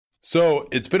So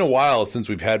it's been a while since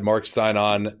we've had Marc Stein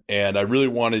on, and I really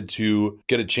wanted to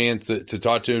get a chance to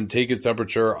talk to him, take his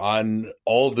temperature on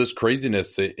all of this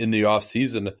craziness in the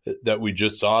offseason that we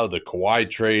just saw, the Kawhi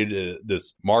trade,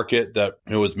 this market that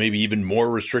was maybe even more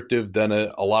restrictive than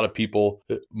a lot of people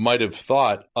might have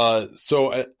thought.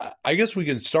 So I guess we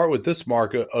can start with this,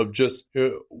 Marc, of just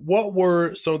what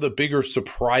were some of the bigger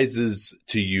surprises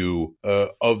to you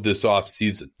of this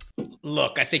offseason?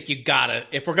 Look, I think you gotta,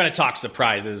 if we're going to talk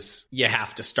surprises, you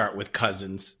have to start with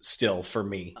Cousins still for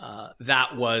me.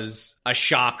 That was a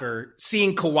shocker.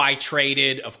 Seeing Kawhi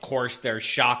traded, of course, there's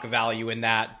shock value in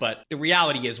that. But the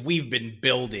reality is we've been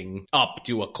building up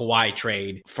to a Kawhi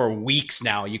trade for weeks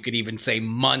now. You could even say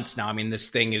months now. I mean, this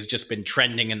thing has just been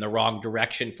trending in the wrong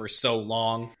direction for so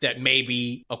long that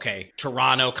maybe, okay,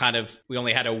 Toronto we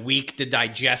only had a week to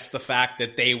digest the fact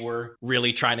that they were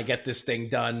really trying to get this thing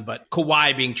done. But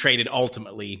Kawhi being traded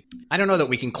ultimately, I don't know that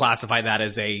we can classify that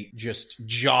as a just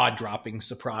jaw-dropping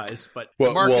surprise. But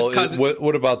Cousins,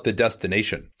 what about the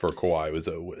destination for Kawhi?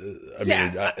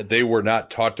 They were not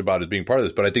talked about as being part of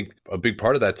this, but I think a big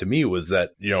part of that to me was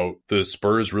that the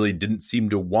Spurs really didn't seem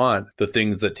to want the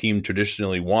things that teams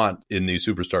traditionally want in these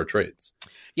superstar trades.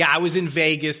 Yeah, I was in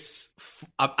Vegas.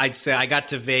 I'd say I got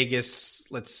to Vegas,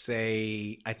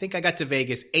 I think I got to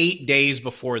Vegas 8 days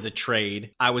before the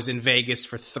trade. I was in Vegas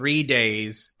for 3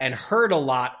 days and heard a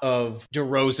lot of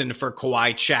DeRozan for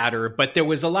Kawhi chatter, but there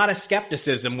was a lot of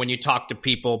skepticism when you talk to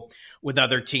people with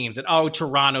other teams that,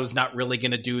 Toronto's not really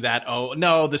going to do that. Oh,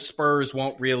 no, the Spurs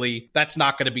won't really. That's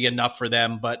not going to be enough for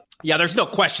them. But yeah, there's no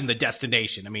question the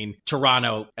destination. I mean,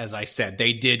 Toronto, as I said,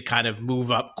 they did kind of move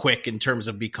up quick in terms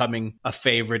of becoming a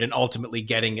favorite and ultimately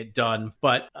getting it done.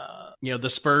 But, the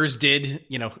Spurs did,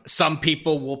 some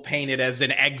people will paint it as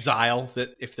an exile that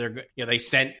if they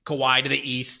sent Kawhi to the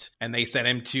East and they sent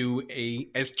him to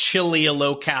as chilly a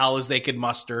locale as they could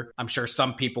muster. I'm sure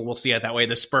some people will see it that way.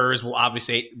 The Spurs will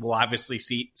obviously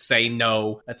say,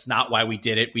 no, that's not why we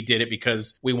did it. We did it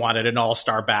because we wanted an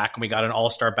all-star back and we got an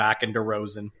all-star back in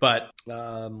DeRozan. But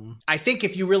I think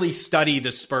if you really study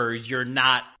the Spurs, you're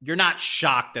not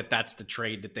shocked that that's the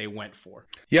trade that they went for.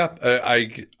 Yeah,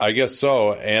 I guess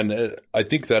so. And I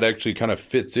think that actually kind of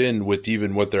fits in with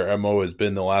even what their MO has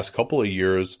been the last couple of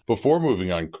years before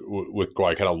moving on with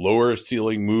Kawhi, kind of lower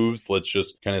ceiling moves. Let's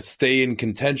just kind of stay in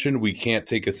contention. We can't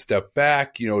take a step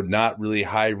back, not really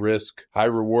high risk, high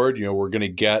reward. We're going to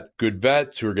get good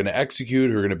vets who are going to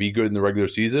execute, who are going to be good in the regular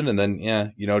season. And then,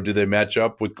 do they match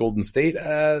up with Golden State?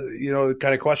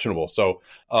 Kind of questionable. So,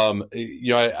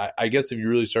 I guess if you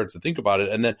really start to think about it,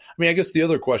 and then, I guess the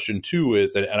other question too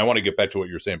is, and I want to get back to what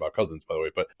you're saying about Cousins, by the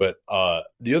way, but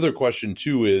the other question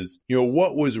too is,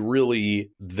 what was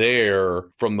really there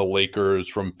from the Lakers,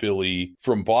 from Philly,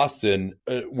 from Boston?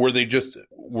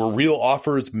 Were real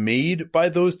offers made by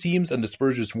those teams and the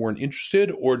Spurs just weren't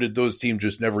interested, or did those teams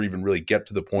just never even really get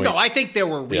to the point? No, I think there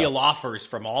were real offers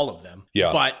from all of them.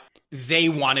 Yeah. But they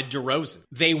wanted DeRozan.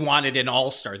 They wanted an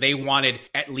all-star. They wanted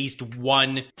at least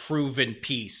one proven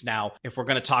piece. Now, if we're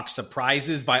going to talk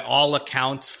surprises, by all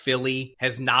accounts, Philly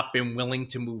has not been willing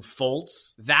to move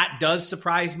Fultz. That does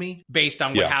surprise me based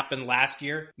on what happened last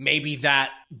year. Maybe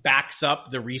that backs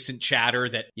up the recent chatter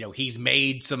that, he's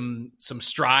made some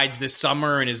strides this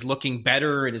summer and is looking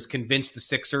better and is convinced the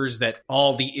Sixers that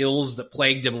all the ills that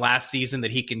plagued him last season,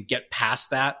 that he can get past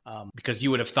that. Because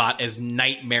you would have thought, as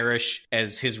nightmarish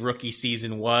as his rookie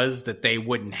season was, that they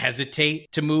wouldn't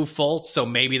hesitate to move Fultz. So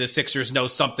maybe the Sixers know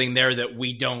something there that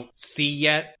we don't see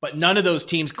yet. But none of those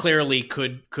teams clearly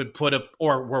could put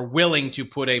or were willing to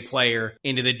put a player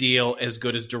into the deal as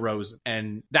good as DeRozan.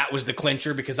 And that was the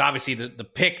clincher, because obviously the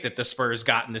pick that the Spurs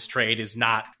got in this trade is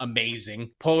not amazing.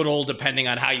 Podol, depending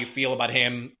on how you feel about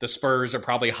him, the Spurs are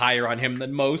probably higher on him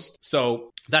than most.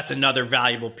 So that's another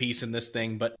valuable piece in this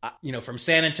thing. But, from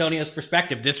San Antonio's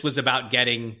perspective, this was about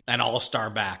getting an all-star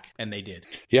back, and they did.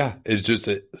 Yeah, it's just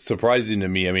surprising to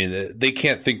me. They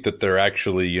can't think that they're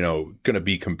actually, going to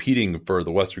be competing for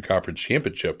the Western Conference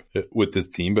Championship with this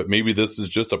team, but maybe this is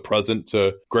just a present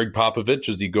to Greg Popovich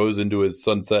as he goes into his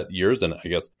sunset years, and I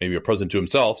guess maybe a present to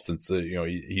himself, since,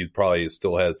 he probably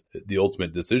still has the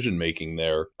ultimate decision-making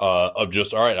there of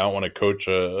just, all right, I don't want to coach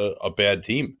a bad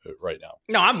team right now.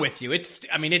 No, I'm with you.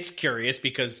 it's curious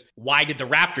because why did the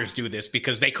Raptors do this?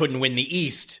 Because they couldn't win the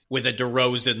East with a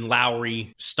DeRozan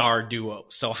Lowry star duo.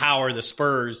 So how are the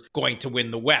Spurs going to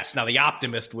win the West? Now, the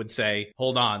optimist would say,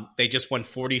 hold on, they just won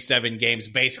 47 games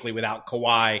basically without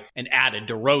Kawhi and added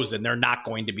DeRozan. They're not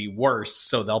going to be worse.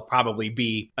 So they'll probably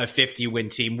be a 50-win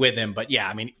team with him. But yeah,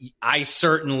 I mean, I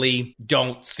certainly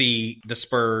don't see the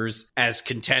Spurs as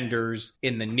contenders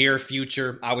in the near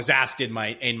future. I was asked in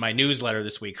my newsletter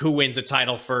this week, who wins a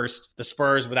title first, the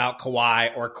Spurs without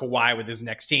Kawhi or Kawhi with his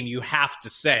next team? You have to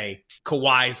say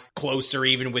Kawhi's closer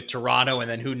even with Toronto, and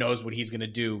then who knows what he's going to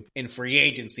do in free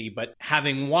agency. But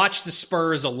having watched the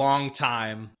Spurs a long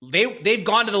time, they've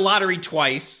gone to the lottery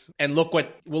twice, and look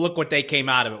what they came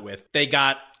out of it with. They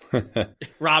got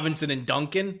Robinson and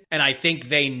Duncan, and I think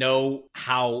they know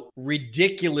how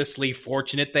ridiculously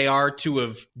fortunate they are to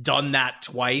have done that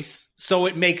twice. So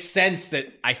it makes sense that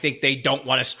I think they don't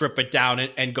want to strip it down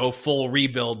and go full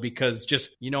rebuild because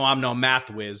just, I'm no math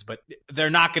whiz, but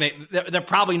they're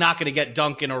probably not going to get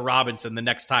Duncan or Robinson the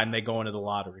next time they go into the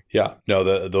lottery. Yeah,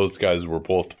 no, those guys were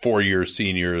both 4-year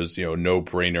seniors,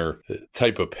 no-brainer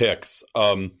type of picks.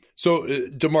 So,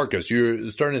 DeMarcus,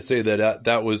 you're starting to say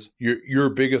that was your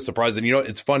biggest surprise. And,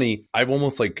 it's funny. I've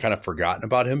almost kind of forgotten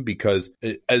about him because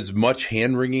as much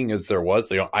hand-wringing as there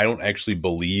was, I don't actually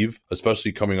believe,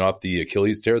 especially coming off the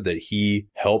Achilles tear, that he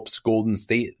helps Golden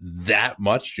State that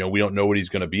much. We don't know what he's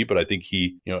going to be, but I think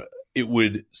it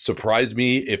would surprise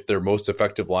me if their most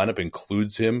effective lineup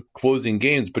includes him closing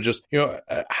games. But just,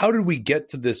 how did we get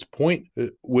to this point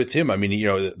with him? I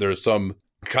mean, there's some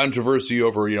controversy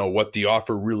over, what the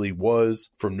offer really was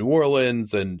from New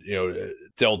Orleans and,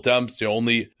 Dell Demps,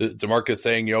 only DeMarcus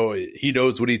saying, he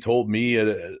knows what he told me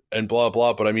and blah,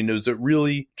 blah. But I mean, is it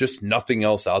really just nothing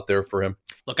else out there for him?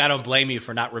 Look, I don't blame you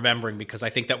for not remembering because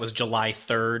I think that was July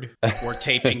 3rd. We're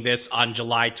taping this on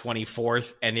July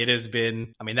 24th. And it has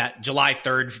been, that July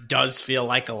 3rd does feel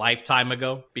like a lifetime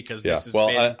ago because this has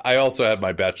been... I also had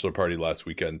my bachelor party last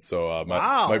weekend. So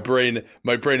my brain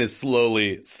is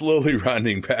slowly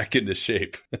rounding back into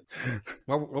shape.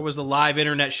 What was the live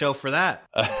internet show for that?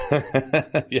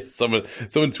 Yeah, someone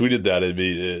tweeted that at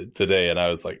me today, and I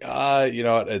was like,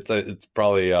 it's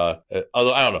probably I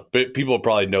don't know, but people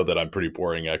probably know that I'm pretty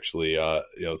boring actually.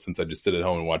 Since I just sit at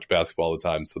home and watch basketball all the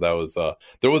time, so that was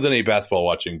there wasn't any basketball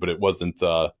watching, but it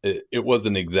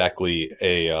wasn't exactly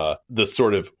the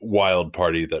sort of wild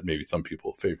party that maybe some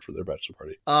people favored for their bachelor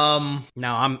party.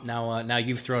 Now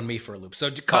you've thrown me for a loop.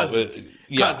 So Cousins.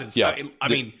 Yeah. I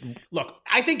mean, look,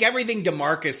 I think everything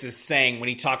DeMarcus is saying when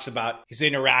he talks about his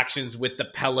interactions with the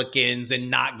Pelicans and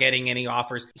not getting any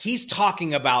offers, he's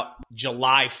talking about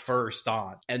July 1st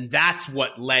on. And that's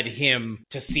what led him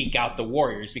to seek out the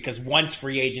Warriors, because once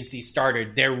free agency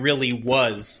started, there really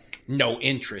was no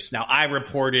interest. Now, I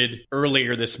reported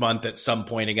earlier this month at some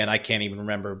point, again, I can't even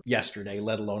remember yesterday,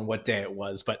 let alone what day it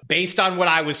was, but based on what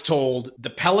I was told, the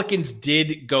Pelicans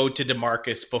did go to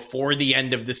DeMarcus before the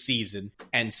end of the season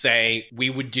and say, we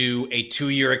would do a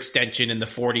 2-year extension in the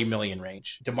 $40 million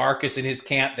range. DeMarcus and his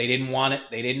camp, they didn't want it.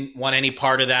 They didn't want any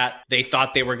part of that. They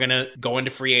thought they were going to go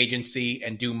into free agency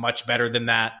and do much better than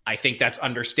that. I think that's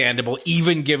understandable,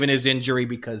 even given his injury,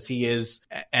 because he is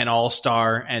an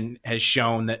all-star and has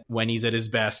shown that when he's at his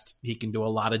best, he can do a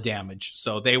lot of damage.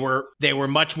 So they were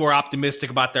much more optimistic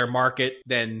about their market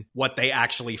than what they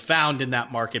actually found in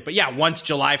that market. But yeah, once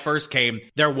July 1st came,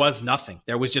 there was nothing.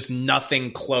 There was just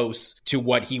nothing close to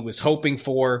what he was hoping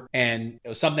for. And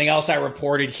something else I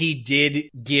reported, he did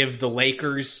give the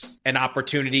Lakers an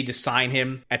opportunity to sign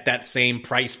him at that same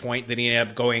price point that he ended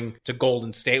up going to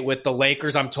Golden State with. The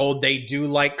Lakers, I'm told they do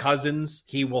like Cousins.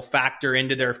 He will factor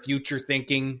into their future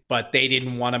thinking, but they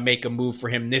didn't want to make a move for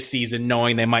him this season,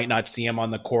 knowing they might not see him on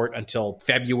the court until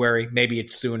February. Maybe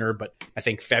it's sooner, but I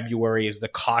think February is the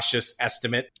cautious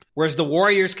estimate. Whereas the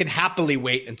Warriors can happily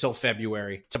wait until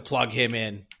February to plug him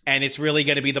in. And it's really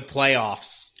going to be the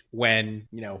playoffs when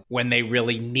they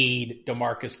really need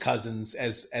DeMarcus Cousins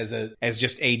as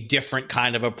just a different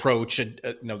kind of approach,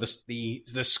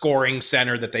 the scoring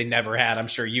center that they never had. I'm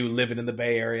sure you, living in the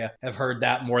Bay Area, have heard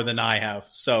that more than I have.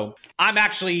 So I'm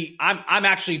actually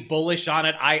bullish on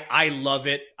it. I love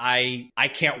it. I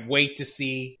can't wait to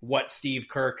see what Steve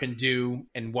Kerr can do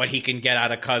and what he can get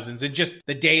out of Cousins, and just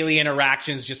the daily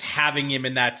interactions, just having him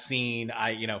in that scene.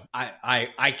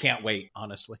 I can't wait,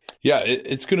 honestly. Yeah,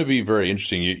 it's going to be very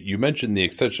interesting. you mentioned the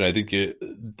extension. I think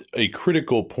a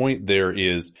critical point there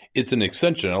is it's an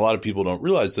extension. A lot of people don't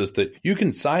realize this, that you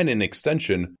can sign an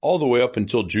extension all the way up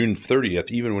until June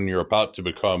 30th, even when you're about to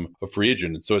become a free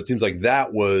agent. And so it seems like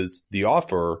that was the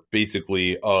offer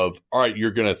basically of, all right,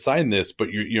 you're going to sign this, but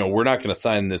we're not going to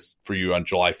sign this for you on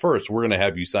July 1st. We're going to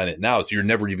have you sign it now. So you're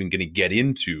never even going to get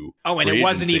into. Oh, and it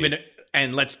wasn't even.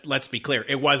 And let's be clear,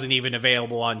 it wasn't even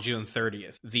available on June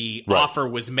 30th. The offer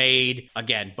was made,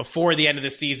 again, before the end of the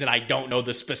season. I don't know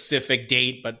the specific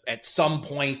date, but at some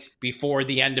point before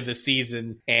the end of the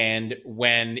season. And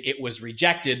when it was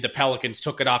rejected, the Pelicans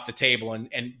took it off the table. And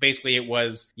basically it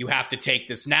was, you have to take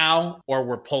this now or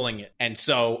we're pulling it. And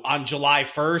so on July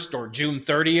 1st or June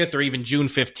 30th or even June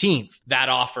 15th, that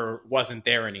offer wasn't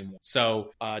there anymore.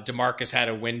 So DeMarcus had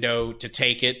a window to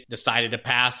take it, decided to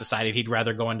pass, decided he'd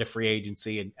rather go into free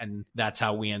agency, and that's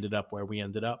how we ended up where we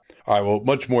ended up. All right, well,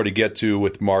 much more to get to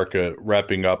with Marc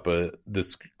wrapping up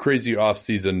this crazy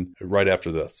offseason right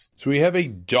after this. So we have a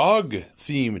dog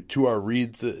theme to our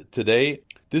reads today.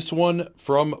 This one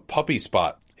from Puppy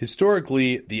Spot.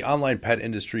 Historically, the online pet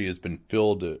industry has been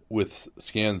filled with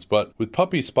scans, but with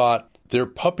Puppy Spot, they're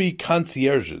puppy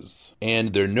concierges,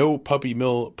 and their no puppy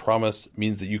mill promise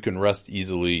means that you can rest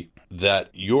easily that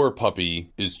your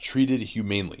puppy is treated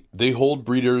humanely. They hold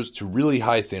breeders to really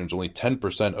high standards. Only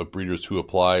 10% of breeders who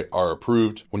apply are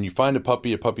approved. When you find a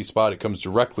puppy at Puppy Spot, it comes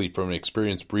directly from an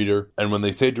experienced breeder. And when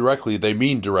they say directly, they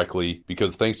mean directly,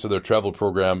 because thanks to their travel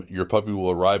program, your puppy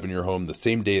will arrive in your home the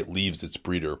same day it leaves its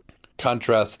breeder.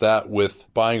 Contrast that with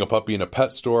buying a puppy in a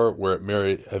pet store where it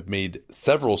may have made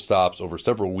several stops over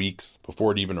several weeks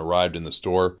before it even arrived in the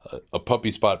store. A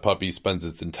Puppy Spot puppy spends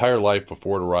its entire life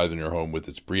before it arrives in your home with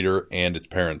its breeder and its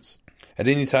parents. At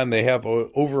any time, they have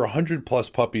over 100 plus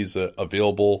puppies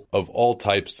available of all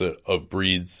types of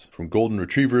breeds, from golden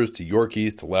retrievers to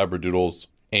Yorkies to Labradoodles.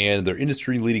 And their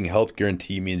industry-leading health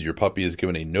guarantee means your puppy is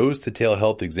given a nose-to-tail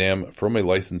health exam from a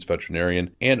licensed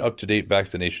veterinarian and up-to-date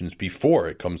vaccinations before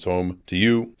it comes home to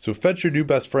you. So fetch your new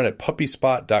best friend at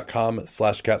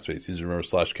puppyspot.com/capspace. Please remember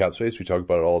 /capspace. We talk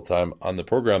about it all the time on the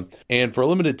program. And for a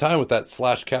limited time with that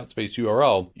 /capspace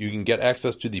URL, you can get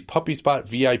access to the Puppy Spot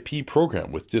VIP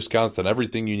program with discounts on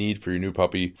everything you need for your new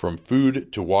puppy, from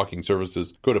food to walking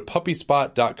services. Go to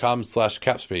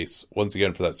puppyspot.com/capspace. Once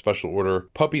again, for that special order,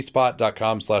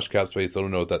 puppyspot.com/capspace. Let them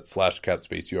know that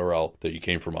 /capspace URL that you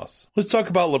came from us. Let's talk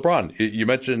about LeBron. You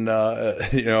mentioned,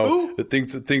 the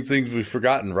things we've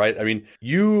forgotten, right? I mean,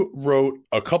 you wrote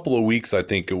a couple of weeks, I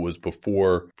think it was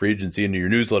before free agency, into your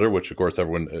newsletter, which of course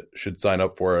everyone should sign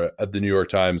up for at the New York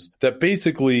Times, that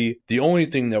basically the only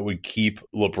thing that would keep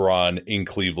LeBron in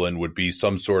Cleveland would be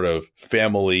some sort of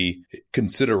family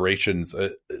considerations.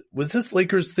 Was this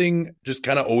Lakers thing just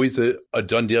kind of always a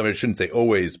done deal? I mean, I shouldn't say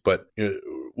always, but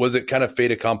was it kind of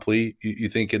fait accompli, you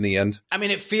think, in the end? I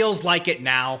mean, it feels like it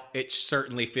now. It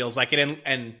certainly feels like it.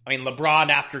 And I mean, LeBron,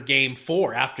 after game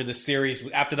 4, after the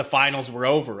series, after the finals were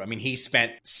over, I mean, he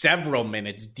spent several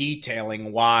minutes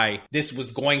detailing why this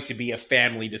was going to be a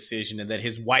family decision and that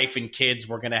his wife and kids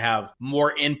were going to have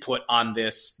more input on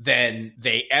this than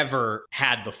they ever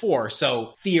had before.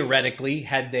 So theoretically,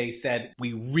 had they said,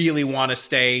 we really want to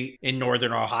stay in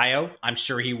Northern Ohio, I'm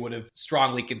sure he would have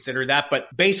strongly considered that. But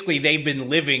basically, they've been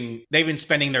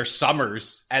spending their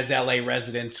summers as LA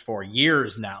residents for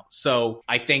years now. So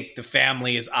I think the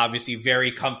family is obviously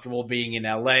very comfortable being in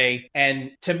LA.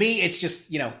 And to me, it's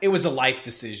just, it was a life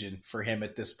decision for him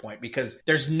at this point, because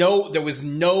there was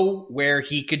nowhere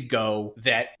he could go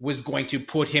that was going to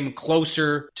put him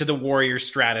closer to the Warriors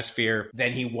stratosphere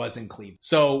than he was in Cleveland.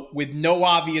 So with no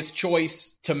obvious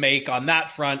choice to make on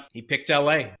that front, he picked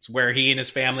LA. It's where he and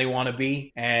his family want to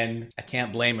be. And I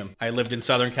can't blame him. I lived in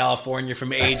Southern California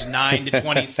from age 9 to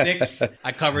 26.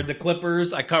 I covered the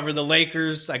Clippers. I covered the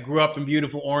Lakers. I grew up in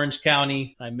beautiful Orange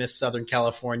County. I miss Southern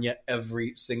California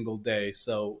every single day.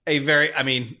 So a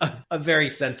very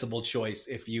sensible choice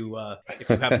if you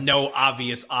have no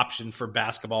obvious option for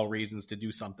basketball reasons to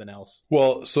do something else.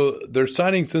 Well, so they're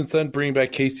signing since then, bringing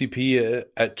back KCP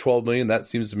at $12 million. That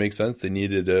seems to make sense. They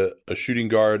needed a shooting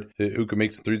guard who could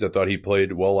make some threes. I thought he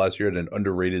played well last year, had an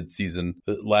underrated season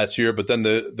last year. But then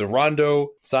the Rondo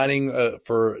signing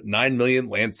for $9 million,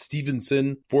 Lance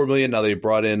Stevenson $4 million. Now they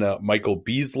brought in Michael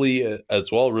Beasley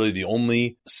as well. Really, the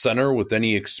only center with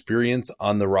any experience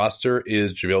on the roster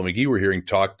is JaVale McGee. We're hearing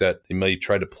talk that they may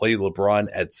try to play LeBron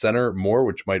at center more,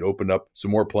 which might open up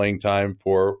some more playing time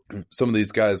for some of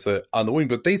these guys on the wing.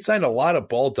 But they signed a lot of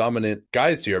ball dominant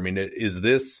guys here. I mean, is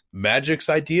this Magic's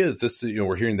idea? Is this,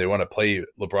 we're hearing they want to play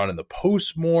LeBron in the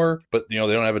post more, but they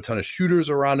don't have a ton of shooters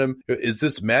around him. Is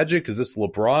this Magic? Is this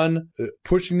LeBron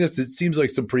pushing this? It seems seems like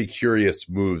some pretty curious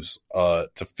moves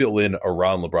to fill in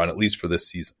around LeBron, at least for this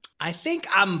season. I think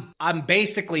I'm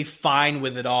basically fine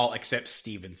with it all except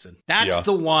Stevenson. That's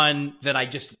the one that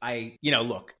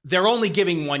look, they're only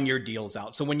giving 1-year deals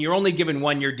out. So when you're only giving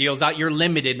 1-year deals out, you're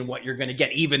limited in what you're going to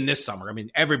get, even this summer. I mean,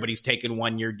 everybody's taking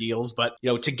 1-year deals, but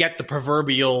to get the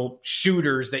proverbial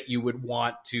shooters that you would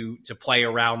want to play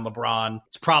around LeBron,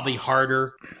 it's probably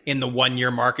harder in the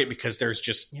 1-year market because there's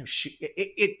just,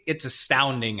 it's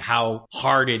astounding how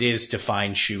hard it is to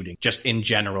find shooting just in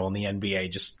general in the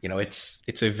NBA. Just,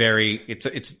 it's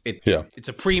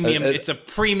a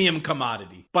premium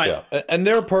commodity. But and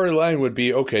their party line would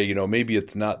be, okay, maybe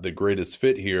it's not the greatest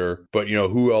fit here, but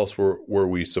who else were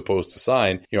we supposed to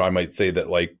sign? I might say that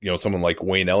someone like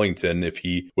Wayne Ellington,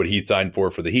 what he signed for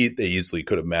the Heat, they easily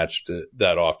could have matched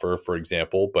that offer, for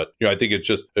example. But I think it's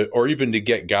just, or even to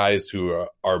get guys who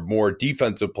are more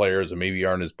defensive players and maybe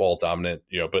aren't as ball dominant,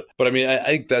 but I mean, I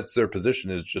think that's their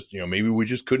position is just, maybe we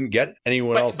just couldn't get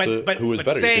anyone else who was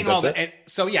better. Saying all that,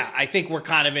 so I think we're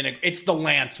kind of it's the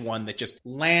Lance one that just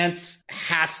Lance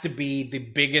has to be the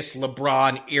biggest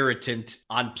LeBron irritant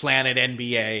on planet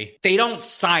NBA. They don't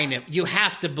sign him. You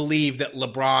have to believe that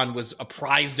LeBron was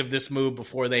apprised of this move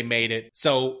before they made it.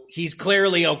 So he's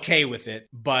clearly okay with it,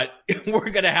 but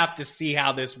we're going to have to see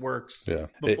how this works. Yeah.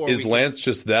 Is Lance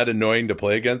just that annoying to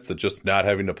play against that just not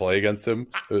having to play against him?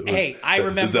 I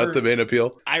remember. Is that the main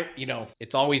appeal?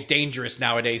 It's always dangerous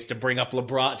nowadays to bring up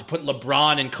LeBron, to put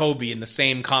LeBron and Kobe in the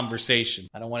same conversation.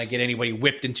 I don't want to get anybody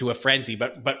whipped into a frenzy,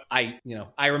 but I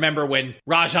remember when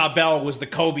Raja Bell was the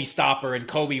Kobe stopper and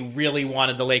Kobe really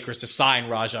wanted the Lakers to sign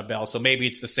Raja Bell. So maybe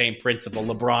it's the same principle.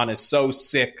 LeBron is so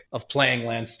sick of playing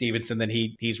Lance Stevenson that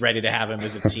he's ready to have him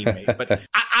as a teammate. But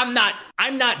I'm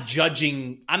not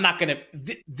judging. I'm not going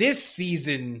to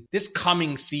this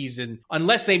coming season,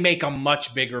 unless they make a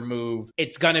much bigger move,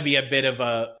 it's going to be a bit of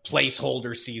a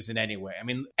placeholder season anyway. I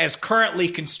mean, as currently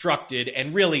constructed,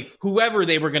 and really whoever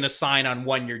they were going to sign on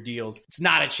 1-year deals, it's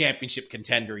not a championship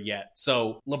contender yet.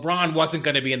 So LeBron wasn't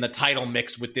going to be in the title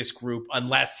mix with this group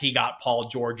unless he got Paul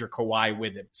George or Kawhi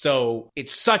with him. So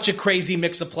it's such a crazy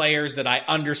mix of players that I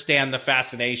understand the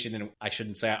fascination. And I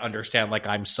shouldn't say I understand like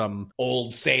I'm some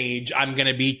old sage. I'm going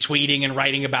to be tweeting and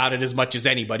writing about it as much as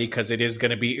anybody because it is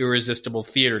going to be irresistible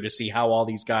theater to see how all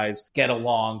these guys get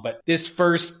along. But this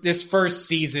first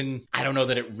season, I don't know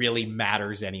that it really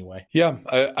matters anyway. Yeah,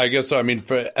 I guess so. I mean,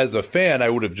 as a fan, I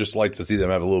would have just liked to see them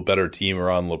have a little better team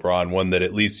around LeBron, one that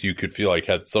at least you could feel like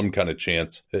had some kind of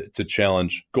chance to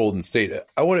challenge Golden State.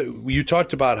 You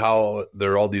talked about how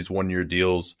there are all these 1-year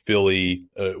deals. Philly,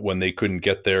 when they couldn't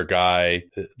get their guy,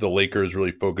 the Lakers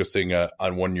really focusing on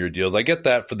 1-year deals. I get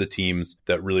that for the teams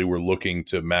that really were looking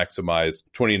to maximize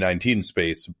 2019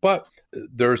 space, but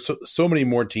there are so many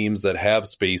more teams that have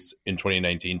space in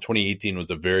 2019. 2018 was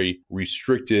a very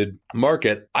restricted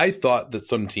market. I thought that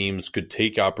some teams could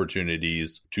take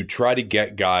opportunities to try to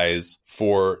get guys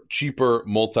for cheaper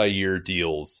multi-year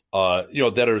deals,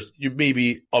 that are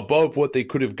maybe above what they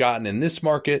could have gotten in this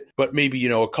market, but maybe,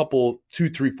 a couple, 2,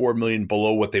 3, 4 million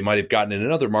below what they might have gotten in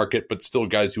another market, but still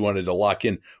guys who wanted to lock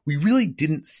in. We really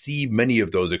didn't see many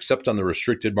of those except on the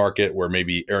restricted market where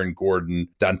maybe Aaron Gordon,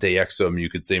 Dante Exum, you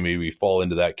could say maybe fall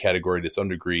into that category to some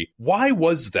degree. Why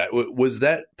was that? Was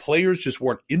that players just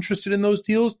weren't interested in those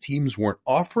deals? Teams weren't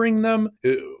offering them?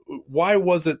 Why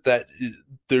was it that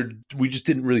we just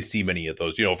didn't really see many of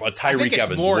those? A Tyreek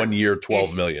Evans, 1 year,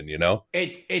 $12 million,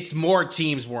 It's more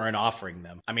teams weren't offering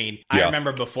them. I mean, I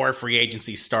remember before free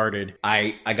agency started,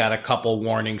 I got a couple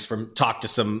warnings talked to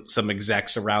some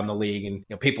execs around the league,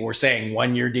 and people were saying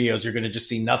 1-year deals, you're going to just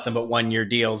see nothing but 1-year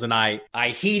deals. And I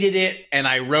heeded it and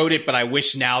I wrote it, but I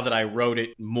wish now that I wrote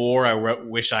it more.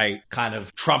 Wish I kind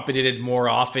of trumpeted it more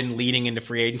often leading into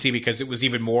free agency because it was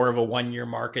even more of a 1-year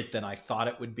market than I thought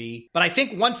it would be. But I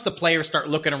think once the players start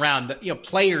looking around,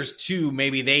 players too,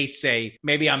 maybe they say,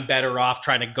 maybe I'm better off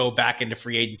trying to go back into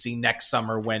free agency next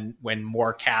summer when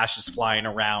more cash is flying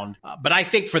around. But I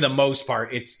think for the most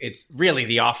part, it's really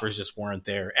the offers just weren't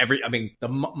there. The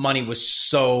money was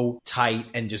so tight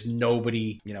and just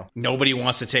nobody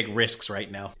wants to take risks right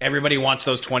now. Everybody wants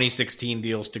those 2016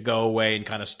 deals to go away and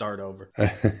kind of start over.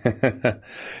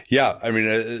 Yeah. I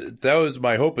mean, that was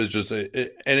my hope is just, and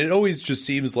it always just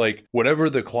seems like whatever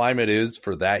the climate is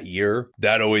for that year,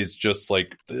 that always just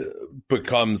like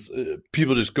becomes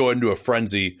people just go into a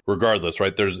frenzy regardless,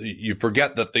 right? You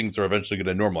forget that things are eventually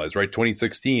going to normalize, right?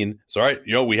 2016. So, all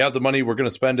right, we have the money, we're going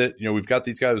to spend it. We've got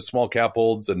these guys with small cap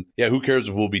holds, and yeah, who cares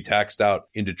if we'll be taxed out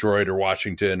in Detroit or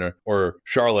Washington or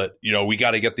Charlotte? We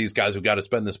got to get these guys, we've got to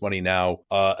spend this money now.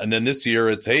 And then this year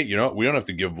it's, hey, we don't have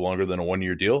to give longer than a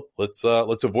 1-year deal. Let's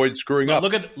avoid screwing up.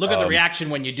 Look at the reaction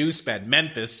when you do spend.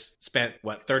 Memphis spent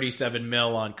 $37 million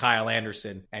on Kyle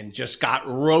Anderson and just got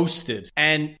roasted.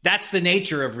 And that's the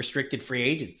nature of restricted free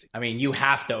agency. I mean, you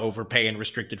have to overpay in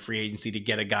restricted free agency to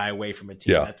get a guy away from a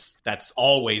team. Yeah. That's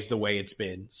always the way it's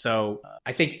been. So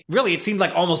I think really it seemed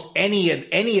like almost any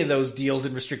of those deals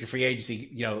in restricted free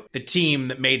agency, the team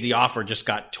that made the offer just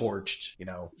got torched.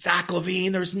 Zach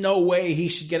LaVine, there's no way he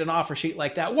should get an offer sheet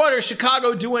like that. What are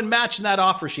Chicago doing matching that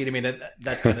offer sheet? I mean,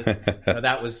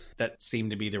 that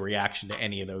seemed to be the reaction to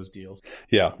any of those deals.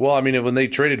 Yeah. Well, I mean, when they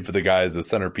traded for the guy as a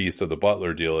centerpiece of the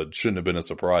Butler deal, it shouldn't have been a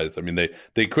surprise. I mean,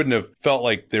 they couldn't have felt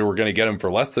like they were going to get him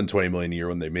for less than $20 million a year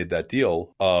when they made that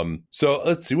deal. So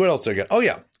let's see what else I got. Oh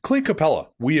yeah. Clint Capella.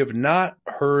 We have not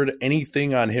heard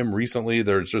anything on him recently.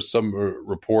 There's just some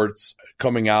reports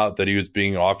coming out that he was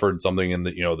being offered something in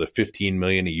the the $15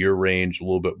 million a year range, a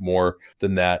little bit more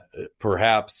than that,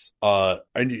 perhaps.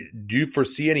 And do you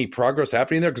foresee any progress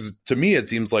happening there? Because to me, it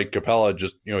seems like Capella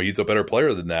just he's a better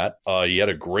player than that. He had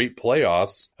a great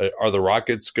playoffs. Are the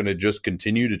Rockets going to just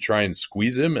continue to try and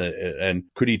squeeze him? And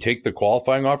could he take the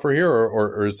qualifying offer here,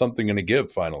 or is something going to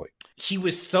give finally? He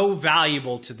was so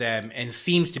valuable to them and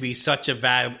seems to be such a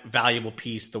valuable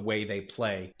piece the way they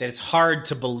play that it's hard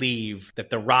to believe that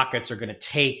the Rockets are going to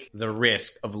take the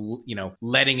risk of,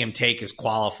 letting him take his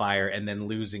qualifier and then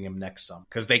losing him next summer,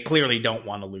 because they clearly don't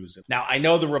want to lose him. Now, I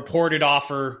know the reported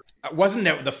offer wasn't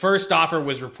that the first offer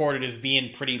was reported as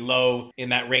being pretty low in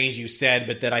that range you said,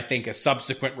 but that I think a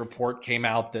subsequent report came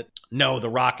out that no, the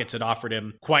Rockets had offered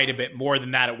him quite a bit more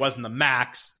than that. It wasn't the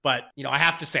max, but I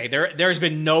have to say there's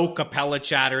been no Capella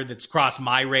chatter that's crossed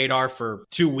my radar for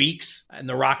 2 weeks, and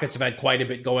the Rockets have had quite a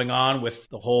bit going on with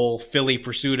the whole Philly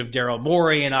pursuit of Daryl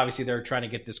Morey, and obviously they're trying to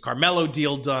get this Carmelo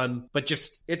deal done, but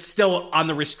just it's still on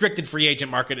the restricted free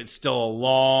agent market. It's still a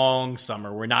long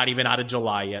summer. We're not even out of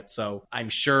July yet, so I'm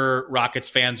sure Rockets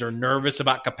fans are nervous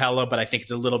about Capella, but I think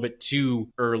it's a little bit too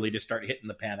early to start hitting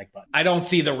the panic button. I don't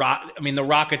see the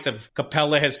Rockets have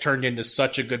Capella has turned into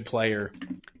such a good player.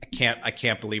 I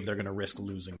can't believe they're going to risk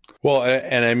losing. Well,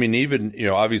 and I mean, even,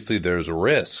 obviously there's a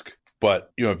risk,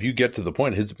 but, if you get to the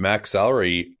point, his max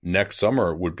salary next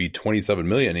summer would be $27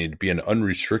 million. He'd be an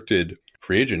unrestricted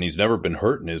free agent. He's never been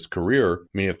hurt in his career.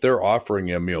 I mean, if they're offering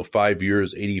him, 5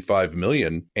 years, $85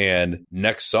 million, and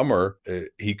next summer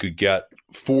he could get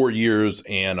 4 years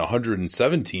and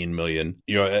 $117 million,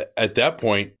 at that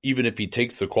point, even if he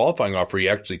takes the qualifying offer, he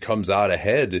actually comes out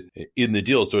ahead in the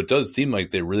deal. So it does seem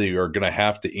like they really are going to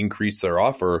have to increase their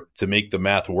offer to make the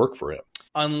math work for him.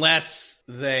 Unless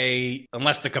the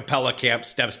Capella camp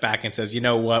steps back and says, you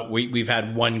know what, we've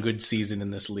had one good season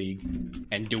in this league,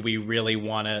 and do we really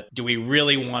want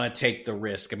to take the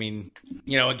risk? I mean,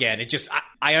 again,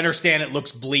 I understand it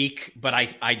looks bleak, but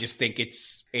I just think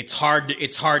it's hard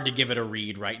to give it a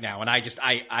read right now. And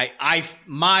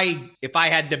if I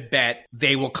had to bet,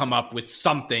 they will come up with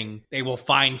something. They will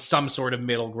find some sort of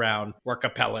middle ground where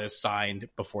Capella is signed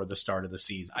before the start of the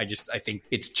season. I think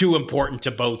it's too important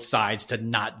to both sides to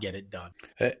not get it done.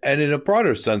 And in a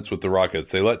broader sense with the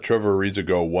Rockets, they let Trevor Ariza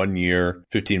go 1 year,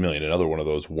 $15 million, another one of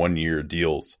those 1 year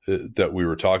deals that we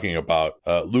were talking about.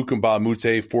 Luke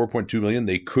Mbamute, $4.2 million.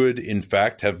 They could, in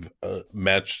fact, have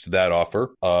matched that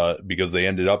offer because they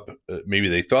ended up, maybe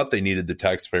they thought they needed the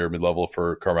taxpayer mid-level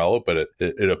for Carmelo, but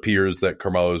it appears that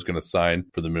Carmelo is going to sign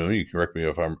for the minimum. You can correct me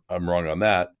if I'm wrong on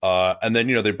that. And then,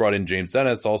 they brought in James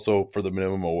Ennis also for the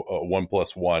minimum, a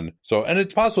 1+1. So, and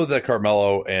it's possible that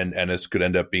Carmelo and Ennis could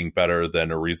end up being better than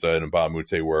Ariza and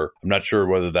Mbamute were. I'm not sure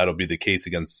whether that'll be the case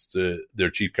against their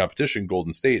chief competition,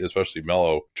 Golden State, especially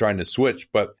Melo trying to switch.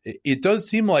 But it does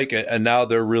seem like, and now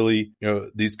they're really,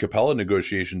 these Capella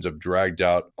negotiations have dragged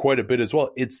out quite a bit as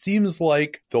well. It seems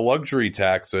like the luxury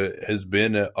tax has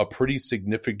been a pretty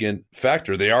significant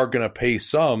factor. They are going to pay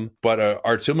some, but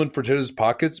are Tillman Fertitta's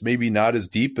pockets maybe not as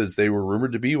deep as they were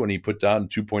rumored to be when he put down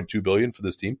 $2.2 billion for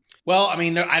this team? Well, I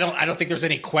mean, I don't think there's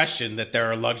any question that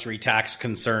there are luxury taxes tax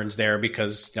concerns there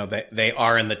because, they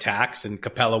are in the tax and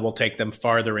Capella will take them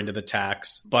farther into the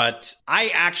tax. But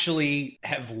I actually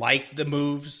have liked the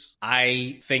moves.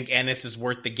 I think Ennis is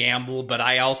worth the gamble, but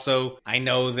I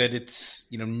know that it's,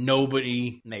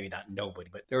 maybe not nobody,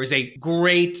 but there is a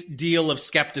great deal of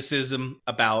skepticism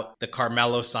about the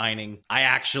Carmelo signing. I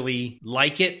actually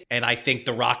like it, and I think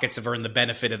the Rockets have earned the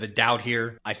benefit of the doubt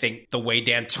here. I think the way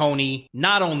D'Antoni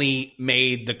not only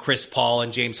made the Chris Paul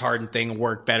and James Harden thing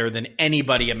work better than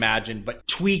anybody imagined, but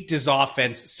tweaked his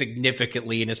offense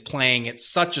significantly and is playing at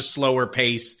such a slower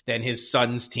pace than his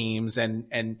Suns teams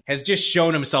and has just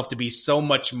shown himself to be so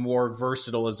much more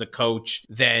versatile as a coach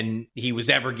than he was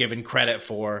ever given credit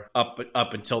for up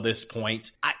until this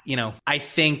point. I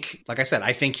think, like I said,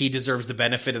 I think he deserves the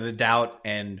benefit of the doubt.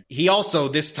 And he also,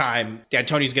 this time,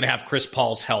 D'Antoni's going to have Chris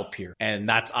Paul's help here. And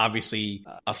that's obviously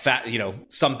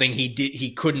something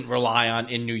he couldn't rely on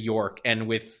in New York. And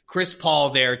with Chris Paul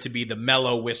there to be the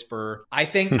mellow whisperer, I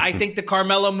think the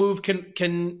Carmelo move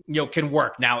can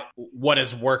work. Now, what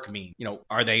does work mean?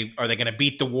 Are they going to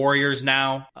beat the Warriors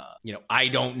now? I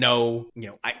don't know.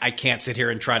 I can't sit here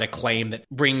and try to claim that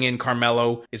bringing in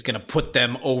Carmelo is going to put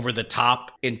them over the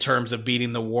top in terms of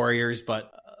beating the Warriors,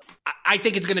 but I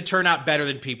think it's going to turn out better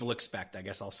than people expect. I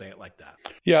guess I'll say it like that.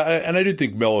 Yeah, and I do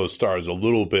think Melo's star is a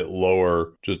little bit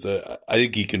lower. Just I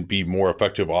think he can be more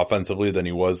effective offensively than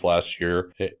he was last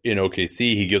year in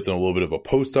OKC. He gives them a little bit of a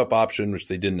post-up option, which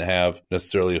they didn't have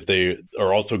necessarily if they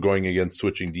are also going against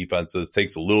switching defenses.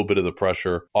 Takes a little bit of the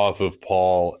pressure off of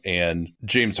Paul and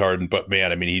James Harden. But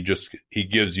man, I mean, he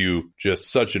gives you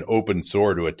just such an open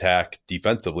sore to attack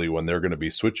defensively when they're going to be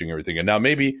switching everything. And now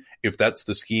maybe if that's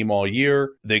the scheme all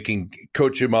year, they can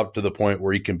coach him up to the point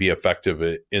where he can be effective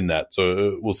in that.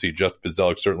 So we'll see. Jeff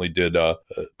Bzdelik certainly did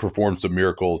perform some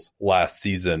miracles last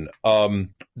season.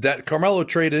 That Carmelo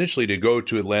trade initially to go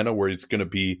to Atlanta where he's going to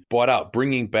be bought out,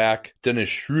 bringing back Dennis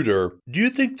Schroeder. Do you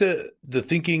think that the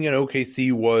thinking in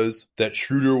OKC was that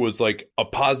Schroeder was like a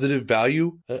positive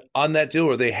value on that deal?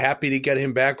 Are they happy to get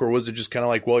him back? Or was it just kind of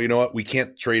like, well, you know what? We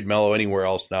can't trade Melo anywhere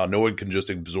else now. No one can just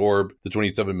absorb the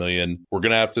 $27 million. We're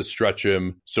going to have to stretch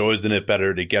him. So isn't it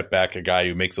better to get back a guy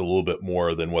who makes a little bit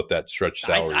more than what that stretch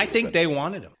salary I think they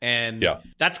wanted him. And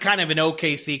that's kind of an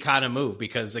OKC kind of move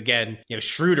because, again,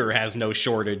 Schroeder has no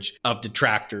shortage of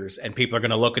detractors. And people are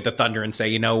going to look at the Thunder and say,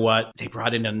 you know what? They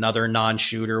brought in another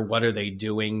non-shooter. What are they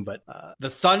doing? But the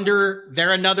Thunder,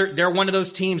 they're one of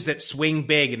those teams that swing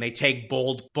big and they take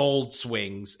bold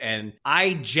swings. And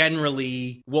I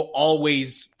generally will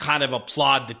always kind of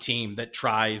applaud the team that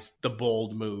tries the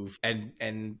bold move. And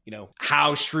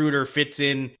how Schroeder fits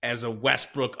in as a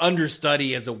Westbrook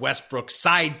understudy, as a Westbrook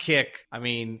sidekick. I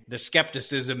mean, the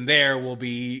skepticism there will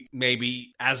be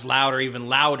maybe as loud or even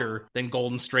louder than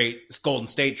Golden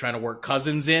State trying to work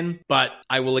Cousins in. But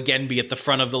I will again be at the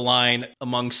front of the line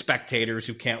among spectators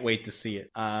who can't wait to see it.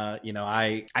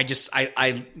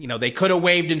 They could have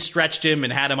waived and stretched him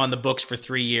and had him on the books for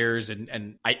 3 years.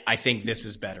 And I think this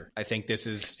is better. I think this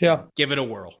is, give it a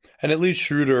whirl. And at least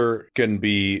Schroeder can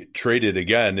be traded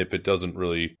again if it doesn't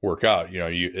really work out.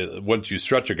 Once you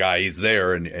stretch a guy, he's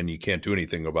there and you can't do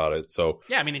anything about it. So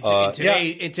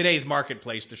in today's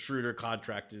marketplace, the Schroeder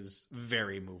contract is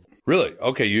very movable. Really?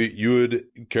 Okay. You would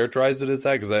characterize it as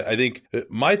that? Because I think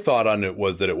my thought on it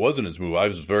was that it wasn't his move. I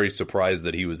was very surprised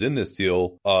that he was in this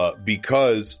deal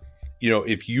because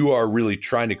if you are really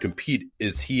trying to compete,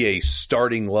 is he a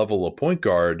starting level of point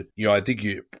guard? I think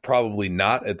you probably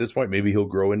not at this point. Maybe he'll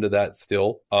grow into that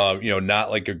still. Not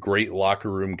like a great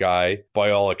locker room guy by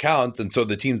all accounts. And so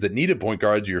the teams that needed point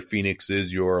guards, your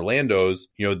Phoenixes, your Orlandos,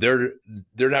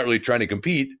 they're not really trying to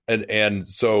compete. And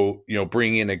so,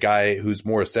 bringing in a guy who's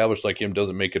more established like him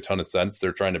doesn't make a ton of sense.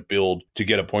 They're trying to build to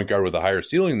get a point guard with a higher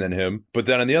ceiling than him. But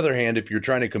then on the other hand, if you're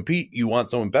trying to compete, you want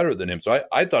someone better than him. So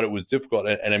I thought it was difficult.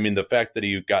 And I mean, the fact that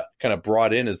he got kind of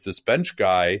brought in as this bench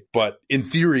guy, but in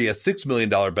theory, a $6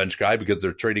 million bench guy because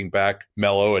they're trading back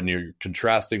Melo and you're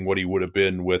contrasting what he would have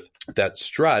been with that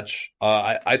stretch.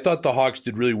 I thought the Hawks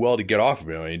did really well to get off of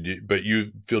him. But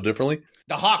you feel differently?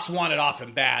 The Hawks wanted off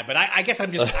him bad, but I guess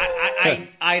I'm just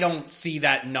I don't see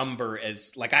that number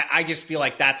as like I just feel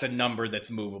like that's a number that's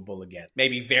movable again.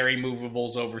 Maybe very movable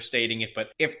is overstating it, but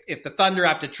if the Thunder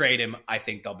have to trade him, I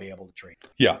think they'll be able to trade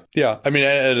him. Yeah. I mean,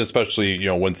 and especially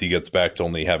once he gets gets back to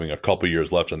only having a couple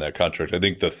years left on that contract. I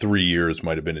think the 3 years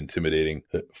might have been intimidating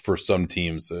for some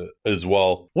teams as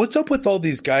well. What's up with all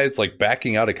these guys like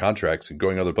backing out of contracts and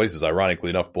going other places? Ironically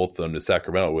enough, both of them to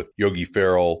Sacramento with Yogi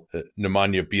Ferrell,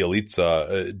 Nemanja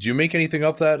Bjelica. Do you make anything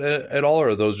of that at all, or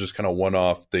are those just kind of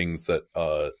one-off things that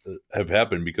have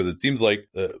happened? Because it seems like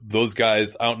those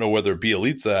guys, I don't know whether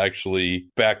Bjelica actually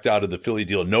backed out of the Philly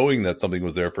deal knowing that something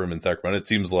was there for him in Sacramento. It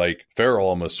seems like Ferrell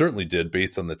almost certainly did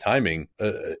based on the timing.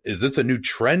 Is this a new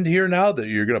trend here now that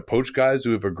you're going to poach guys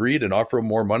who have agreed and offer them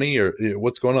more money, or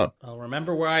what's going on? Well,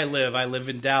 remember where I live. I live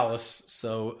in Dallas,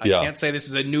 so I can't say this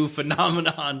is a new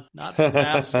phenomenon. Not for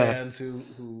Mavs fans who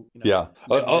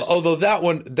although that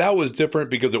was different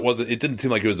because it didn't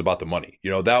seem like it was about the money.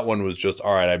 That one was just,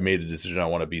 all right, I've made a decision, I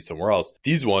want to be somewhere else.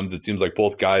 These ones, it seems like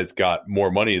both guys got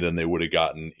more money than they would have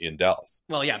gotten in Dallas.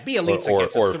 Well, yeah, Bjelica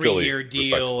gets a 3-year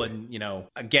deal, and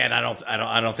again,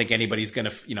 I don't think anybody's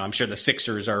gonna. I'm sure the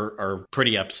Sixers are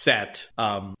pretty upset.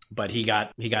 But he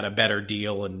got a better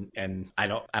deal, and I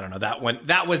don't know,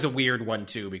 that was a weird one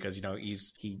too, because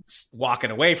he's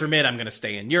walking away from it. I'm going to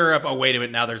stay in Europe. Oh, wait a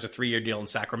minute, now there's a 3-year deal in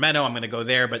Sacramento. I'm going to go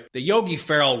there. But the Yogi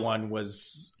Ferrell one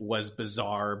was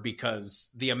bizarre because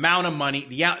the amount of money,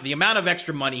 the amount of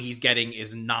extra money he's getting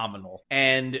is nominal.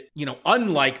 And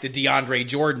unlike the DeAndre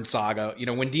Jordan saga,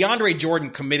 when DeAndre Jordan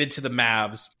committed to the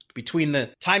Mavs, between the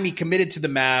time he committed to the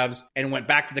Mavs and went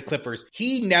back to the Clippers,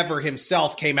 he never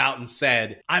himself came out and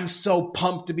said, I'm so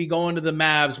pumped to be going to the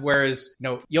Mavs. Whereas,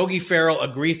 Yogi Ferrell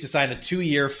agrees to sign a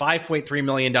 2-year, $5.3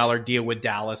 million deal with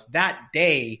Dallas. That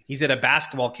day, he's at a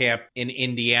basketball camp in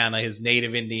Indiana, his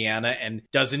native Indiana, and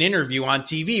does an interview on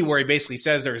TV where he basically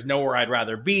says there's nowhere I'd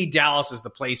rather be. Dallas is the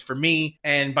place for me.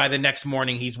 And by the next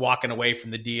morning, he's walking away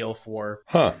from the deal for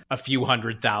a few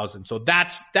 $100,000. So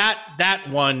that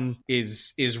one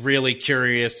is really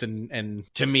curious and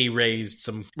to me raised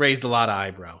a lot of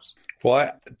eyebrows.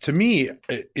 Well, to me,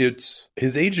 it's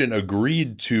his agent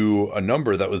agreed to a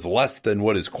number that was less than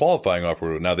what his qualifying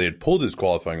offer was. Now, they had pulled his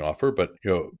qualifying offer, but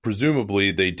presumably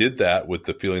they did that with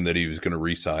the feeling that he was going to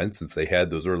re-sign since they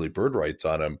had those early bird rights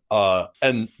on him.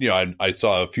 And I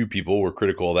saw a few people were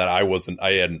critical of that.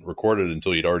 I hadn't recorded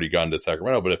until he'd already gone to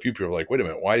Sacramento, but a few people were like, wait a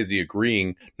minute, why is he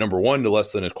agreeing, number one, to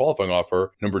less than his qualifying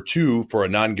offer, number two, for a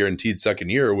non-guaranteed second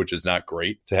year, which is not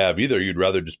great to have either. You'd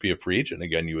rather just be a free agent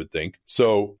again, you would think.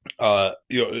 So,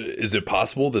 is it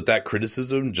possible that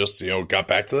criticism just, got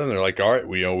back to them? They're like, all right,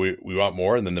 we want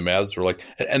more. And then the Mavs were like,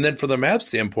 and then from the Mavs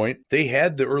standpoint, they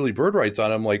had the early bird rights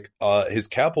on him. Like, his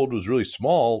cap hold was really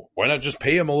small. Why not just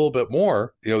pay him a little bit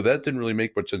more? That didn't really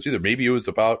make much sense either. Maybe it was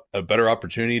about a better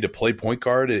opportunity to play point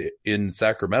guard in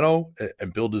Sacramento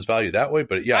and build his value that way.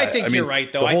 But yeah, I think you're right,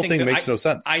 though. The whole thing makes no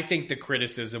sense. I think the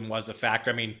criticism was a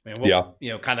factor.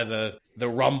 Kind of the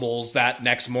rumbles that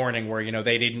next morning where,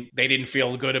 they didn't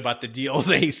feel good about the deal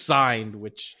they signed,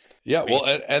 which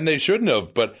and they shouldn't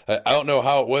have, but I don't know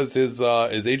how it was his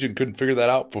agent couldn't figure that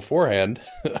out beforehand.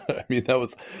 I mean, that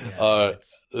was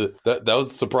that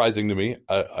was surprising to me,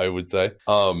 I would say.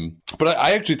 But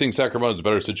I actually think Sacramento's a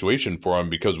better situation for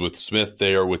him because with Smith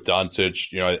there, with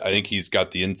Doncic, I think he's got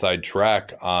the inside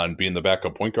track on being the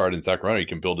backup point guard in Sacramento. He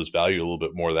can build his value a little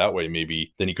bit more that way,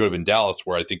 maybe, than he could have in Dallas,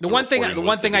 where I think the one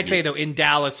thing I'd say though, in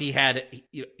Dallas, he had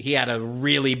a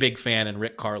really big fan in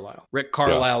Rick Carlisle. Rick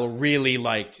Carlisle really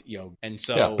liked, and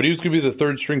so but he was going to be the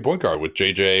third string point guard with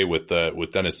JJ,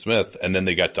 with Dennis Smith, and then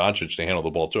they got Doncic to handle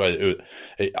the ball too.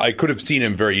 I could have seen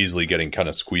him very easily getting kind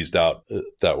of squeezed out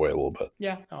that way a little bit.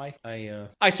 Yeah, no,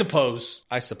 I suppose.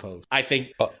 I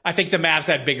think the Mavs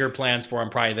had bigger plans for him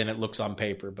probably than it looks on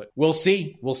paper, but we'll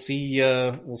see. We'll see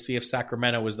if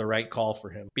Sacramento was the right call for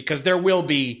him, because there will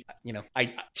be,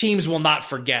 teams will not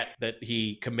forget that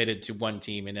he committed to one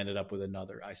team and ended up with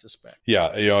another, I suspect.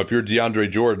 Yeah, if you're DeAndre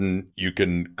Jordan, you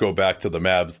can go back to the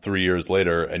Mavs 3 years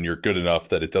later and you're good enough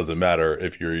that it doesn't matter.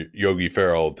 If you're Yogi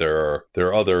Ferrell, there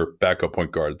are other backup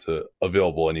point guards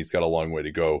available, and he's got a long way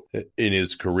to go in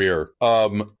his career.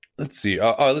 Let's see.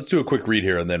 Let's do a quick read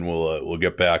here, and then we'll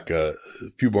get back a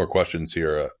few more questions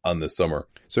here on this summer.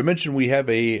 So I mentioned we have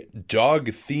a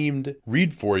dog-themed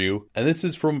read for you, and this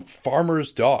is from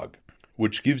Farmer's Dog,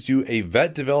 which gives you a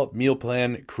vet-developed meal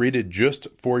plan created just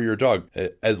for your dog.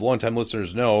 As longtime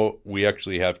listeners know, we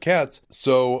actually have cats,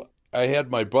 so I had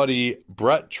my buddy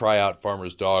Brett try out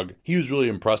Farmer's Dog. He was really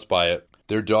impressed by it.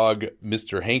 Their dog,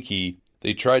 Mr. Hanky,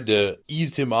 they tried to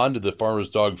ease him onto the Farmer's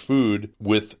Dog food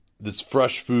with this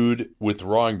fresh food with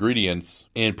raw ingredients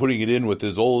and putting it in with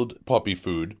his old puppy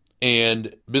food.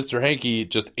 And Mr. Hanky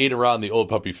just ate around the old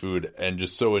puppy food and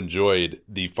just so enjoyed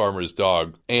the Farmer's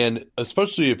Dog. And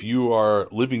especially if you are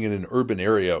living in an urban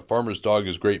area, Farmer's Dog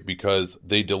is great because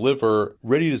they deliver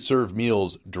ready-to-serve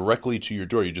meals directly to your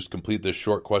door. You just complete this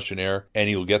short questionnaire and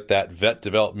you'll get that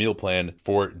vet-developed meal plan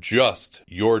for just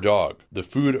your dog. The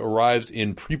food arrives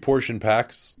in pre-portioned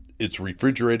packs. It's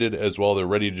refrigerated as well. They're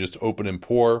ready to just open and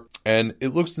pour. And it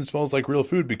looks and smells like real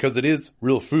food because it is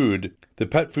real food. The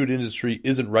pet food industry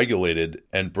isn't regulated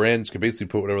and brands can basically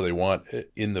put whatever they want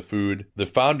in the food. The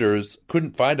founders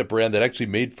couldn't find a brand that actually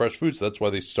made fresh food, so that's why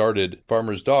they started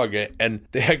Farmer's Dog. And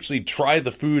they actually try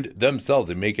the food themselves.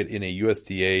 They make it in a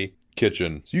USDA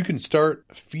kitchen. So you can start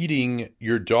feeding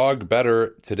your dog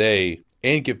better today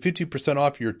and get 50%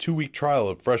 off your 2-week trial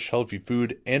of fresh, healthy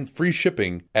food and free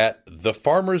shipping at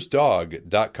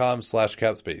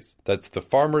thefarmersdog.com/capspace. That's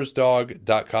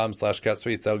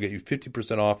thefarmersdog.com/capspace. That'll get you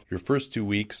 50% off your first 2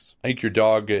 weeks. I think your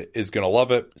dog is going to love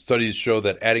it. Studies show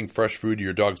that adding fresh food to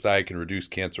your dog's diet can reduce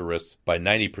cancer risks by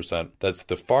 90%. That's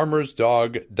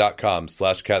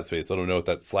thefarmersdog.com/capspace. Let them know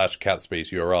that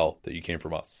 /capspace URL that you came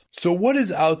from us. So what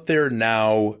is out there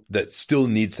now that still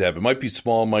needs to happen? It might be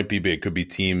small, might be big. Could be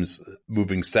teams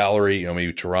moving salary,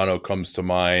 maybe Toronto comes to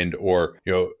mind, or,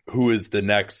 who is the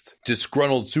next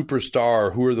disgruntled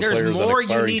superstar? Who are the players on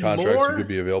expiring contracts who could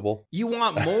be available? You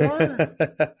want more?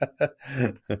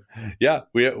 Yeah,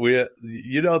 we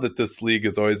that this league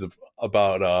is always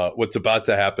about what's about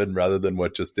to happen rather than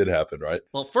what just did happen, right?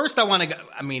 Well, first I'm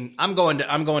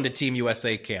going to Team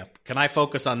USA camp. Can I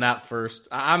focus on that first?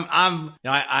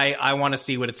 I want to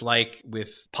see what it's like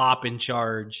with Pop in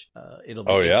charge. It'll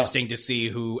be interesting to see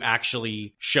who actually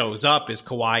shows up. Is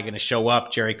Kawhi going to show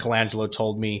up? Jerry Colangelo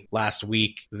told me last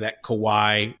week that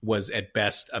Kawhi was at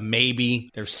best a maybe.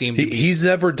 There seemed to be he's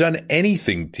never done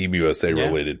anything Team USA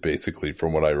related, basically,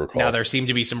 from what I recall. Now there seem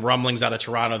to be some rumblings out of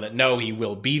Toronto that no, he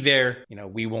will be there.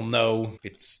 We will know.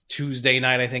 It's Tuesday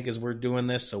night, I think, as we're doing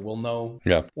this, so we'll know.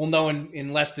 Yeah, we'll know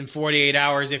in less than 48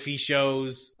 hours if he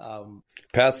shows.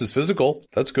 Pass his physical.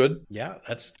 That's good. Yeah,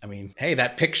 hey,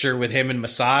 that picture with him and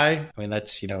Masai.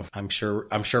 That's I'm sure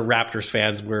Raptors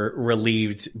fans were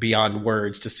relieved beyond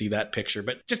words to see that picture.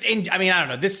 But I don't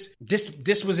know.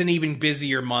 This was an even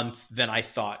busier month than I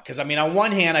thought. Because on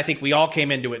one hand, I think we all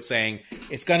came into it saying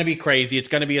it's going to be crazy, it's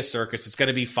going to be a circus, it's going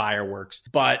to be fireworks.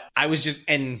 But I was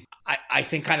I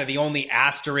think kind of the only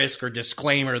asterisk or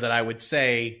disclaimer that I would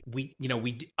say, we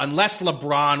unless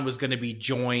LeBron was going to be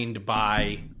joined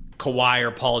by Kawhi or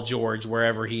Paul George,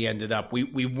 wherever he ended up,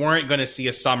 we weren't going to see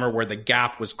a summer where the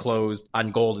gap was closed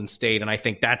on Golden State. And I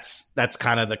think that's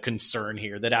kind of the concern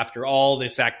here, that after all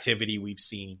this activity we've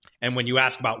seen, and when you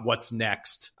ask about what's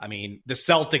next, the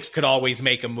Celtics could always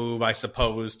make a move, I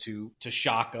suppose, to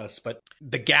shock us, but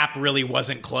the gap really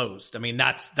wasn't closed.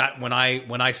 That's when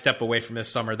I step away from this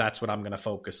summer, that's what I'm going to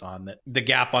focus on, that the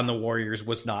gap on the Warriors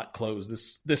was not closed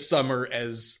this summer,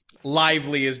 as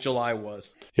lively as July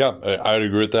was. Yeah, I would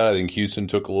agree with that. I think Houston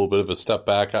took a little bit of a step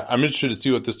back. I'm interested to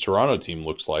see what this Toronto team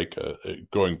looks like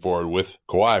going forward with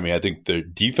Kawhi. I think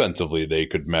defensively they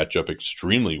could match up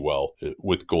extremely well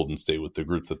with Golden State, with the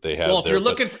group that they have. Well, if you're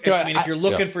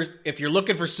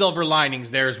looking for silver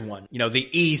linings, there's one. The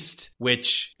East,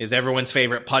 which is everyone's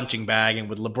favorite punching bag, and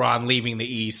with LeBron leaving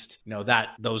the East, that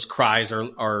those cries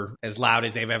are as loud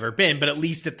as they've ever been. But at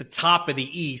least at the top of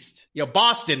the East,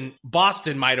 Boston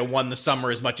might have won the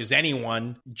summer as much as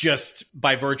anyone, just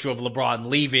by virtue of LeBron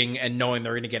leaving and knowing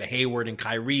they're going to get a Hayward and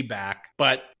Kyrie back.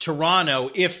 But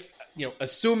Toronto, if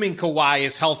assuming Kawhi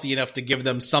is healthy enough to give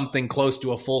them something close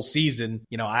to a full season,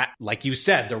 like you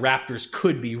said, the Raptors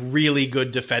could be really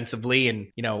good defensively, and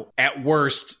at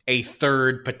worst a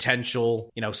third potential,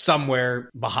 somewhere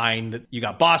behind. You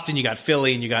got Boston, you got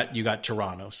Philly, and you got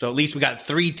Toronto. So at least we got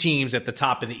 3 teams at the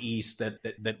top of the East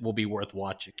that will be worth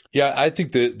watching. Yeah, I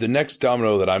think the next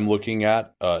domino that I'm looking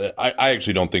at, I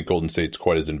actually don't think Golden State's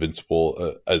quite as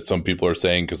invincible as some people are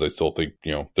saying, because I still think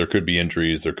there could be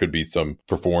injuries, there could be some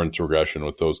performance regression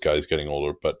with those guys getting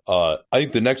older. But I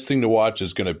think the next thing to watch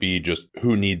is going to be just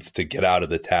who needs to get out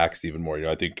of the tax even more.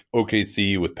 I think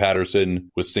OKC with Patterson,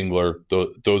 with Singler,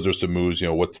 those are some moves.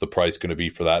 What's the price going to be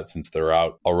for that, since they're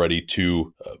out already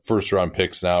 2 first-round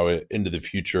picks now into the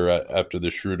future after the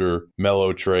Schroeder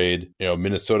Melo trade.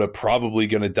 Minnesota probably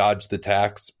going to dodge the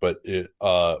tax, but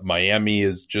Miami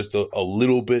is just a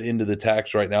little bit into the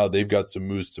tax right now. They've got some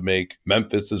moves to make.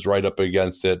 Memphis is right up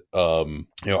against it.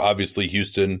 Obviously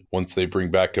Houston once they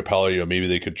bring back Capella, maybe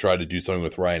they could try to do something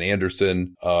with Ryan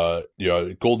Anderson.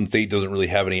 Golden State doesn't really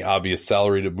have any obvious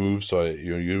salary to move, so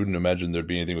you wouldn't imagine there'd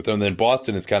be anything with them. And then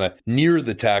Boston is kind of near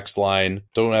the tax line,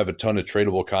 don't have a ton of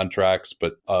tradable contracts,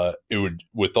 but it would,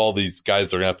 with all these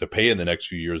guys they're going to have to pay in the next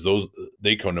few years,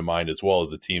 they come to mind as well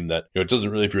as a team that, it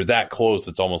doesn't really, if you're that close,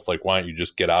 it's almost like, why don't you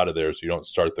just get out of there so you don't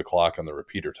start the clock on the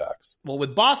repeater tax? Well,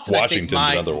 with Boston,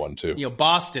 Washington's another one too.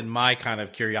 Boston, my kind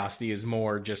of curiosity is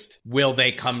more just, will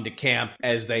they come to camp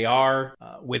as they are,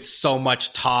 with so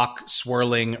much talk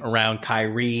swirling around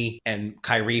Kyrie and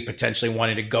Kyrie potentially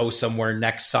wanting to go somewhere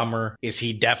next summer? Is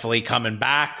he definitely coming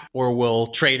back, or will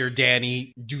Trader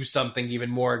Danny do something even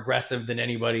more aggressive than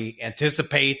anybody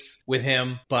anticipates with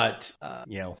him? But,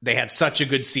 they had such a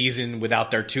good season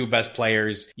without their two best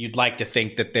players. You'd like to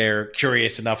think that they're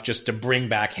curious enough just to bring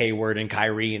back Hayward and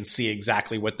Kyrie and see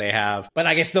exactly what they have. But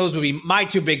I guess those would be my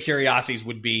two big curiosities,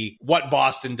 would be what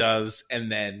Boston does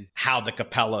and then how the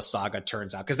Capella saga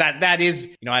turns out. Because that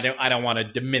is, I don't want to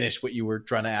diminish what you were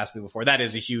trying to ask me before. That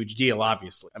is a huge deal,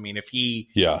 obviously. I mean, if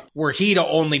were he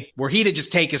to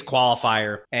just take his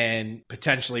qualifier and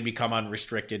potentially become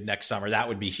unrestricted next summer, that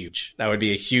would be huge. That would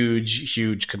be a huge,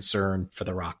 huge concern for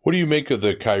the Rock. What do you make of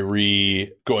the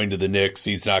Kyrie going to the Knicks?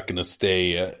 He's not going to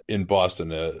stay in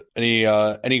Boston.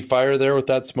 Any fire there with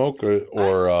that smoke, or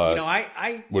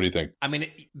what do you think? I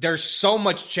mean, there's so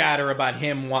much chatter about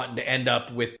him wanting to end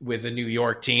up with a New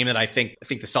York team, and I think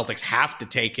the Celtics have to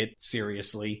take it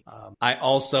seriously. I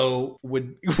also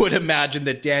would imagine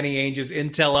that Danny Ainge's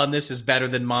intel on this is better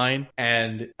than mine.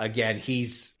 And again,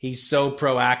 he's so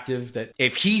proactive that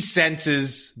if he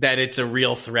senses that it's a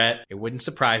real threat, it wouldn't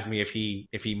surprise me if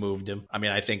he moved him. I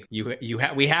mean, I think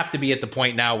we have to be at the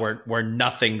point now where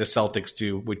nothing the Celtics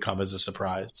do would come as a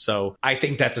surprise. So I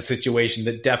think that's a situation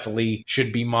that definitely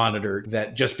should be monitored,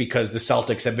 that just because the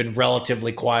Celtics have been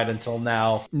relatively quiet until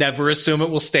now, never assume it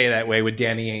will stay that way with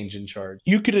Danny Ainge in charge.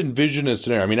 You could envision a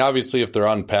scenario. I mean, obviously, if they're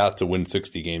on path to win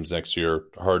 60 games next year,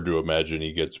 hard to imagine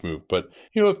he gets moved. But,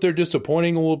 if they're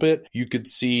disappointing a little bit, you could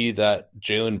see that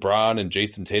Jaylen Brown and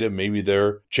Jason Tatum, maybe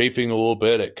they're chafing a little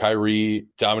bit at Kyrie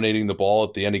dominating the ball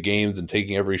at the end of games and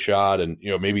taking every shot. And,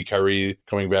 maybe Kyrie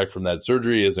coming back from that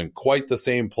surgery isn't quite the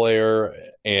same player.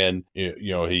 And,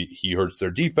 he hurts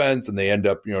their defense, and they end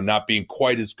up, not being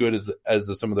quite as good as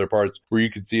the sum of their parts, where you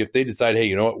could see if they decide,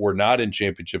 hey, we're not in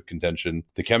championship contention,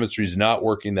 the chemistry's not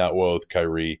working that well with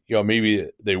Kyrie, maybe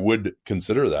they would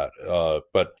consider that.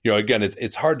 But, again,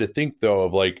 it's hard to think, though,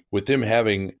 of like with him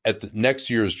having at the next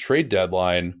year's trade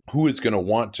deadline, who is going to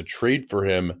want to trade for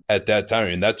him at that time? I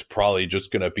mean, that's probably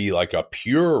just going to be like a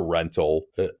pure rental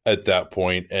at that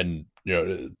point. And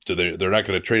they're not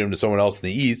going to trade him to someone else in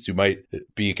the East who might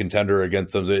be a contender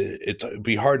against them. It'd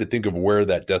be hard to think of where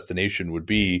that destination would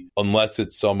be unless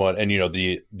it's someone, and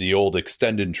the old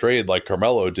extended trade like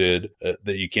Carmelo did,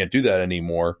 that you can't do that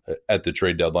anymore at the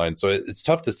trade deadline. So it's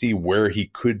tough to see where he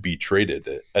could be traded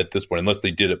at this point, unless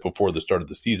they did it before the start of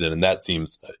the season, and that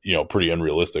seems pretty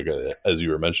unrealistic, as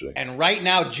you were mentioning. And right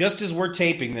now, just as we're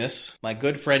taping this, my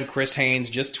good friend Chris Haynes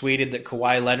just tweeted that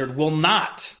Kawhi Leonard will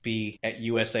not be at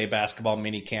USA Basketball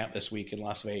mini camp this week in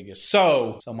Las Vegas.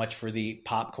 So much for the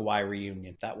Pop Kawhi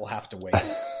reunion. That will have to wait.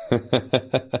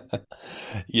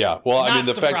 Yeah. Well, Not I mean,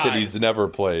 the surprised. fact that he's never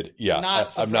played. Yeah.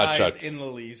 I'm not shocked in the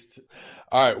least.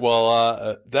 All right.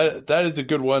 Well, that is a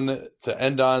good one to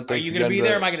end on. Thanks. Are you going to be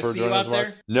there? Am I going to see you out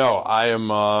there? No, I am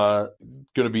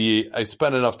going to be. I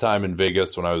spent enough time in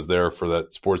Vegas when I was there for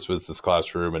that sports business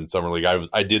classroom and summer league.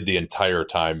 I did the entire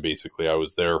time, basically. I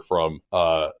was there from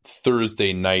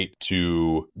Thursday night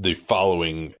to the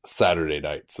following Saturday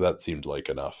night. So that seemed like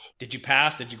enough. Did you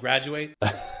pass? Did you graduate?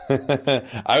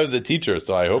 I was a teacher,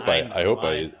 so I hope I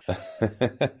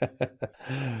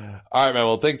All right, man.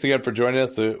 Well, thanks again for joining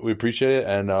us. We appreciate it.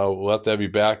 And we'll have to have you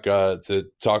back to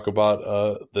talk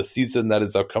about the season that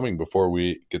is upcoming before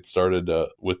we get started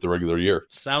with the regular year.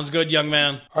 Sounds good, young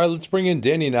man. All right, let's bring in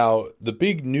Danny now. The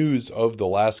big news of the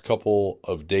last couple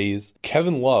of days,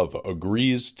 Kevin Love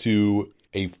agrees to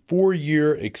a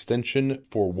 4-year extension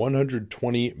for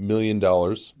 $120 million.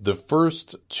 The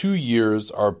first 2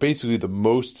 years are basically the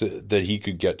most that he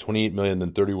could get, $28 million,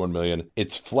 then $31 million.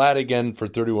 It's flat again for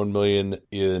 $31 million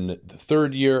in the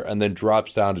third year, and then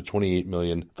drops down to $28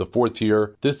 million the fourth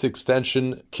year. This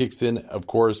extension kicks in, of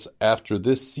course, after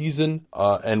this season,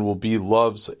 and will be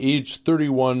Love's age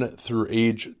 31 through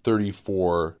age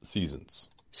 34 seasons.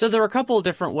 So there are a couple of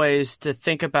different ways to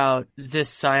think about this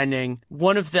signing.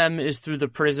 One of them is through the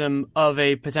prism of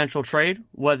a potential trade,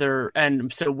 whether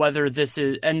this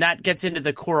is, and that gets into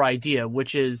the core idea,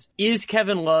 which is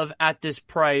Kevin Love at this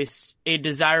price a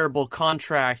desirable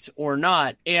contract or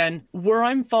not? And where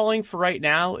I'm falling for right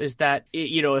now is that,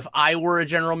 if I were a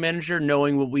general manager,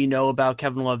 knowing what we know about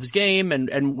Kevin Love's game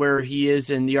and where he is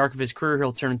in the arc of his career,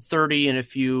 he'll turn 30 in a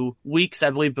few weeks, I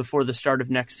believe, before the start of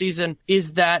next season,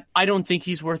 is that I don't think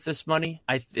he's worth this money.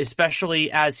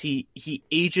 Especially as he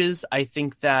ages, I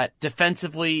think that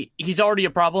defensively, he's already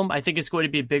a problem. I think it's going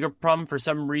to be a bigger problem. For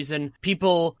some reason,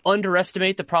 people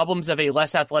underestimate the problems of a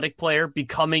less athletic player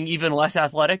becoming even less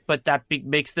athletic, but that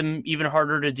makes them even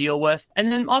harder to deal with.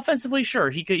 And then offensively, sure,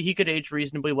 he could age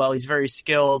reasonably well. He's very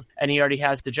skilled and he already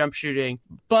has the jump shooting.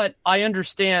 But I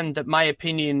understand that my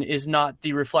opinion is not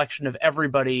the reflection of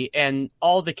everybody, and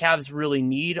all the Cavs really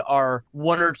need are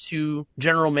one or two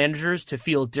general managers to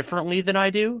feel differently than I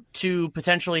do, to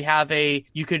potentially have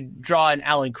you could draw an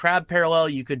Alan Crabb parallel,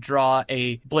 you could draw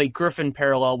a Blake Griffin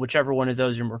parallel, whichever one of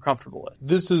those you're more comfortable with.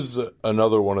 This is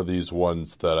another one of these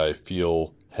ones that I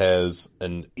feel has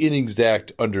an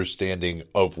inexact understanding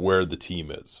of where the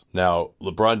team is. Now,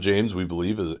 LeBron James, we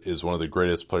believe, is one of the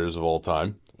greatest players of all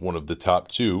time, one of the top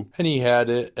two, and he had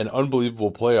an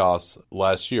unbelievable playoffs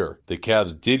last year. The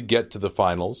Cavs did get to the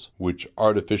finals, which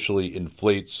artificially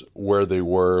inflates where they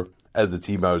were as a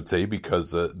team, I would say,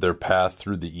 because their path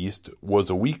through the East was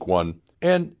a weak one.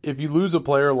 And if you lose a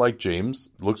player like James,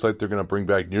 it looks like they're going to bring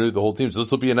back nearly the whole team. So this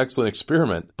will be an excellent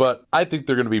experiment. But I think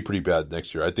they're going to be pretty bad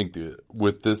next year. I think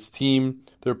with this team,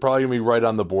 they're probably going to be right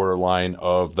on the borderline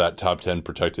of that top 10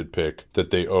 protected pick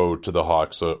that they owe to the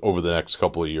Hawks over the next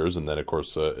couple of years. And then, of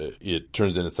course, it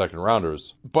turns into second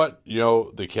rounders. But,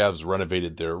 the Cavs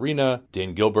renovated their arena.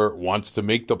 Dan Gilbert wants to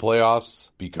make the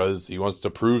playoffs because he wants to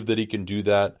prove that he can do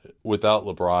that without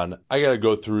LeBron. I got to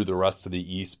go through the rest of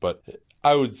the East, but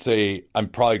I would say I'm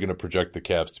probably going to project the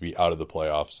Cavs to be out of the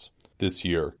playoffs this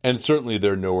year. And certainly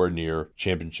they're nowhere near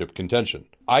championship contention.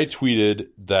 I tweeted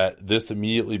that this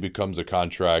immediately becomes a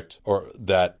contract or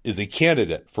that is a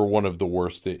candidate for one of the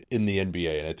worst in the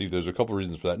NBA. And I think there's a couple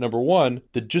reasons for that. Number one,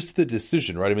 just the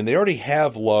decision, right? I mean, they already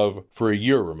have Love for a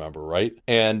year, remember, right?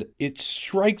 And it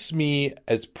strikes me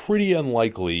as pretty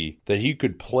unlikely that he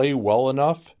could play well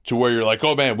enough to where you're like,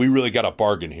 oh man, we really got a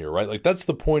bargain here, right? Like that's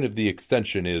the point of the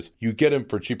extension is you get him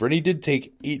for cheaper. And he did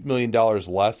take $8 million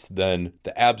less than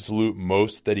the absolute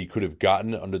most that he could have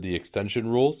gotten under the extension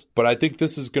rules. But I think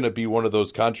this is going to be one of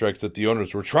those contracts that the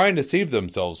owners were trying to save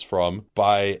themselves from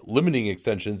by limiting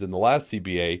extensions in the last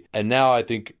CBA. And now I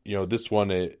think, this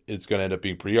one is going to end up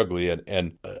being pretty ugly.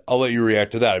 And I'll let you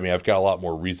react to that. I mean, I've got a lot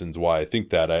more reasons why I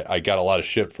think that. I got a lot of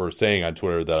shit for saying on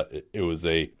Twitter that it was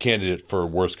a candidate for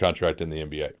worst contract in the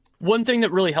NBA. One thing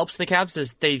that really helps the Cavs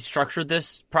is they structured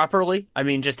this properly. I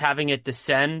mean, just having it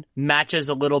descend matches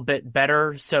a little bit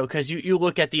better. So, because you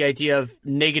look at the idea of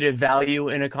negative value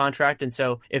in a contract. And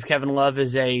so if Kevin Love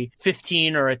is a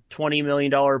 $15 or a $20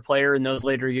 million player in those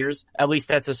later years, at least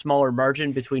that's a smaller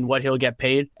margin between what he'll get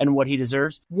paid and what he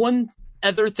deserves. One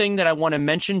other thing that I want to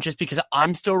mention, just because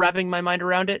I'm still wrapping my mind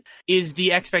around it, is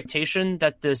the expectation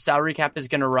that the salary cap is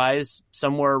going to rise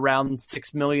somewhere around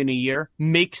 $6 million a year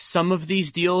makes some of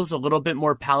these deals a little bit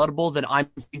more palatable than I'm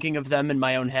thinking of them in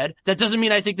my own head. That doesn't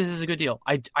mean I think this is a good deal.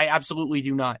 I absolutely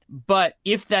do not. But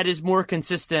if that is more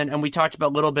consistent, and we talked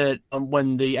about a little bit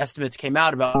when the estimates came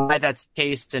out about why that's the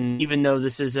case, and even though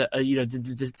this is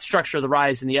the structure of the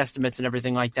rise and the estimates and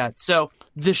everything like that. So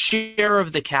the share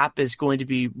of the cap is going to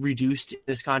be reduced in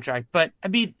this contract. But I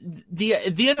mean,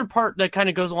 the other part that kind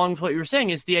of goes along with what you were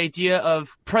saying is the idea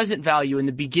of present value in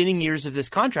the beginning years of this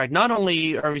contract. Not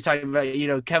only are we talking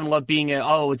about, Kevin Love being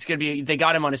they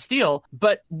got him on a steal,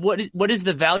 but what is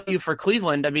the value for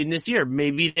Cleveland? I mean, this year,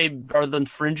 maybe they are the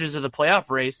fringes of the playoff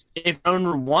race. If no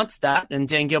one wants that, and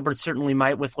Dan Gilbert certainly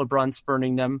might with LeBron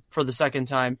spurning them for the second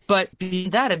time. But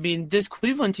beyond that, I mean, this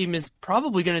Cleveland team is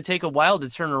probably going to take a while to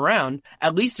turn around,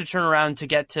 at least to turn around to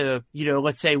get to,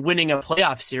 let's say winning a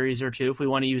playoff series or two, if we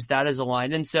want to use that as a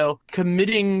line. And so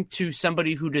committing to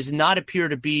somebody who does not appear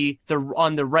to be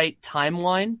on the right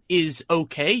timeline is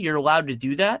okay. You're allowed to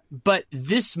do that. But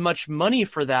this much money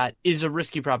for that is a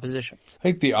risky proposition. I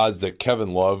think the odds that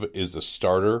Kevin Love is a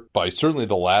starter by certainly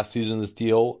the last season of this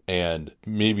deal and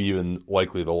maybe even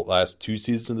likely the last two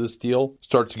seasons of this deal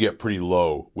start to get pretty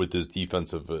low with his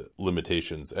defensive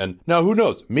limitations. And now who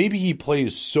knows? Maybe he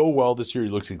plays so well this year. He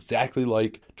looks exactly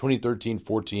like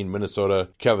 2013-14 Minnesota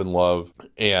Kevin Love.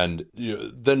 And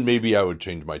then maybe I would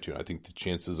change my tune. I think the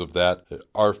chances of that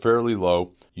are fairly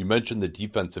low. you mentioned the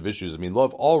defensive issues. I mean,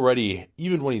 Love already,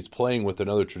 even when he's playing with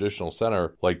another traditional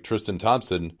center like Tristan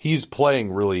Thompson, he's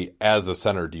playing really as a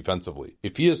center defensively.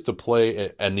 If he has to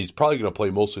play, and he's probably going to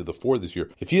play mostly the 4 this year,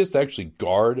 if he has to actually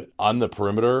guard on the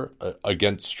perimeter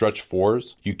against stretch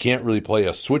 4s, you can't really play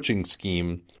a switching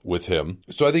scheme with him.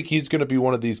 So I think he's going to be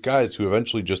one of these guys who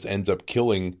eventually just ends up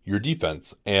killing your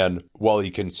defense. And while he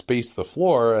can space the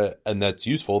floor, and that's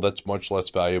useful, that's much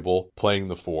less valuable playing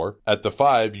the 4. At the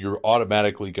 5, you're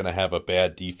automatically going to have a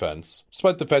bad defense.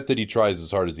 Despite the fact that he tries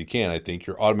as hard as he can, I think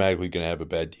you're automatically going to have a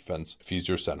bad defense if he's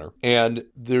your center. And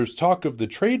there's talk of the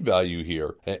trade value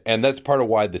here. And that's part of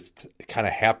why this kind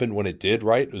of happened when it did,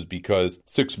 right? It was because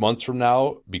 6 months from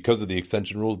now, because of the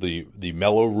extension rule, the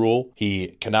Melo rule, he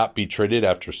cannot be traded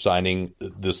after signing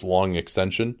this long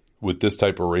extension with this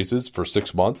type of raises for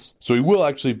 6 months. So he will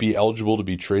actually be eligible to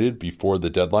be traded before the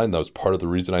deadline. That was part of the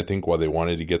reason, I think, why they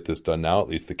wanted to get this done now, at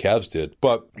least the Cavs did.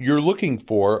 But you're looking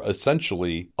for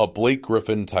essentially a Blake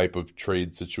Griffin type of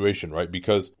trade situation, right?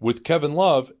 Because with Kevin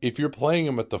Love, if you're playing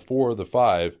him at the 4 or the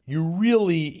 5,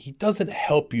 he doesn't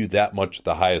help you that much at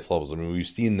the highest levels. I mean, we've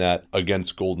seen that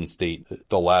against Golden State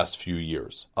the last few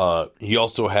years. He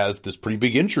also has this pretty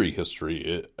big injury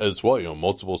history as well,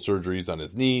 multiple surgeries on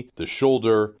his knee, the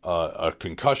shoulder, a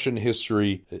concussion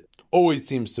history. It always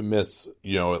seems to miss,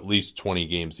 at least 20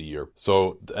 games a year.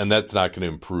 So, and that's not going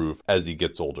to improve as he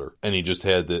gets older. And he just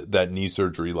had that knee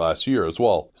surgery last year as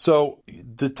well. So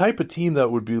the type of team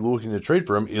that would be looking to trade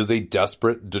for him is a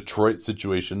desperate Detroit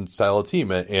situation style of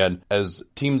team. And as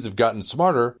teams have gotten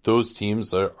smarter, those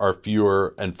teams are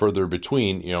fewer and further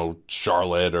between,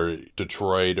 Charlotte or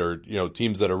Detroit or,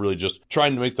 teams that are really just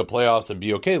trying to make the playoffs and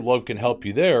be okay. Love can help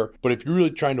you there. But if you're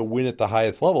really trying to win at the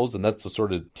highest levels, and that's the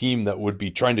sort of team that would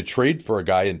be trying to trade for a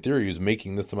guy in theory who's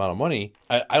making this amount of money,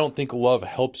 I don't think Love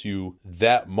helps you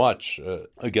that much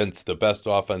against the best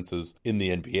offenses in the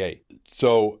NBA.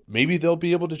 So maybe they'll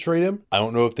be able to trade him. I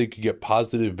don't know if they could get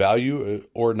positive value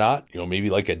or not. Maybe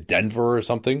like a Denver or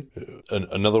something.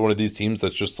 Another one of these teams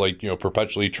that's just like,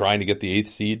 perpetually trying to get the 8th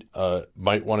seed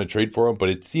might want to trade for him, but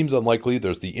it seems unlikely.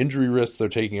 There's the injury risks they're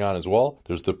taking on as well.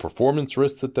 There's the performance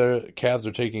risks that the Cavs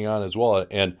are taking on as well.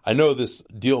 And I know this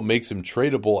deal makes him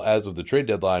tradable as of the trade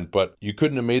deadline, but you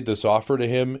couldn't have made this offer to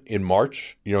him in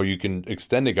March. You can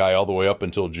extend a guy all the way up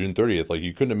until June 30th. Like,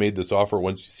 you couldn't have made this offer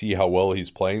once you see how well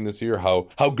he's playing this year,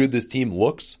 how good this team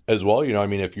looks as well.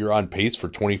 If you're on pace for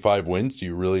 25 wins, do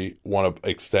you really want to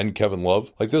extend Kevin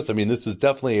Love like this? This is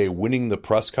definitely a winning the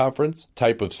press conference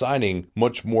type of signing,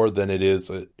 much more than it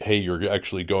is, hey, you're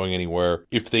actually going anywhere.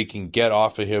 If they can get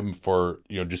off of him for,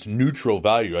 just neutral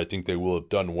value, I think they will have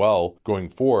done well going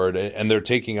forward. And they're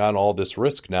taking on all this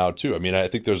risk now too. I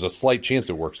think there's a slight chance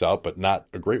it works out, but not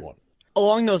a great one.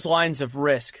 Along those lines of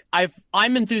risk,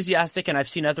 I'm enthusiastic, and I've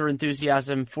seen other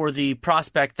enthusiasm for the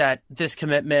prospect that this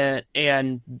commitment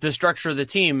and the structure of the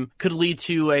team could lead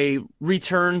to a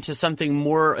return to something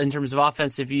more in terms of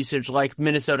offensive usage like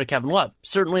Minnesota Kevin Love.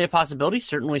 Certainly a possibility,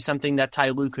 certainly something that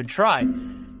Ty Lue could try.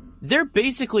 They're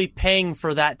basically paying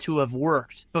for that to have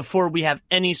worked before we have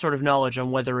any sort of knowledge on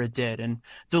whether it did. And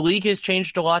the league has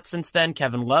changed a lot since then.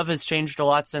 Kevin Love has changed a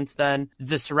lot since then.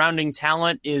 The surrounding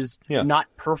talent is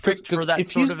not perfect for that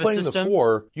sort of a system. If he's playing the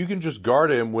 4, you can just guard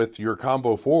him with your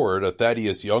combo forward, a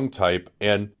Thaddeus Young type,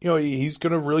 and, he's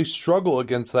going to really struggle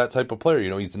against that type of player.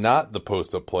 He's not the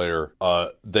post-up player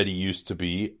that he used to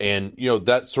be. And,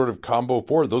 that sort of combo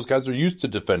forward, those guys are used to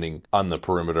defending on the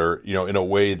perimeter, in a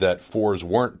way that 4s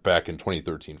weren't back in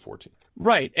 2013-14.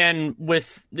 Right, and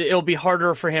it'll be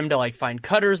harder for him to find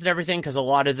cutters and everything, because a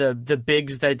lot of the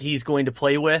bigs that he's going to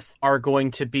play with are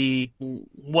going to be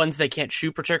ones that can't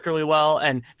shoot particularly well.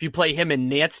 And if you play him and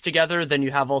Nance together, then you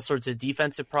have all sorts of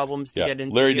defensive problems to get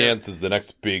into. Larry Nance is the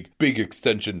next big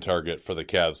extension target for the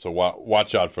Cavs, so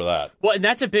watch out for that. Well, and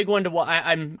that's a big one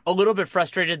I'm a little bit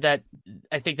frustrated that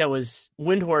I think that was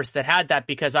Windhorst that had that,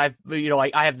 because I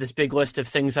have this big list of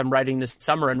things I'm writing this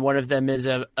summer, and one of them is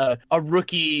a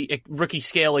rookie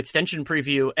scale extension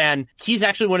preview, and he's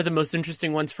actually one of the most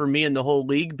interesting ones for me in the whole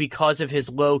league because of his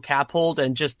low cap hold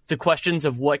and just the questions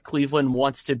of what Cleveland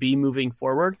wants to be moving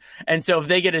forward. And so if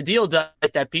they get a deal done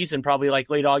at that piece in probably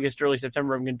late August, early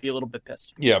September, I'm going to be a little bit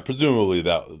pissed. Yeah, presumably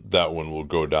that one will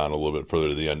go down a little bit further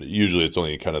to the end. Usually it's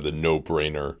only kind of the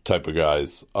no-brainer type of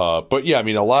guys. But yeah,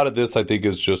 a lot of this I think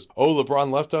is just,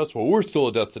 LeBron left us. Well, we're still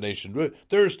a destination.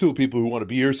 There are still people who want to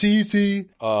be here. See.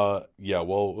 Yeah,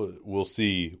 well, we'll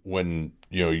see when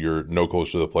you're no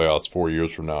closer to the playoffs 4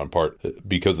 years from now, in part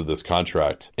because of this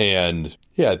contract. And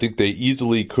yeah, I think they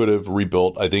easily could have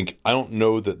rebuilt. I don't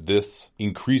know that this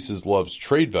increases Love's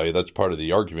trade value. That's part of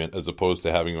the argument, as opposed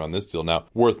to having him on this deal. Now,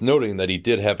 worth noting that he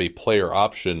did have a player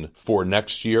option for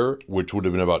next year, which would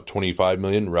have been about $25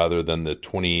 million rather than the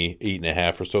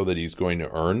 28.5 or so that he's going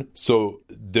to earn. So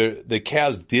the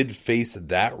Cavs did face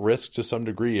that risk to some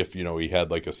degree if, he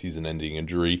had like a season-ending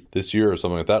injury this year or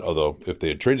something like that. Although if they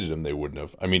had traded him, they wouldn't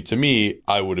have. I mean, to me,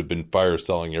 I would have been fire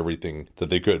selling everything that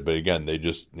they could. But again, they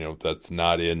just, that's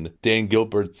not in Dan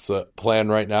Gilbert's plan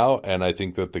right now. And I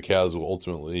think that the Cavs will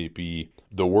ultimately be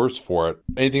the worse for it.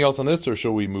 Anything else on this, or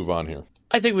shall we move on here?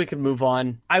 I think we can move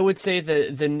on. I would say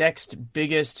the next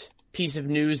biggest piece of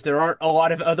news, there aren't a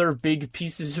lot of other big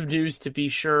pieces of news to be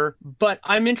sure, but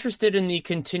I'm interested in the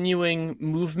continuing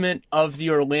movement of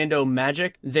the Orlando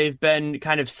Magic. They've been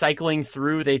kind of cycling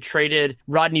through. They traded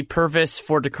Rodney Purvis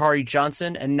for Dakari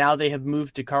Johnson, and now they have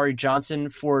moved Dakari Johnson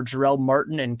for Jarrell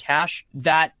Martin and cash.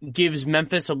 That gives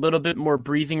Memphis a little bit more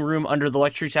breathing room under the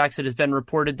luxury tax. It has been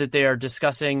reported that they are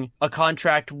discussing a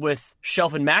contract with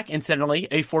Shelvin Mack, incidentally,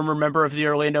 a former member of the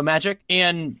Orlando Magic,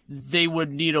 and they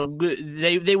would need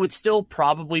they would still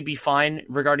probably be fine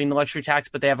regarding the luxury tax,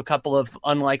 but they have a couple of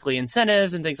unlikely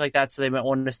incentives and things like that, so they might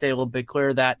want to stay a little bit clear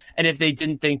of that. And if they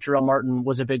didn't think Jarrell Martin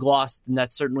was a big loss, then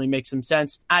that certainly makes some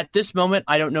sense. At this moment,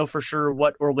 I don't know for sure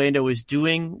what Orlando is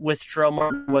doing with Jarrell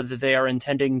Martin, whether they are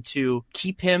intending to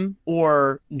keep him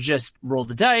or just roll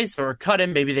the dice or cut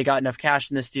him. Maybe they got enough cash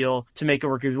in this deal to make it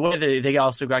work either way. They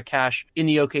also got cash in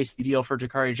the OKC deal for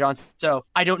Dakari Johnson. So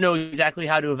I don't know exactly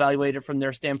how to evaluate it from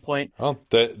their standpoint. Well,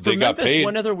 they got Memphis, paid.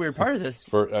 One other weird part of this.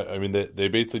 They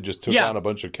basically just took on a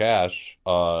bunch of cash.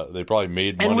 They probably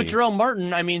made money. And with Jarrell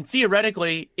Martin, I mean,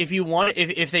 theoretically,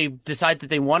 if they decide that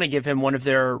they want to give him one of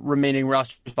their remaining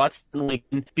roster spots,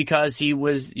 because he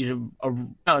was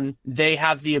around, they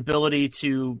have the ability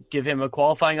to give him a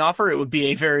qualifying offer. It would be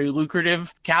a very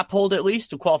lucrative cap hold, at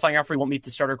least. A qualifying offer won't meet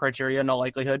the starter criteria in all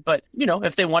likelihood. But,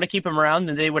 if they want to keep him around,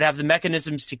 then they would have the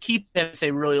mechanisms to keep him if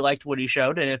they really liked what he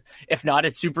showed. And if not,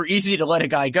 it's super easy to let a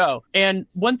guy go. And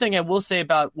one thing I will say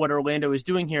about what Orlando is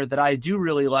doing here that I do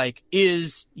really like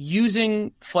is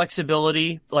using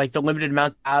flexibility, like the limited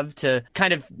amount they have, to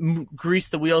kind of grease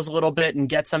the wheels a little bit and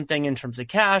get something in terms of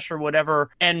cash or whatever.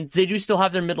 And they do still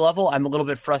have their mid-level. I'm a little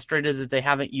bit frustrated that they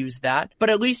haven't used that. But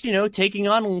at least, taking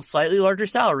on slightly larger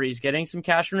salaries, getting some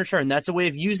cash in return. That's a way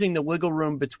of using the wiggle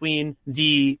room between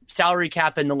the salary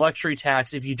cap and the luxury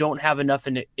tax if you don't have enough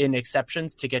in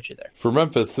exceptions to get you there. For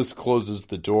Memphis, this closes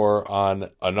the door on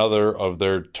another of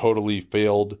their totally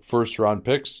failed first-round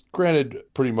picks. Granted,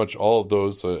 pretty much all of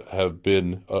those have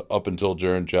been, up until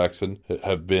Jaren Jackson,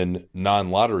 have been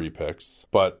non-lottery picks.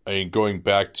 But going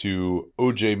back to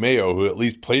O.J. Mayo, who at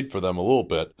least played for them a little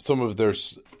bit, some of their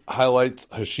highlights: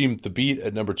 Hasheem Thabeet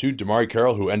at number 2, DeMarre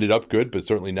Carroll, who ended up good, but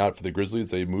certainly not for the Grizzlies.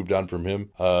 They moved on from him.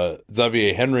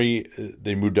 Xavier Henry,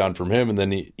 they moved on from him, and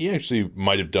then he actually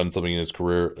might have done something in his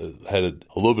career, had a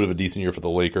little bit of a decent year for the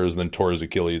Lakers, and then tore his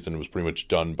Achilles and was pretty much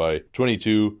done by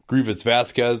 22. Grievous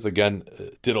Vasquez, again,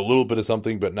 did a little bit of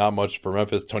something, but not much for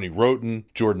Memphis. Tony Wroten,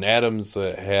 Jordan Adams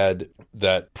had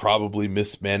that probably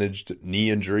mismanaged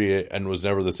knee injury and was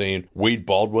never the same. Wade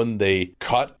Baldwin, they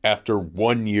cut after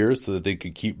 1 year so that they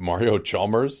could keep Mario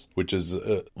Chalmers, which is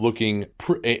looking,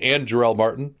 and Jarrell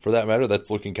Martin, for that matter,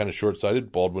 that's looking kind of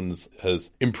short-sighted. Baldwin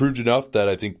has improved enough that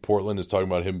I think Portland is talking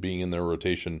about him being in their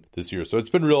rotation this year. So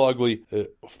it's been real ugly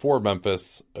for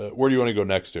Memphis. Where do you want to go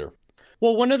next here?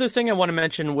 Well, one other thing I want to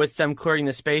mention with them clearing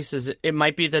the space is it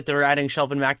might be that they're adding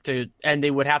Shelvin Mack and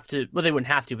they would have to, well, they wouldn't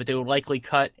have to, but they would likely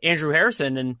cut Andrew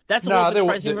Harrison, and that's a little bit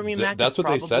surprising for me. Mack, that's what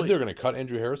they said, they're going to cut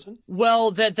Andrew Harrison? Well,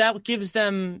 that gives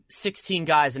them 16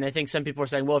 guys, and I think some people are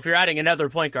saying, well, if you're adding another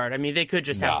point guard, I mean, they could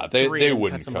just have three they and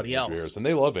wouldn't cut somebody cut else. Andrew Harrison.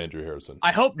 They love Andrew Harrison.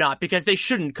 I hope not, because they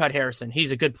shouldn't cut Harrison.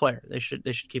 He's a good player. They should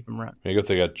keep him around. I guess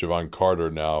they got Javon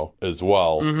Carter now as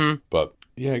well, but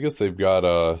yeah, I guess they've got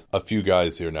a few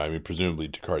guys here now. I mean, presumably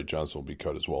Dakari Johnson will be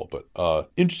cut as well. But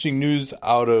interesting news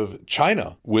out of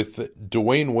China with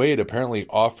Dwayne Wade apparently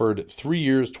offered 3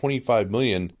 years, $25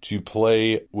 million to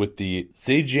play with the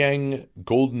Zhejiang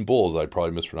Golden Bulls. I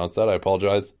probably mispronounced that. I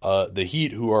apologize. The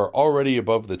Heat, who are already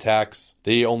above the tax,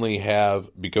 they only have,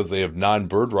 because they have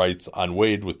non-bird rights on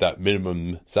Wade with that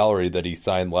minimum salary that he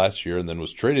signed last year and then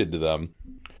was traded to them,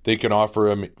 they can offer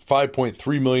him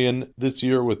 $5.3 million this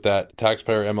year with that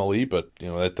taxpayer MLE, but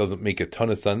that doesn't make a ton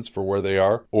of sense for where they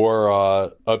are. Or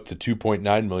up to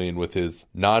 $2.9 million with his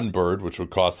non-bird, which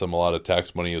would cost them a lot of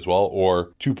tax money as well,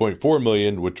 or $2.4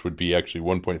 million, which would be actually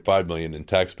 $1.5 million in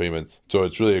tax payments. So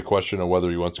it's really a question of whether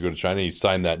he wants to go to China. He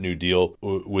signed that new deal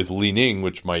with Li Ning,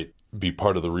 which might be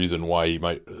part of the reason why he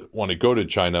might want to go to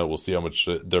China. We'll see how much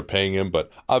they're paying him,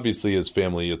 but obviously his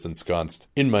family is ensconced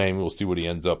in Miami. We'll see what he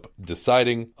ends up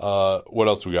deciding. What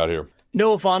else we got here?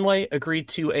 Noah Vonleh agreed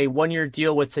to a one-year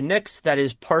deal with the Knicks that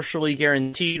is partially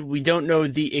guaranteed. We don't know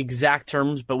the exact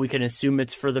terms, but we can assume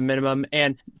it's for the minimum.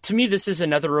 And to me, this is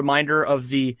another reminder of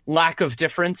the lack of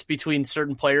difference between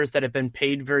certain players that have been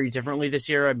paid very differently this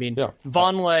year. I mean,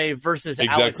 Vonleh versus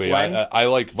Alex Len. I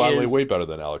like Vonleh way better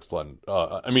than Alex Len.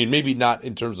 I mean, maybe not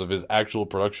in terms of his actual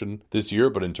production this year,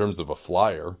 but in terms of a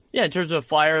flyer. Yeah, in terms of a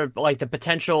flyer, like the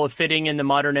potential of fitting in the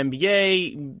modern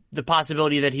NBA, the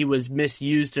possibility that he was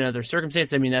misused in other circumstances.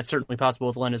 I mean, that's certainly possible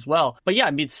with Len as well. But yeah,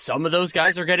 I mean, some of those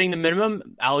guys are getting the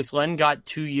minimum. Alex Len got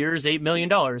 2 years, $8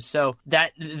 million. So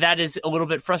that is a little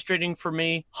bit frustrating for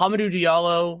me. Hamidou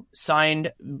Diallo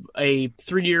signed a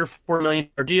 3-year, $4 million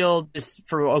deal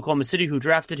for Oklahoma City, who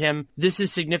drafted him. This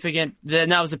is significant. Then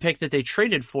that was a pick that they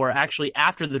traded for actually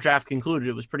after the draft concluded.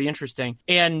 It was pretty interesting.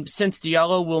 And since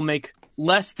Diallo will make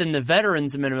less than the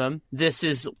veterans minimum, this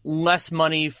is less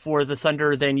money for the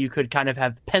Thunder than you could kind of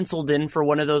have penciled in for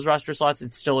one of those roster slots.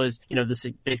 It still is, this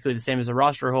is basically the same as a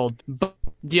roster hold. But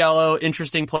Diallo,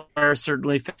 interesting player,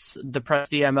 certainly fits the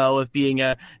Presti MO of being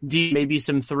a D, maybe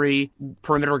some 3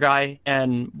 perimeter guy,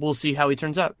 and we'll see how he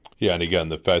turns out. Yeah, and again,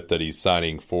 the fact that he's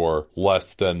signing for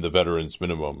less than the veterans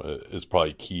minimum is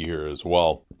probably key here as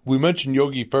well. We mentioned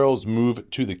Yogi Ferrell's move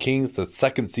to the Kings. The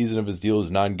second season of his deal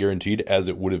is non-guaranteed, as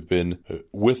it would have been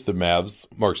with the Mavs.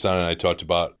 Marc, Stein, and I talked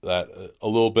about that a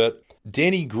little bit.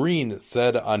 Danny Green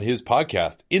said on his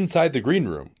podcast, Inside the Green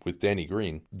Room with Danny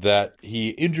Green, that he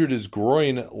injured his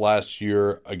groin last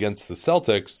year against the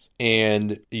Celtics,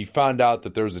 and he found out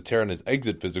that there was a tear in his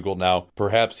exit physical. Now,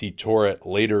 perhaps he tore it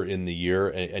later in the year,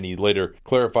 and he later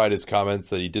clarified his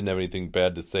comments that he didn't have anything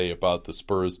bad to say about the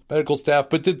Spurs medical staff,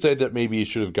 but did say that maybe he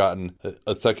should have gotten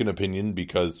a second opinion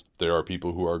because there are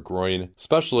people who are groin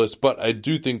specialists. But I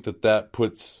do think that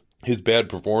puts his bad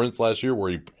performance last year,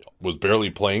 where he was barely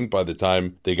playing by the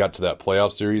time they got to that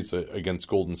playoff series against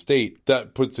Golden State,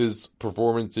 that puts his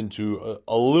performance into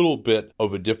a little bit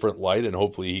of a different light, and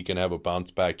hopefully he can have a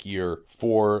bounce back year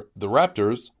for the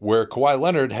Raptors, where Kawhi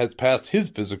Leonard has passed his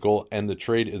physical and the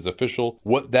trade is official.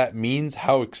 What that means,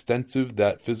 how extensive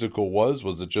that physical was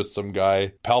it just some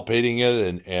guy palpating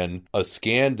it and a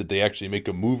scan? Did they actually make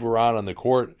a move around on the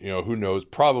court? Who knows?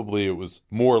 Probably it was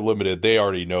more limited. They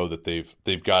already know that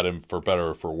they've got him for better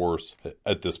or for worse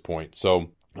at this point.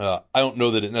 So I don't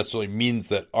know that it necessarily means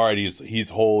that, all right, he's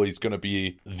whole, he's going to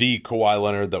be the Kawhi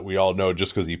Leonard that we all know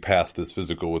just because he passed this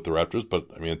physical with the Raptors, but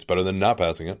I mean, it's better than not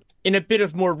passing it. In a bit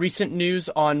of more recent news,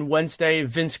 on Wednesday,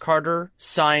 Vince Carter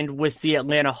signed with the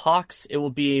Atlanta Hawks. It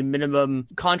will be a minimum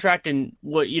contract, and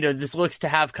this looks to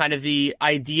have kind of the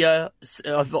idea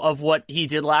of what he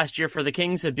did last year for the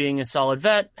Kings of being a solid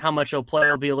vet. How much he'll play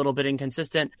will be a little bit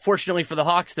inconsistent. Fortunately for the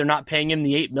Hawks, they're not paying him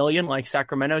the $8 million like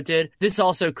Sacramento did. This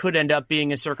also could end up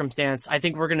being a circumstance. I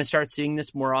think we're going to start seeing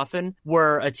this more often,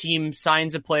 where a team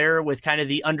signs a player with kind of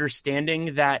the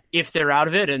understanding that if they're out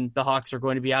of it, and the Hawks are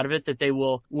going to be out of it, that they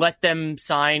will let them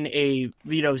sign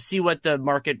see what the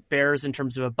market bears in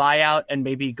terms of a buyout and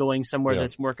maybe going somewhere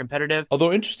that's more competitive.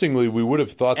 Although, interestingly, we would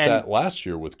have thought that last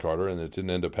year with Carter, and it didn't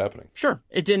end up happening. Sure,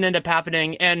 it didn't end up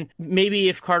happening. And maybe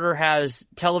if Carter has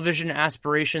television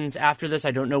aspirations after this,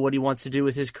 I don't know what he wants to do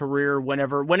with his career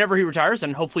whenever he retires,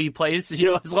 and hopefully he plays,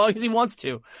 as long as he wants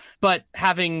to. But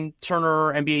having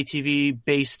Turner NBA TV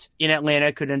based in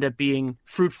Atlanta could end up being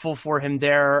fruitful for him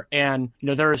there. And,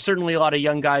 there are certainly a lot of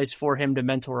young guys for him to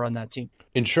mentor on that team.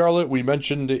 In Charlotte, we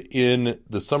mentioned in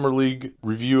the Summer League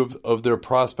review of their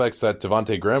prospects that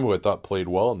Devontae Graham, who I thought played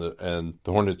well, and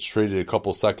the Hornets traded a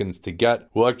couple seconds to get,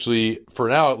 will actually, for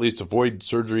now at least, avoid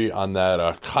surgery on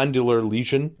that condylar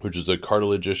lesion, which is a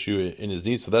cartilage issue in his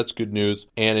knee. So that's good news.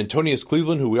 And Antonius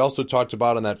Cleveland, who we also talked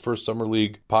about on that first Summer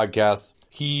League podcast,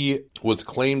 he was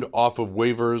claimed off of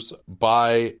waivers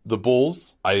by the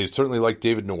Bulls. I certainly like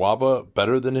David Nwaba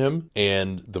better than him,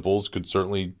 and the Bulls could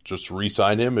certainly just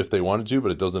re-sign him if they wanted to,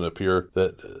 but it doesn't appear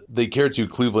that they care to.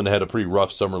 Cleveland had a pretty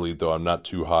rough summer league, though. I'm not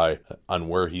too high on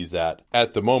where he's at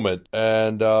the moment.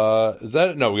 And is that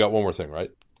it? No, we got one more thing,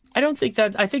 right? I don't think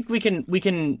that. I think we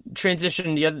can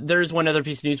transition. There's one other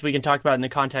piece of news we can talk about in the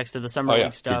context of the summer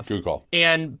league stuff. Good call.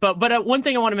 But one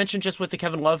thing I want to mention just with the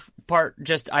Kevin Love part,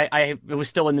 it was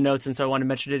still in the notes, and so I want to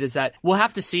mention it, is that we'll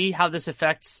have to see how this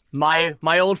affects my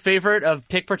old favorite of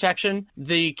pick protection.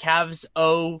 The Cavs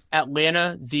owe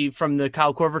Atlanta from the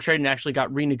Kyle Korver trade, and actually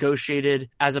got renegotiated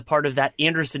as a part of that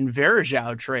Anderson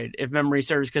Varejao trade, if memory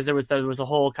serves, because there was a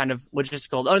whole kind of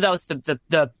logistical. Oh, that was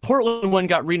the Portland one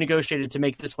got renegotiated to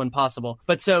make this one when possible.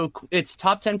 But so it's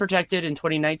top 10 protected in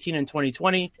 2019 and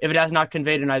 2020. If it has not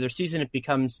conveyed in either season, it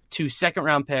becomes 2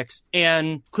 second-round picks.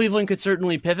 And Cleveland could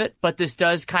certainly pivot, but this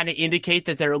does kind of indicate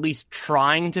that they're at least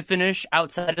trying to finish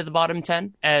outside of the bottom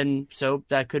 10. And so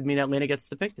that could mean Atlanta gets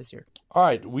the pick this year. All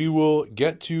right, we will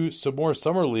get to some more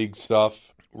Summer League stuff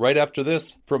right after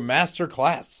this from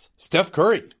Masterclass. Steph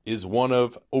Curry is one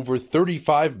of over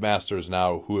 35 masters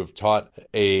now who have taught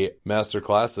a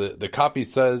masterclass. The copy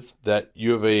says that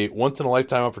you have a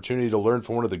once-in-a-lifetime opportunity to learn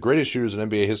from one of the greatest shooters in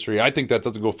NBA history. I think that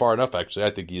doesn't go far enough, actually. I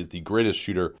think he is the greatest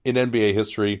shooter in NBA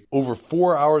history. Over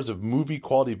 4 hours of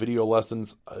movie-quality video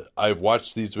lessons. I've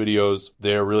watched these videos.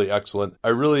 They are really excellent. I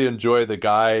really enjoy the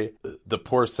guy, the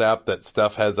poor sap that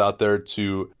Steph has out there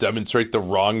to demonstrate the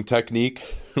wrong technique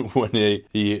when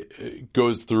he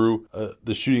goes through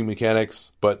the shooting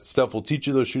mechanics, but Steph will teach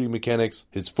you those shooting mechanics,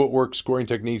 his footwork, scoring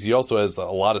techniques. He also has a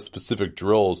lot of specific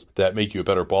drills that make you a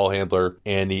better ball handler,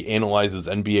 and he analyzes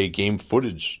NBA game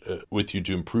footage with you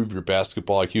to improve your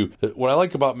basketball IQ. What I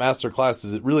like about Masterclass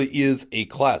is it really is a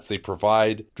class. They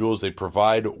provide drills, they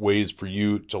provide ways for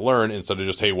you to learn instead of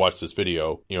just, hey, watch this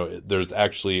video. There's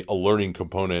actually a learning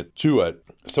component to it.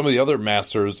 Some of the other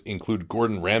masters include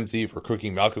Gordon Ramsay for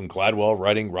cooking, Malcolm Gladwell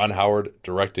writing, Ron Howard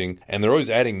directing, and they're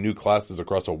always adding new classes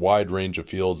across a wide range of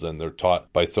fields, and they're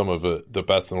taught by some of the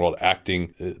best in the world.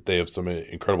 Acting, they have some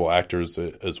incredible actors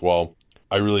as well.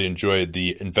 I really enjoyed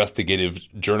the investigative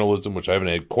journalism, which I haven't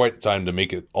had quite time to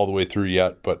make it all the way through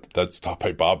yet, but that's taught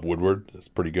by Bob Woodward. It's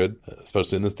pretty good,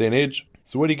 especially in this day and age.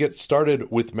 So when you get started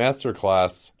with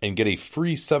Masterclass and get a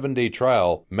free 7-day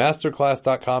trial,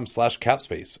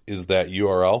 masterclass.com/capspace is that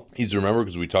URL. Easy to remember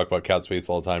because we talk about Capspace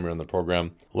all the time here on the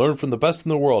program. Learn from the best in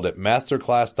the world at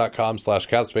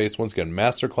masterclass.com/capspace. Once again,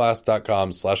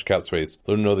 masterclass.com/capspace.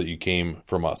 Let them know that you came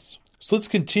from us. So let's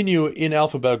continue in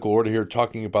alphabetical order here,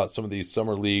 talking about some of these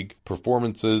Summer League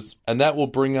performances, and that will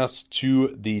bring us to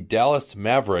the Dallas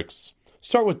Mavericks.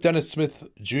 Start with Dennis Smith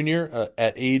Jr.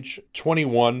 At age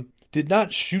 21. Did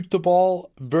not shoot the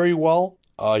ball very well.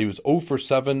 He was 0 for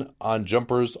 7 on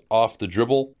jumpers off the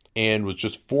dribble and was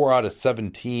just 4 out of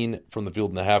 17 from the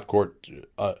field in the half court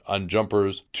on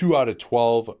jumpers, 2 out of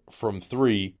 12 from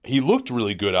 3. He looked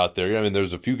really good out there. I mean,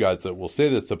 there's a few guys that will say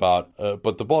this about,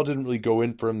 but the ball didn't really go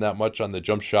in for him that much on the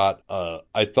jump shot.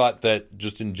 I thought that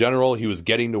just in general, he was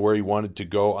getting to where he wanted to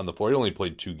go on the floor. He only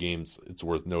played 2 games, it's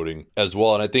worth noting as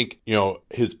well. And I think,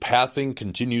 his passing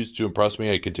continues to impress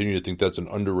me. I continue to think that's an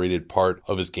underrated part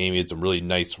of his game. He had some really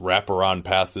nice wraparound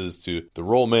passes to the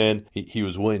roll man. He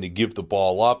was willing to give the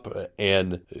ball up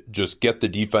and just get the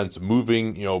defense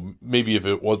moving. Maybe if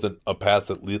it wasn't a pass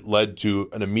that led to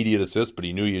an immediate assist, but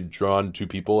he knew he had drawn 2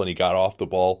 people and he got off the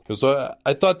ball. So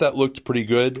I thought that looked pretty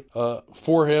good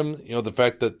for him. The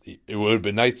fact that it would have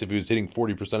been nice if he was hitting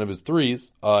 40% of his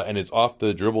threes and his off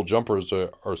the dribble jumpers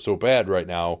are so bad right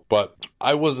now. But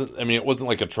it wasn't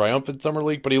like a triumphant Summer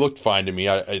League, but he looked fine to me.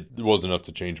 It wasn't enough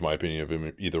to change my opinion of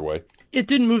him either way. It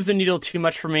didn't move the needle too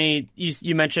much for me.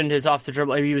 You mentioned his off the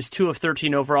dribble. He was 2 of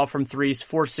 13 overall from threes,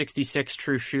 466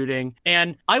 true shooting.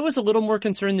 And I was a little more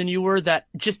concerned than you were that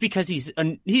just because he's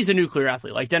a nuclear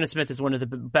athlete, like Dennis Smith is one of the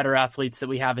better athletes that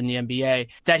we have in the NBA,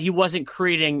 that he wasn't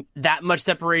creating that much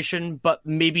separation, but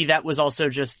maybe that was also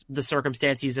just the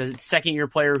circumstance. He's a second-year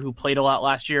player who played a lot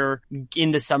last year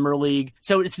in the Summer League.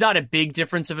 So it's not a big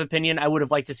difference of opinion. I would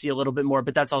have liked to see a little bit more,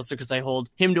 but that's also because I hold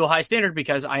him to a high standard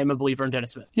because I am a believer in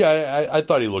Dennis Smith. Yeah, I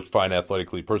thought he looked fine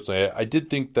athletically, personally. I did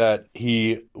think that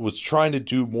he was trying to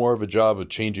do more of a job of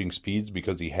changing speeds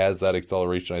because he has that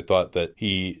acceleration. I thought that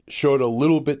he showed a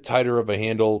little bit tighter of a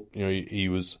handle. He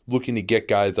was looking to get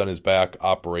guys on his back,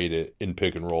 operate it in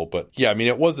pick and roll. But yeah,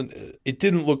 it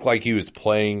didn't look like he was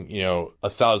playing,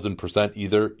 1,000%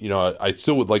 either. I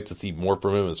still would like to see more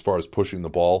from him as far as pushing the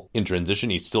ball in transition.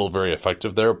 He's still very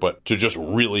effective there, but to just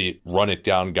really run it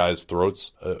down guys'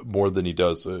 throats more than he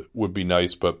does would be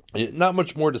nice. But not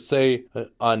much more to say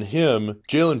on him.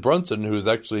 Jalen Brunson, who is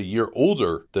actually a year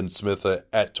older than Smith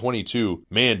at 22,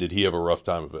 man, did he have a rough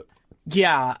time of it.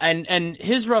 Yeah, and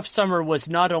his rough summer was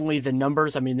not only the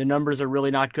numbers. I mean, the numbers are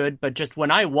really not good, but just when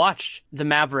I watched the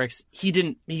Mavericks,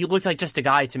 he looked like just a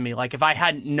guy to me. Like if I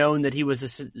hadn't known that he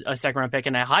was a second-round pick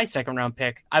and a high second-round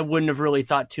pick, I wouldn't have really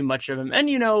thought too much of him. And,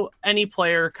 any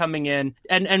player coming in,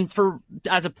 and for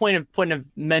as a point of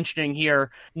mentioning here,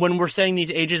 when we're saying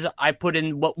these ages, I put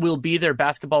in what will be their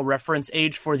basketball reference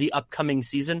age for the upcoming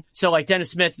season. So like Dennis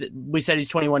Smith, we said he's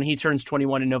 21, he turns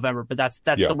 21 in November, but that's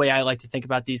the way I like to think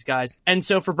about these guys. guys. And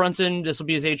so for Brunson, this will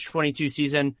be his age 22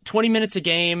 season. 20 minutes a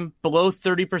game, below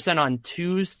 30% on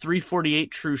twos,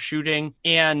 348 true shooting.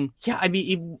 And yeah, I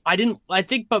mean,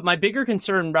 but my bigger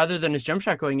concern rather than his jump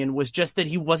shot going in was just that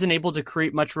he wasn't able to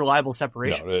create much reliable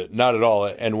separation. No, not at all.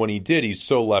 And when he did, he's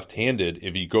so left-handed.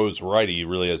 If he goes right, he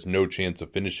really has no chance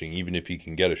of finishing, even if he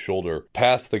can get a shoulder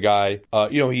past the guy.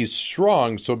 He's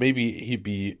strong, so maybe he'd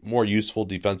be more useful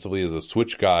defensively as a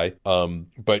switch guy.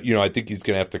 But I think he's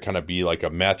going to have to kind of be like a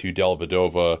Matthew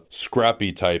Dellavedova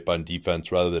scrappy type on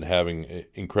defense rather than having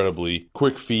incredibly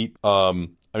quick feet.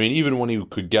 I mean, even when he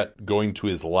could get going to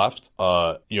his left,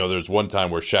 there's one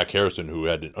time where Shaq Harrison, who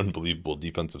had an unbelievable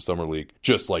defensive summer league,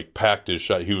 just like packed his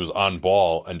shot. He was on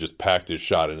ball and just packed his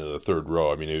shot into the third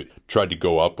row. I mean, he tried to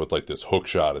go up with like this hook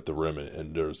shot at the rim,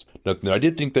 and there's nothing there. I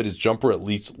did think that his jumper at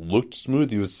least looked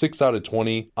smooth. He was 6 out of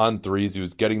 20 on threes. He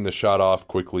was getting the shot off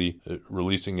quickly,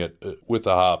 releasing it with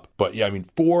a hop. But yeah, I mean,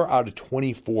 4 out of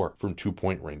 24 from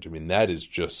 2-point range. I mean, that is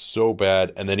just so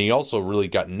bad. And then he also really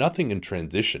got nothing in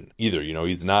transition either.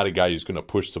 He's not a guy who's going to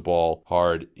push the ball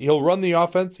hard. He'll run the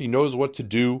offense. He knows what to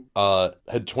do.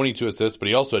 Had 22 assists, but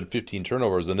he also had 15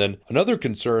 turnovers. And then another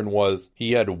concern was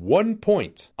he had 1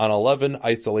 point on 11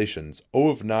 isolations, 0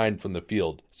 of 9 from the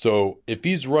field. So if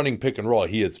he's running pick and roll,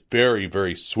 he is very,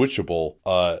 very switchable.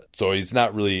 So he's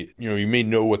not really, you may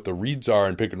know what the reads are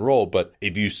in pick and roll, but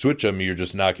if you switch him, you're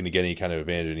just not going to get any kind of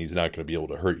advantage, and he's not going to be able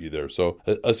to hurt you there. So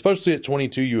especially at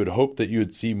 22, you would hope that you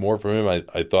would see more from him.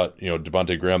 I thought,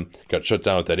 Devontae Graham got shut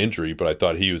down with that injury, but I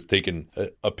thought he was taking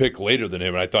a pick later than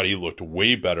him, and I thought he looked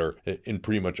way better in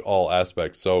pretty much all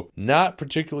aspects. So not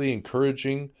particularly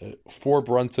encouraging for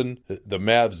Brunson. The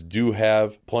Mavs do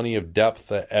have plenty of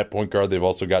depth at point guard. They've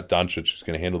also got Doncic, who's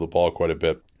going to handle the ball quite a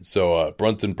bit. So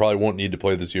Brunson probably won't need to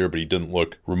play this year, but he didn't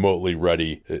look remotely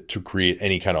ready to create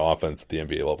any kind of offense at the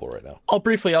NBA level right now. I'll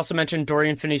briefly also mention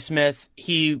Dorian Finney-Smith.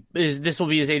 This will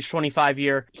be his age 25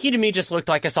 year. He to me just looked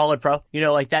like a solid pro.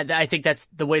 Like that. I think that's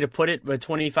the way to put it. A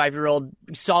 25-year-old,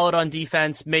 solid on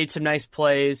defense, made some nice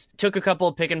plays, took a couple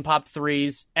of pick and pop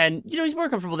threes, and he's more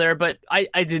comfortable there. But I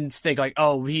didn't think like,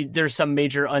 there's some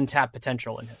major untapped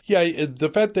potential in him. Yeah, the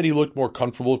fact that he looked more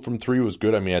comfortable from three was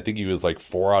good. I mean, I think he was like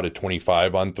 4 out of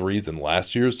 25 on threes in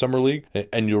last year's summer league,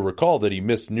 and you'll recall that he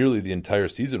missed nearly the entire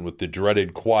season with the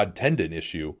dreaded quad tendon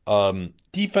issue.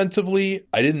 Defensively,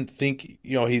 I didn't think,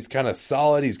 he's kind of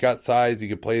solid. He's got size. He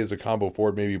could play as a combo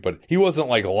forward maybe, but he wasn't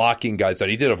like locking guys out.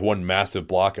 He did have one massive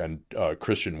block on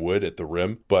Christian Wood at the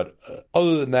rim. But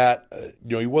other than that,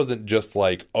 he wasn't just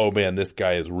like, oh man, this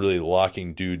guy is really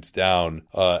locking dudes down.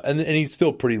 And he's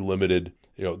still pretty limited.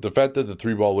 The fact that the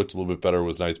three ball looked a little bit better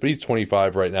was nice, but he's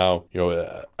 25 right now.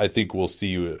 I think we'll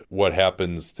see what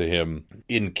happens to him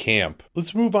in camp.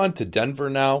 Let's move on to Denver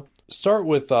now. Start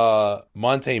with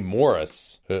Monte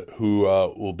Morris, who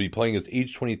will be playing his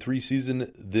age 23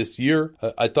 season this year.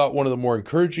 I thought one of the more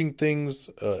encouraging things,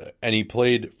 and he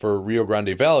played for Rio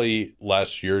Grande Valley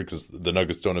last year because the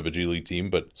Nuggets don't have a G League team,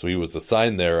 but so he was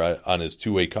assigned there on his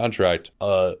two-way contract.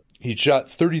 He shot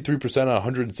 33% on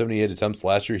 178 attempts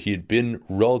last year. He had been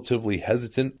relatively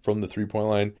hesitant from the three-point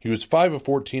line. He was 5 of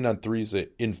 14 on threes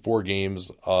in 4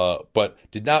 games, but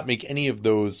did not make any of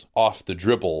those off the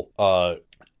dribble.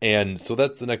 And so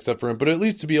that's the next step for him. But at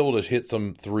least to be able to hit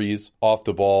some threes off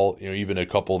the ball, even a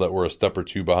couple that were a step or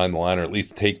two behind the line, or at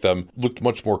least take them, looked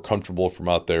much more comfortable from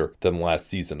out there than last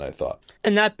season, I thought.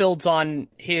 And that builds on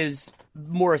his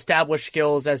more established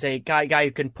skills as a guy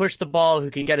who can push the ball,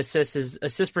 who can get assists. His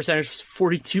assist percentage was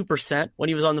 42% when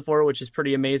he was on the floor, which is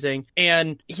pretty amazing.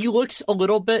 And he looks a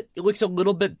little bit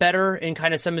better in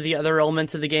kind of some of the other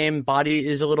elements of the game. Body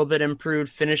is a little bit improved,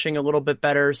 finishing a little bit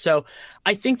better. So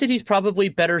I think that he's probably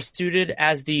better suited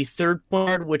as the third point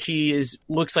guard, which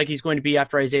looks like he's going to be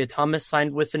after Isaiah Thomas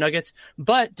signed with the Nuggets.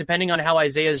 But depending on how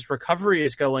Isaiah's recovery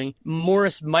is going,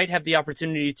 Morris might have the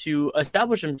opportunity to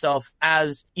establish himself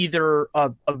as either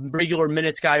a regular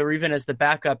minutes guy or even as the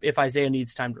backup if Isaiah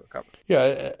needs time to recover.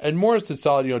 Yeah, and Morris is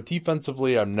solid.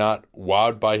 Defensively, I'm not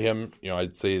wowed by him.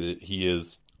 I'd say that he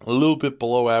is a little bit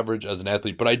below average as an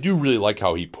athlete, but I do really like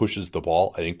how he pushes the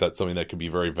ball. I think that's something that could be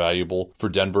very valuable for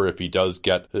Denver if he does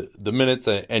get the minutes.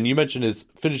 And you mentioned his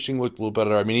finishing looked a little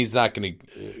better. I mean, he's not going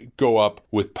to go up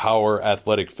with power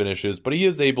athletic finishes, but he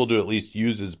is able to at least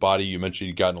use his body. You mentioned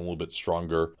he'd gotten a little bit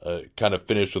stronger, kind of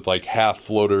finished with like half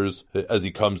floaters as he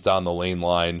comes down the lane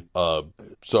line. And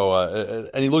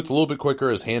he looked a little bit quicker.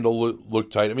 His handle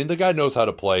looked tight. I mean, the guy knows how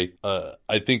to play.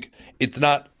 I think it's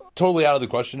not totally out of the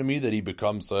question to me that he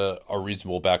becomes a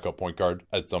reasonable backup point guard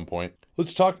at some point.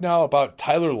 Let's talk now about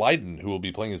Tyler Lydon, who will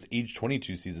be playing his age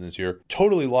 22 season this year.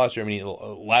 Totally lost year. I mean,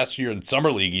 last year in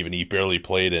Summer League, even he barely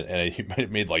played, and he might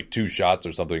have made like 2 shots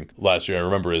or something last year. I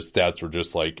remember his stats were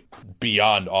just like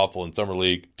beyond awful in Summer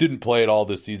League. Didn't play at all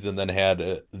this season, then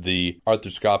had the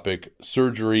arthroscopic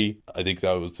surgery. I think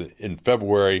that was in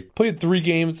February. Played 3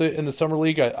 games in the Summer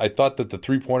League. I thought that the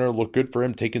 3-pointer looked good for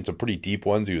him, taking some pretty deep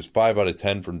ones. He was 5 out of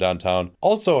 10 from downtown.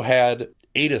 Also had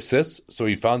 8 assists, so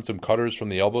he found some cutters from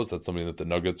the elbows. That's something that the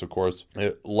Nuggets, of course,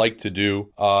 like to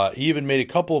do. He even made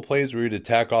a couple of plays where he'd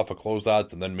attack off of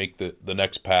closeouts and then make the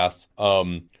next pass.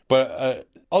 But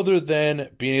other than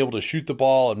being able to shoot the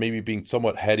ball and maybe being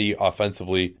somewhat heady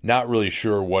offensively, not really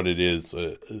sure what it is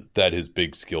that his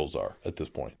big skills are at this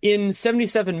point. In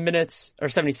 77 minutes, or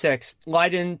 76,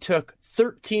 Lydon took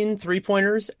 13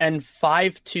 3-pointers and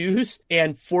 5 twos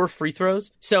and 4 free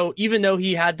throws. So even though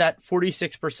he had that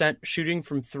 46% shooting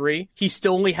from 3, he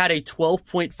still only had a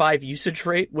 12.5 usage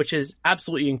rate, which is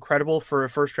absolutely incredible for a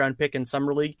first-round pick in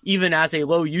Summer League, even as a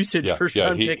low-usage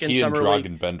first-round pick in Summer League. He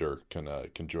and Dragan Bender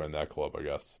can join that club, I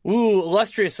guess. Ooh,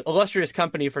 illustrious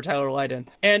company for Tyler Lydon.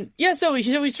 And yeah, so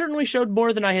he certainly showed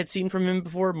more than I had seen from him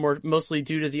before, mostly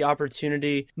due to the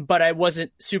opportunity, but I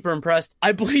wasn't super impressed.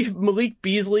 I believe Malik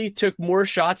Beasley took more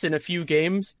shots in a few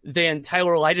games than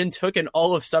Tyler Lydon took in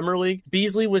all of Summer League.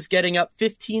 Beasley was getting up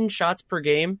 15 shots per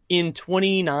game in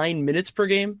 29 minutes per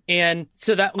game. And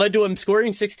so that led to him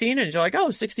scoring 16, and you're like, oh,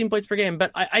 16 points per game.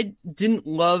 But I didn't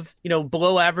love,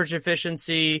 below average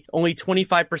efficiency, only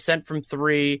 25% from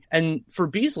 3. And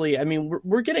for Beasley, I mean,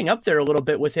 we're getting up there a little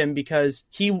bit with him because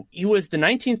he was the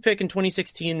 19th pick in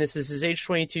 2016. This is his age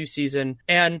 22 season.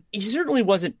 And he certainly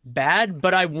wasn't bad,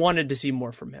 but I wanted to see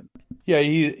more from him. Yeah,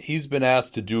 he's been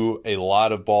asked to do a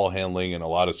lot of ball handling and a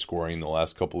lot of scoring the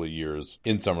last couple of years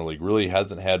in Summer League. Really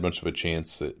hasn't had much of a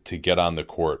chance to get on the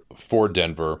court for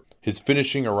Denver. His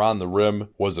finishing around the rim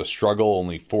was a struggle,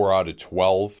 only 4 out of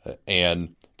 12,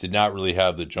 and did not really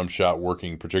have the jump shot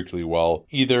working particularly well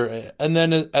either. And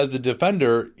then as a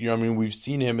defender, we've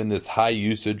seen him in this high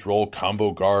usage role, combo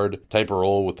guard type of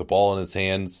role with the ball in his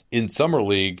hands in Summer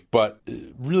League. But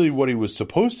really what he was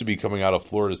supposed to be coming out of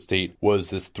Florida State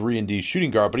was this 3-and-D shooting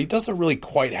guard, but he doesn't really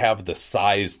quite have the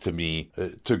size to me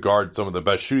to guard some of the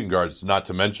best shooting guards, not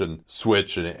to mention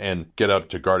switch and get up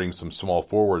to guarding some small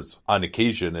forwards on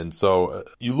occasion. And so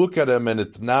you look at him and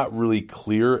it's not really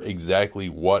clear exactly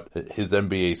what his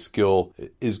NBA skill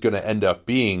is going to end up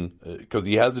being, because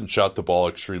he hasn't shot the ball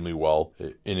extremely well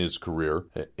in his career.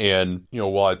 And,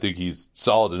 while I think he's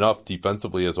solid enough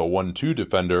defensively as a 1-2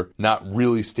 defender, not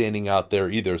really standing out there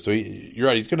either. So you're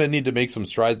right, he's going to need to make some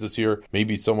strides this year.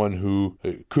 Maybe someone who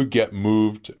could get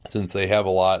moved since they have a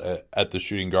lot at the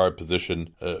shooting guard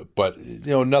position. But,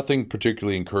 nothing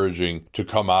particularly encouraging to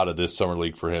come out of this Summer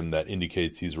League for him that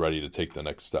indicates he's ready to take the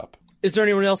next step. Is there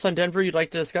anyone else on Denver you'd like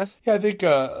to discuss? Yeah, I think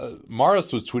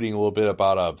Morris was tweeting a little bit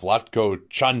about Vlatko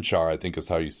Cancar, I think is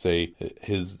how you say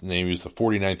his name. He was the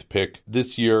 49th pick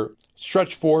this year.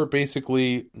 Stretch 4,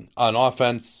 basically, on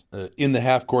offense. In the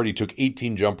half court, he took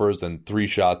 18 jumpers and 3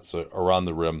 shots around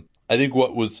the rim. I think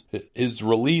what was his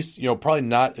release, probably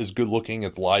not as good looking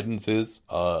as Lydon's is.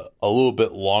 A little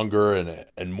bit longer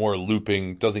and more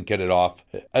looping, doesn't get it off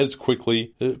as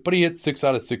quickly. But he hit 6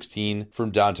 out of 16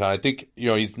 from downtown. I think,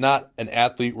 he's not an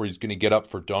athlete where he's going to get up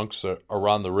for dunks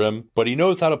around the rim, but he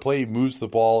knows how to play. He moves the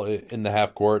ball in the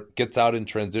half court, gets out in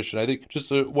transition. I think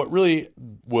just what really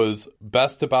was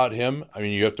best about him,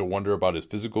 you have to wonder about his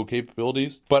physical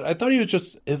capabilities, but I thought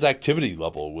his activity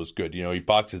level was good. He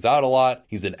boxes out a lot.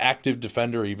 He's an active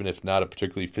defender, even if not a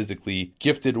particularly physically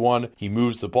gifted one. He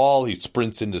moves the ball. He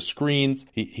sprints into screens.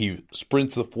 He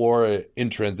sprints the floor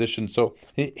in transition. So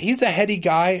he's a heady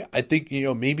guy. I think,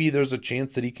 maybe there's a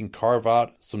chance that he can carve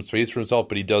out some space for himself,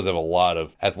 but he does have a lot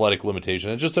of athletic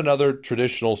limitations. And just another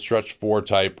traditional stretch 4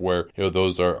 type where,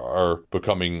 those are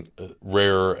becoming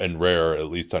rarer and rarer,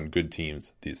 at least on good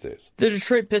teams these days. The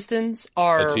Detroit Pistons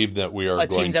are a team that we are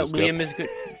going to skip. Liam is good.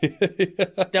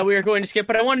 That we are going to skip,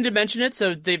 but I wanted to mention it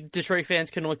so Detroit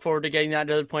fans can look forward to getting that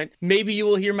another point. Maybe you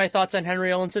will hear my thoughts on Henry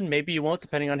Ellenson. Maybe you won't,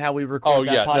 depending on how we record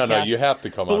that podcast. No, you have to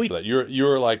come up with that. You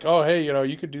were like, oh, hey,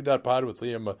 you could do that pod with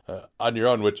Liam on your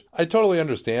own, which I totally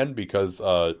understand because,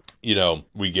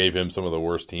 we gave him some of the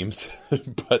worst teams.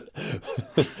 but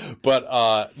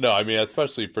no,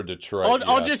 especially for Detroit.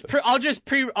 I'll just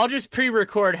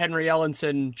pre-record Henry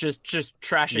Ellenson just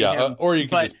trashing him. Or you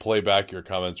can just play back your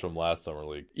comments from last Summer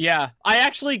League. Yeah, I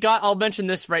actually I'll mention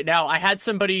this right now. I had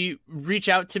somebody somebody reach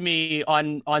out to me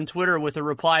on Twitter with a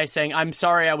reply saying, "I'm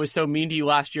sorry I was so mean to you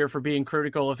last year for being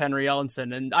critical of Henry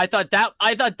Ellenson." And I thought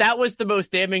that was the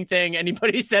most damning thing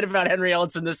anybody said about Henry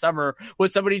Ellenson this summer,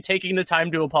 was somebody taking the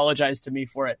time to apologize to me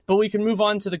for it. But we can move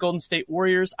on to the Golden State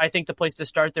Warriors. I think the place to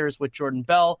start there is with Jordan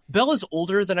Bell. Bell is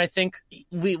older than I think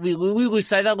we lose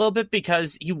sight of that a little bit,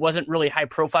 because he wasn't really high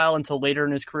profile until later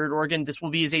in his career at Oregon. This will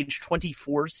be his age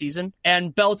 24 season.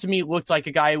 And Bell to me looked like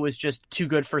a guy who was just too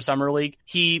good for summer league.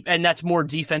 And that's more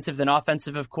defensive than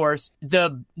offensive, of course.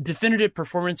 The definitive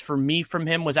performance for me from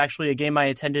him was actually a game I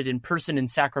attended in person in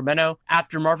Sacramento.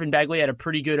 After Marvin Bagley had a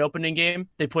pretty good opening game,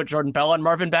 they put Jordan Bell on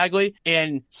Marvin Bagley,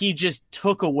 and he just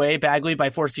took away Bagley by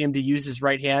forcing him to use his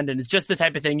right hand. And it's just the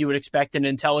type of thing you would expect an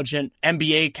intelligent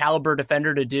NBA caliber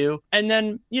defender to do. And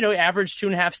then, averaged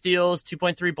 2.5 steals,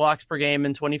 2.3 blocks per game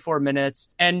in 24 minutes,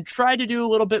 and tried to do a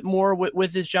little bit more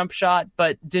with his jump shot,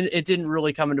 but it didn't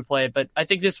really come into play. But I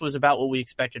think this was about what we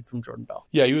expected from Jordan Bell.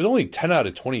 Yeah, he was only 10 out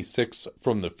of 26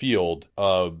 from the field.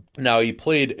 Now, he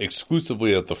played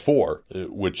exclusively at the 4,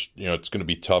 which, it's going to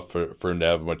be tough for him to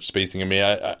have much spacing. I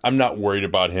mean, I'm not worried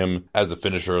about him as a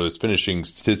finisher. His finishing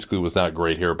statistically was not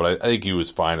great here, but I think he was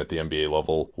fine at the NBA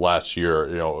level last year,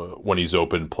 when he's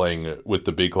open playing with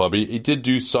the big club. He did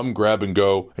do some grab and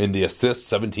go in the assists,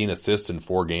 17 assists in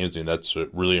 4 games. I mean, that's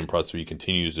really impressive. He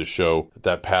continues to show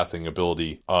that passing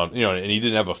ability. And he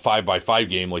didn't have a 5x5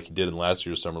 game like he did in last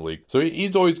year's summer league. So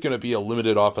he's always going to be a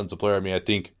limited offensive player. I mean, I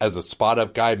think as a spot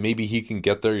up guy, maybe he can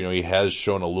get there. He has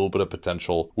shown a little bit of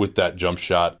potential with that jump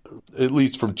shot, at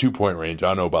least from 2-point range. I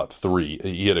don't know about 3.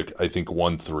 He had, I think,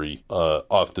 1 3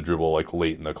 off the dribble, like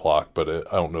late in the clock, but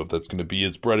I don't know if that's going to be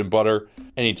his bread and butter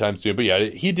anytime soon. But yeah,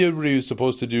 he did what he was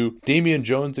supposed to do. Damian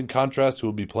Jones, in contrast, who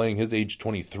will be playing his age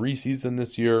 23 season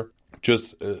this year,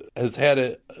 just has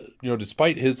had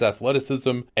despite his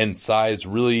athleticism and size,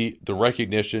 really the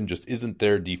recognition just isn't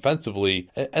there defensively.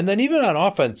 And then even on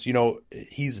offense,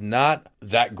 he's not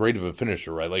that great of a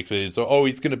finisher, right? Like, so,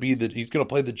 he's going to play the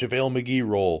JaVale McGee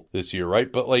role this year,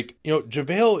 right? But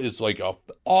JaVale is like an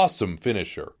awesome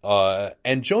finisher.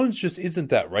 And Jones just isn't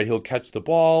that, right? He'll catch the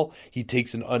ball. He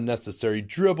takes an unnecessary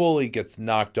dribble. He gets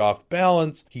knocked off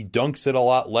balance. He dunks it a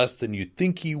lot less than you'd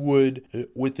think he would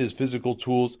with his physical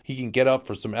tools. He can get up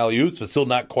for some alley-oops, but still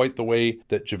not quite the way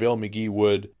that JaVale McGee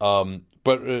would.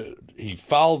 But he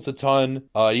fouls a ton.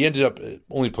 He ended up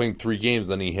only playing 3 games.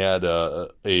 Then he had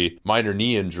a minor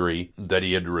knee injury that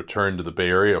he had to return to the Bay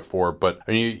Area for. But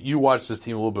I mean, you watched this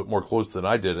team a little bit more close than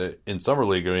I did in Summer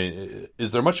League. I mean,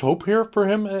 is there much hope here for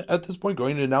him at this point,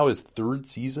 going into now his 3rd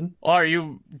season? Are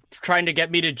you trying to get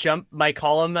me to jump my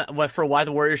column for why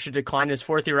the Warriors should decline his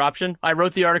 4th-year option? I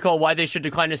wrote the article why they should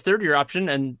decline his 3rd-year option,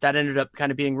 and that ended up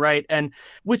kind of being right. And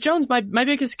with Jones, my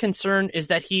biggest concern is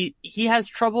that he has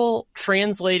trouble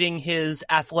translating his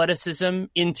athleticism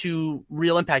into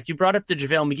real impact. You brought up the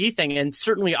JaVale McGee thing, and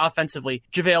certainly offensively,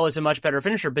 JaVale is a much better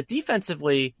finisher. But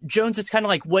defensively, Jones, it's kind of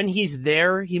like when he's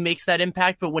there, he makes that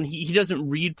impact, but when he doesn't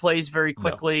read plays very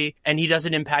quickly, and he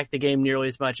doesn't impact the game nearly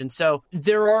as much. And so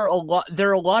there are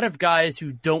a lot of guys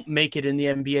who don't make it in the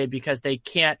NBA because they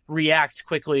can't react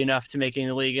quickly enough to making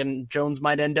the league. And Jones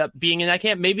might end up being in that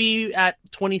camp. Maybe at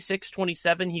 26,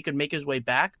 27, he could make his way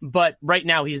back. But right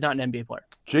now, he's not an NBA player.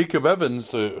 Jacob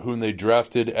Evans, whom they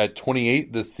drafted at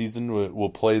 28 this season, will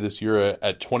play this year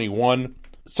at 21.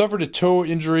 Suffered a toe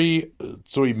injury,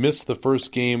 so he missed the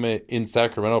first game in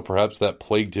Sacramento. Perhaps that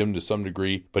plagued him to some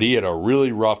degree, but he had a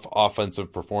really rough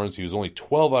offensive performance. He was only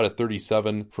 12 out of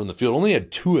 37 from the field, only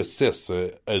had 2 assists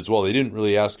as well. They didn't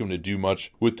really ask him to do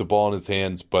much with the ball in his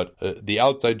hands, but the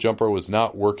outside jumper was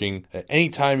not working.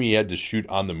 Anytime he had to shoot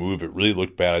on the move, it really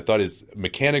looked bad. I thought his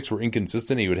mechanics were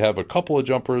inconsistent. He would have a couple of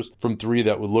jumpers from 3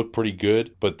 that would look pretty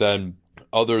good, but then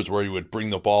others where he would bring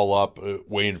the ball up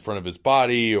way in front of his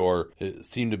body or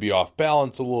seem to be off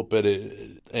balance a little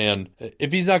bit. And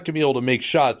if he's not going to be able to make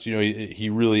shots, he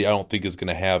really, I don't think is going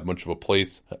to have much of a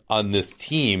place on this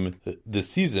team this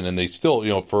season. And they still,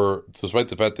 despite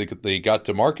the fact that they got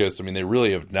to Marcus, I mean, they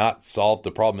really have not solved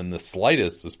the problem in the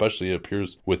slightest, especially it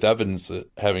appears with Evans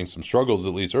having some struggles,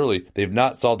 at least early. They've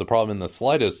not solved the problem in the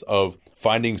slightest of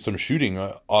finding some shooting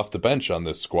off the bench on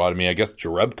this squad. I mean, I guess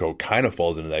Jerebko kind of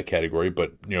falls into that category,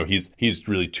 but he's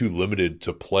really too limited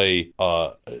to play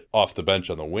off the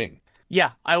bench on the wing.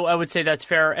 Yeah, I would say that's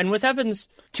fair. And with Evans,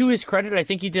 to his credit, I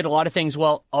think he did a lot of things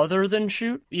well other than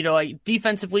shoot. Like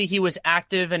defensively, he was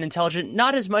active and intelligent,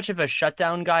 not as much of a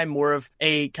shutdown guy, more of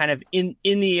a kind of in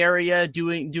the area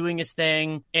doing his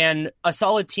thing, and a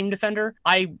solid team defender.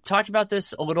 I talked about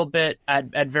this a little bit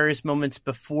at various moments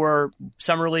before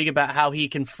Summer League about how he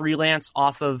can freelance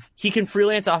off of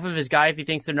his guy if he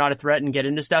thinks they're not a threat and get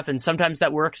into stuff. And sometimes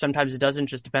that works, sometimes it doesn't,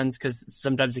 just depends, because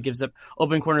sometimes it gives up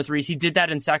open corner threes. He did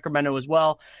that in Sacramento as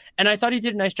well. And I thought he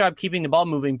did a nice job keeping the ball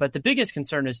moving. But the biggest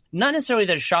concern is not necessarily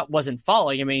that his shot wasn't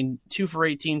falling. I mean, 2 for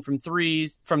 18 from three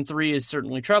is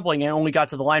certainly troubling, and only got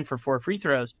to the line for 4 free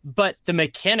throws. But the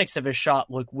mechanics of his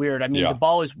shot look weird. I mean, the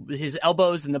ball is, his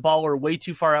elbows and the ball are way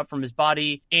too far out from his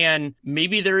body. And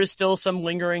maybe there is still some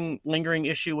lingering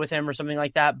issue with him or something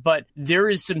like that. But there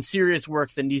is some serious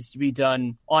work that needs to be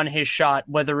done on his shot,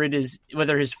 whether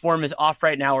his form is off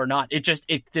right now or not.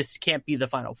 This can't be the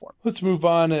final form. Let's move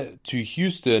on to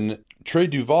Houston. Trey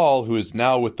Duval, who is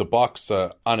now with the Bucks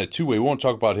on a two-way, we won't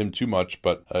talk about him too much,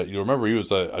 but you'll remember he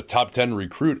was a top 10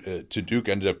 recruit to Duke,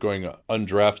 ended up going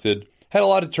undrafted. Had a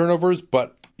lot of turnovers,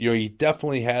 but he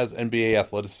definitely has NBA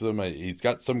athleticism. He's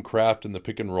got some craft in the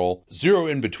pick and roll. 0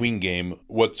 in-between game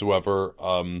whatsoever.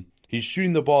 He's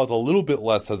shooting the ball with a little bit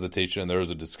less hesitation, and there was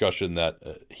a discussion that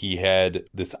he had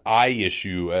this eye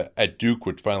issue at Duke,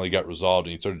 which finally got resolved,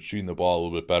 and he started shooting the ball a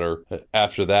little bit better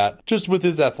after that. Just with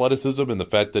his athleticism and the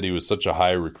fact that he was such a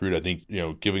high recruit, I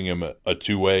think, giving him a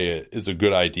two-way is a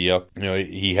good idea.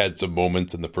 He had some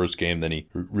moments in the first game, then he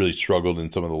really struggled in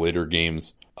some of the later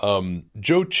games.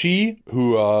 Joe Chi,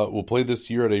 who will play this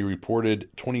year at a reported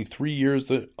 23 years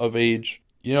of age.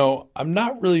 I'm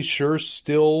not really sure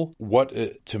still what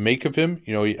to make of him.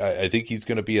 I think he's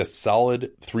going to be a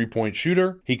solid three-point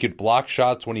shooter. He can block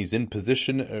shots when he's in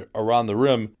position around the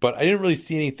rim, but I didn't really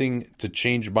see anything to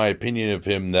change my opinion of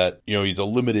him that, he's a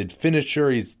limited finisher.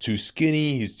 He's too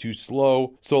skinny. He's too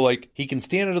slow. So, he can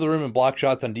stand under the rim and block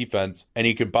shots on defense, and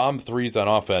he can bomb threes on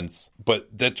offense, but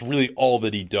that's really all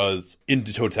that he does in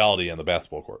totality on the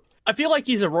basketball court. I feel like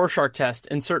he's a Rorschach test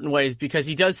in certain ways because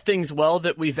he does things well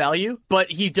that we value, but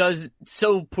he does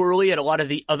so poorly at a lot of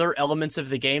the other elements of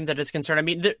the game that it's concerned. I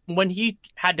mean, when he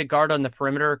had to guard on the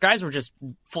perimeter, guys were just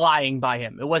flying by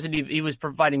him. It wasn't even, he was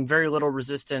providing very little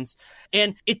resistance.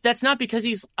 And that's not because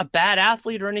he's a bad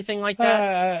athlete or anything like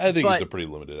that. I think he's a pretty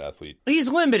limited athlete. He's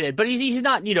limited, but he's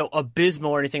not,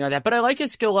 abysmal or anything like that. But I like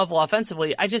his skill level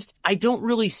offensively. I don't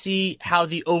really see how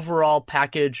the overall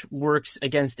package works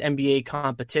against NBA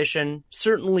competition.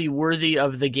 Certainly worthy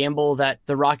of the gamble that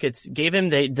the Rockets gave him,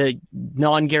 the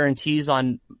non-guarantees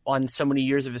on so many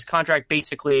years of his contract.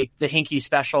 Basically, the Hinkie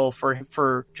special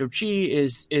for Joe Chi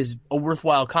is a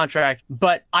worthwhile contract.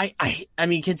 But I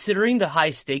mean, considering the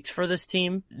high stakes for this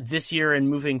team this year and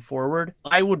moving forward,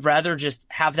 I would rather just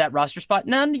have that roster spot.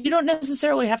 Now, you don't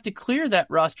necessarily have to clear that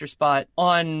roster spot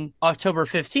on October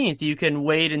 15th. You can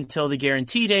wait until the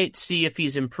guarantee date, see if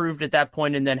he's improved at that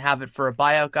point, and then have it for a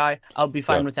buyout guy. I'll be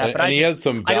fine with that. But he has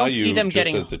some value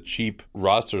as a cheap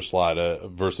roster slot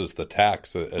versus the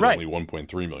tax at only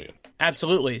 $1.3 million.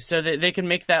 Absolutely. So they can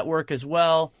make that work as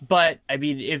well. But I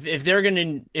mean,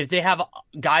 if they have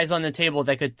guys on the table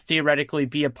that could theoretically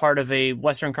be a part of a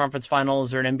Western Conference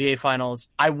Finals or an NBA Finals,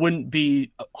 I wouldn't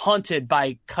be haunted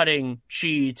by cutting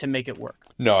Chi to make it work.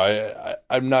 No,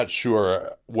 I'm not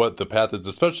sure what the path is,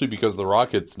 especially because the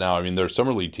Rockets now, I mean, their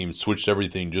summer league team switched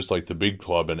everything just like the big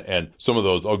club, and some of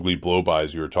those ugly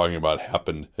blow-bys you were talking about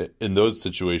happened in those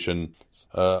situations.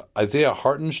 Isaiah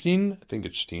Hartenstein, I think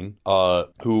it's Stein,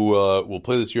 who will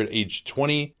play this year at age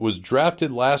 20, was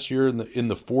drafted last year in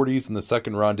the 40s in the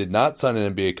second round, did not sign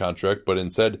an NBA contract, but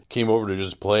instead came over to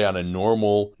just play on a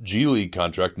normal G League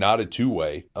contract, not a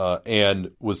two-way, and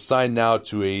was signed now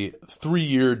to a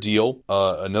 3-year deal.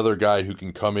 Another guy who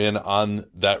can come in on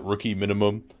that rookie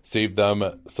minimum, save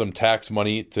them some tax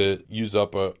money to use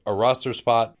up a roster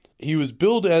spot. He was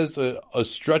billed as a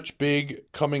stretch big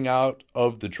coming out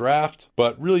of the draft,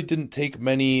 but really didn't take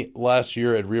many last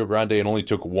year at Rio Grande and only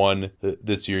took one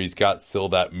this year. He's got still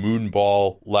that moon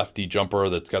ball lefty jumper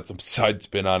that's got some side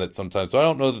spin on it sometimes. So I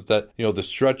don't know that the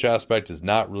stretch aspect is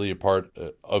not really a part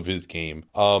of his game.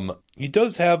 He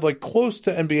does have close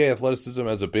to NBA athleticism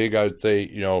as a big. I would say,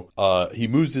 he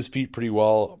moves his feet pretty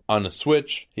well on a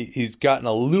switch. He's gotten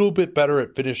a little bit better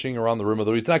at finishing around the rim,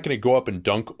 although he's not going to go up and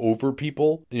dunk over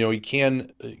people. He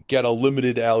can get a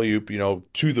limited alley-oop,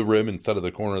 to the rim instead of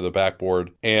the corner of the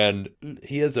backboard. And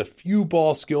he has a few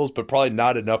ball skills, but probably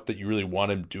not enough that you really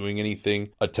want him doing anything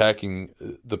attacking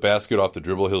the basket off the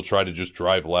dribble. He'll try to just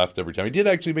drive left every time. He did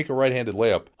actually make a right-handed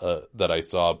layup that I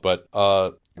saw, but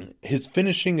his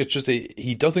finishing is just just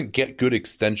he doesn't get good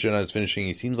extension on his finishing.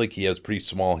 He seems like he has pretty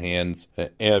small hands,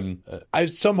 and I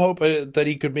have some hope that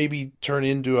he could maybe turn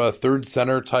into a third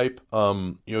center type,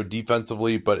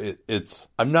 defensively, but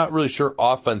I'm not really sure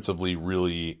offensively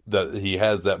really that he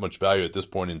has that much value at this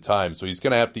point in time. So he's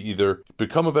going to have to either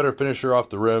become a better finisher off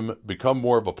the rim, become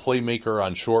more of a playmaker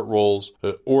on short rolls,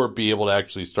 or be able to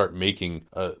actually start making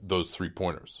those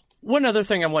 3-pointers. One other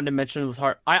thing I wanted to mention with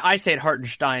Hart, I say it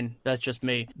Hartenstein, that's just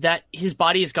me, that his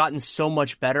body has gotten so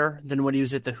much better than when he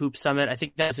was at the Hoop Summit. I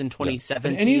think that was in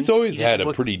 2017. And he's always had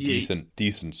a pretty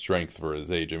decent strength for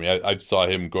his age. I mean, I saw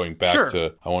him going back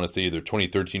to, I want to say either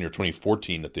 2013 or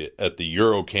 2014 at the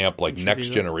Euro camp, like Next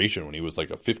Generation, when he was like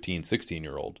a 15,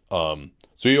 16-year-old.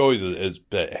 So he always has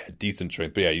decent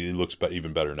strength, but he looks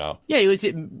even better now. Yeah,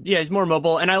 he's more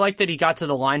mobile, and I like that he got to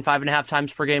the line 5.5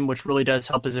 times per game, which really does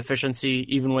help his efficiency,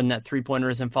 even when that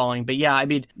 3-pointer isn't falling. But yeah, I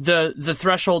mean, the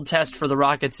threshold test for the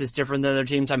Rockets is different than other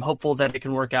teams. I'm hopeful that it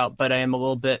can work out, but I am a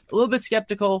little bit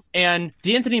skeptical. And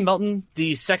DeAnthony Melton,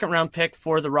 the second-round pick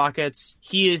for the Rockets,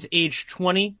 he is age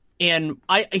 20. And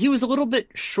he was a little bit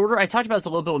shorter. I talked about this a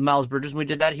little bit with Miles Bridges when we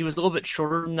did that. He was a little bit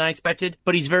shorter than I expected,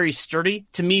 but he's very sturdy.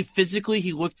 To me, physically,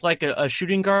 he looked like a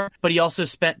shooting guard, but he also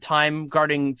spent time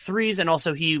guarding threes, and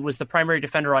also he was the primary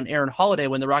defender on Aaron Holiday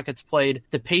when the Rockets played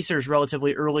the Pacers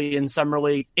relatively early in Summer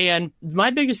League. And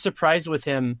my biggest surprise with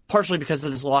him, partially because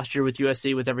of this lost year with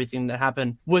USC, with everything that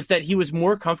happened, was that he was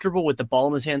more comfortable with the ball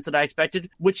in his hands than I expected,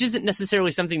 which isn't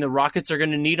necessarily something the Rockets are going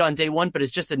to need on day one, but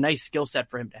it's just a nice skill set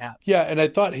for him to have. Yeah, and I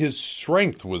thought his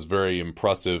strength was very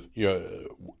impressive.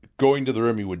 Going to the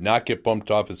rim, he would not get bumped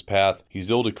off his path.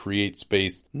 He's able to create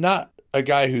space. Not a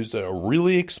guy who's a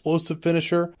really explosive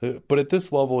finisher, but at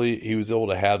this level, he was able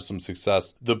to have some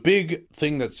success. The big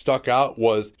thing that stuck out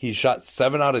was he shot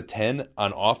 7 out of 10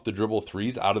 on off the dribble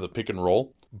threes out of the pick and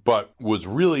roll, but was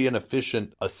really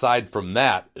inefficient aside from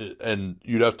that. And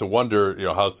you'd have to wonder,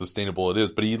 how sustainable it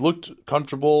is. But he looked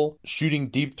comfortable shooting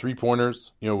deep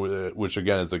 3-pointers, which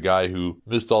again is a guy who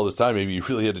missed all this time. Maybe he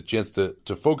really had a chance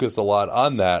to focus a lot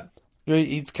on that.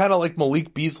 He's kind of like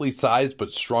Malik Beasley size,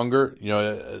 but stronger.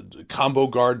 Combo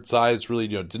guard size really,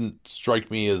 didn't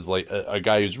strike me as like a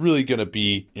guy who's really going to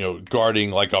be, guarding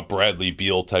like a Bradley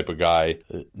Beal type of guy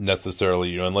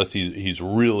necessarily, unless he's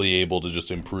really able to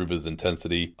just improve his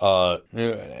intensity.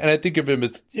 And I think of him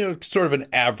as, sort of an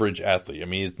average athlete. I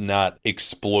mean, he's not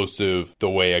explosive the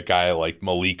way a guy like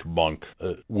Malik Monk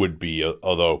would be,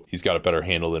 although he's got a better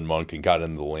handle than Monk and got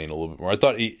into the lane a little bit more. I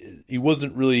thought he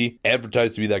wasn't really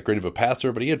advertised to be that great of a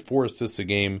passer, but he had 4 assists a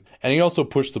game, and he also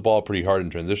pushed the ball pretty hard in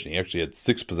transition. He actually had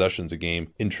 6 possessions a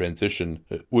game in transition,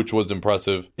 which was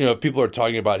impressive. If people are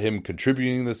talking about him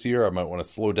contributing this year, I might want to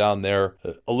slow down there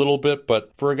a little bit,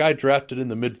 but for a guy drafted in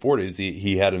the mid-40s,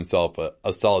 he had himself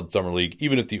a solid summer league,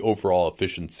 even if the overall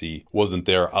efficiency wasn't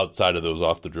there outside of those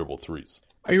off-the-dribble threes.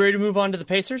 Are you ready to move on to the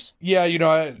Pacers? Yeah,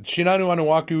 Chinanu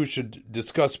Anuaku should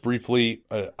discuss briefly.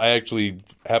 I actually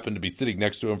happened to be sitting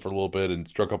next to him for a little bit and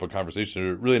struck up a conversation.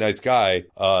 A really nice guy.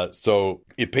 So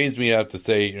it pains me to have to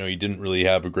say, he didn't really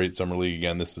have a great summer league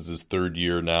again. This is his 3rd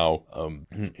year now.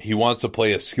 He wants to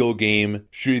play a skill game,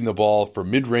 shooting the ball from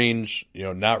mid-range,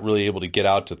 not really able to get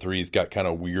out to three. He's got kind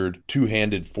of weird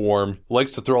two-handed form.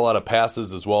 Likes to throw a lot of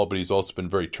passes as well, but he's also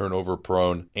been very turnover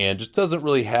prone and just doesn't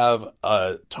really have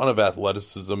a ton of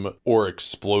athleticism or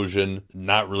explosion.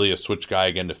 Not really a switch guy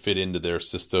again to fit into their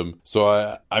system.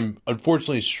 So I'm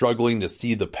unfortunately struggling to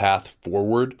see the path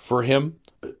forward for him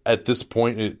at this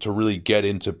point to really get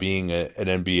into being an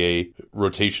NBA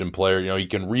rotation player. He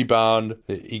can rebound,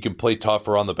 he can play tough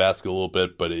around the basket a little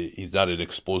bit, but he's not an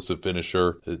explosive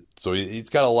finisher. So he's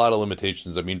got a lot of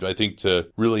limitations. I mean, I think to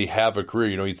really have a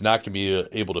career, he's not going to be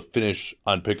able to finish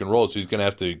on pick and roll. So he's going to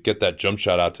have to get that jump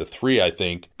shot out to 3, I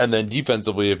think. And then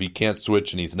defensively, if he can't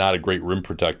switch and he's not a great rim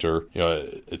protector,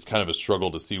 it's kind of a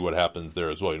struggle to see what happens there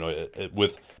as well.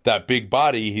 With that big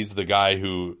body, he's the guy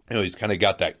who, he's kind of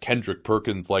got that Kendrick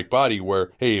Perkins-like body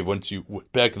where, hey,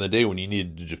 back in the day when you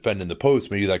needed to defend in the post,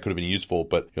 maybe that could have been useful,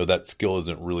 but that skill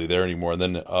isn't really there anymore. And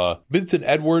then Vincent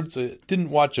Edwards,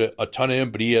 didn't watch a ton of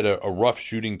him, but he had a rough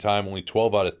shooting time, only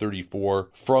 12 out of 34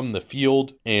 from the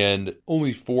field and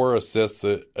only 4 assists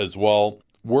as well.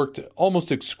 Worked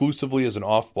almost exclusively as an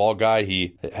off-ball guy.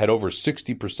 He had over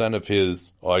 60% of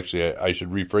his, actually, I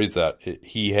should rephrase that.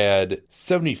 He had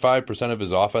 75% of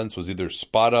his offense was either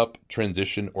spot up,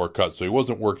 transition, or cut. So he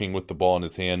wasn't working with the ball in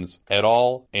his hands at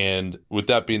all. And with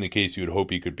that being the case, you would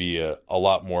hope he could be a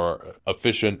lot more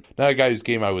efficient. Not a guy whose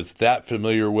game I was that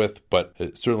familiar with, but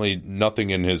certainly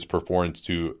nothing in his performance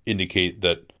to indicate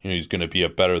that he's going to be a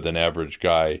better than average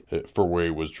guy for where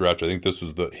he was drafted. I think this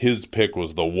was his pick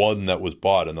was the one that was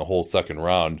bought in the whole second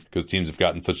round because teams have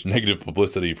gotten such negative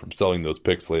publicity from selling those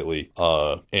picks lately.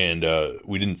 And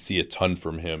we didn't see a ton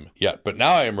from him yet. But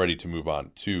now I am ready to move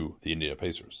on to the Indiana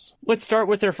Pacers. Let's start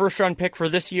with their first round pick for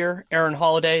this year, Aaron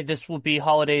Holiday. This will be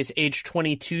Holiday's age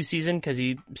 22 season because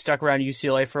he stuck around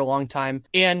UCLA for a long time.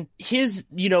 And his,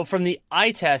 from the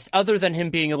eye test, other than him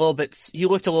being he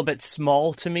looked a little bit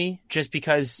small to me just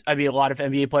because, a lot of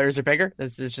NBA players are bigger.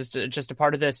 This is just a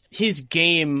part of this. His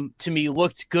game to me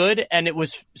looked good, and it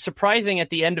was surprising at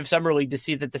the end of Summer League to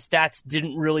see that the stats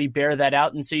didn't really bear that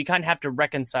out. And so you kind of have to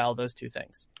reconcile those two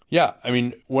things. Yeah,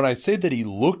 when I say that he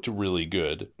looked really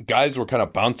good, guys were kind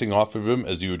of bouncing off of him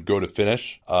as he would go to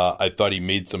finish. I thought he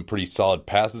made some pretty solid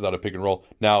passes out of pick and roll.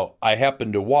 Now, I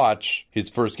happened to watch his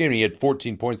first game. He had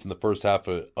 14 points in the first half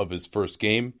of his first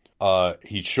game.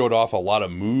 He showed off a lot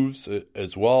of moves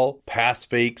as well, pass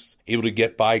fakes, able to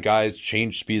get by guys,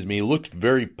 change speeds. He looked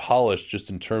very polished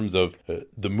just in terms of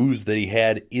the moves that he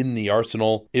had in the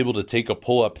arsenal, able to take a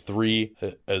pull-up three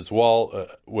as well.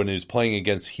 When he was playing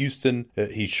against Houston,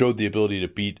 he showed the ability to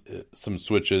beat some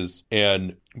switches.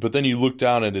 But then you look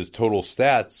down at his total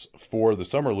stats for the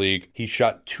Summer League, he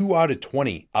shot 2 out of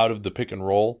 20 out of the pick and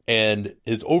roll, and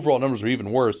his overall numbers were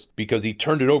even worse because he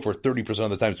turned it over 30% of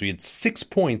the time. So he had 6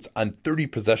 points on 30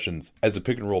 possessions as a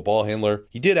pick and roll ball handler.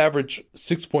 He did average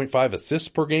 6.5 assists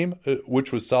per game,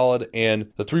 which was solid,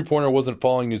 and the three-pointer wasn't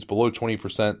falling. He was below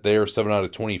 20% there, 7 out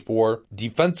of 24.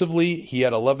 Defensively, he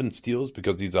had 11 steals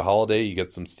because he's a Holiday. You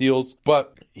get some steals,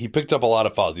 but he picked up a lot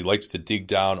of fouls. He likes to dig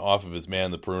down off of his man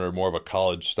in the perimeter, more of a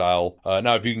college style.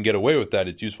 Now, if you can get away with that,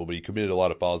 it's useful, but he committed a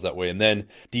lot of fouls that way. And then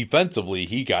defensively,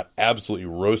 he got absolutely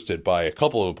roasted by a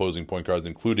couple of opposing point guards,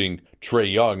 including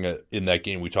Trae Young in that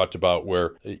game we talked about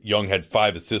where Young had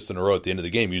 5 assists in a row at the end of the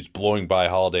game. He was blowing by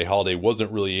Holiday. Holiday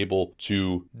wasn't really able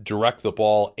to direct the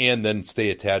ball and then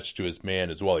stay attached to his man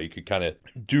as well. He could kind of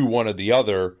do one or the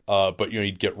other, but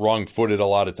he'd get wrong-footed a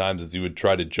lot of times as he would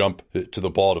try to jump to the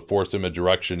ball to force him a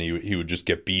direction. He would just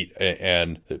get beat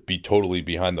and be totally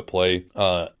behind the play.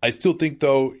 I still think,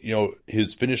 though,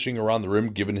 his finishing around the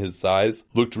rim, given his size,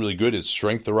 looked really good. His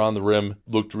strength around the rim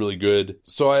looked really good.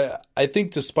 So I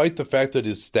think despite the fact that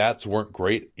his stats weren't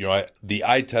great, the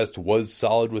eye test was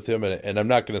solid with him. And I'm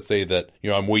not going to say that,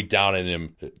 I'm way down on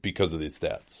him because of these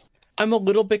stats. I'm a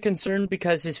little bit concerned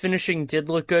because his finishing did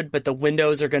look good, but the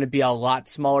windows are going to be a lot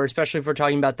smaller, especially if we're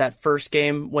talking about that first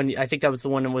game when I think that was the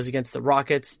one that was against the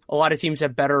Rockets. A lot of teams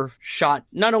have better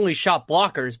not only shot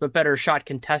blockers, but better shot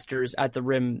contesters at the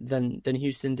rim than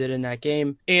Houston did in that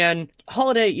game. And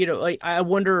Holiday, I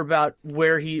wonder about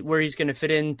where he's going to fit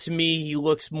in. To me, he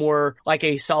looks more like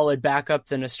a solid backup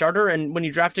than a starter. And when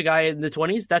you draft a guy in the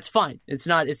 20s, that's fine. It's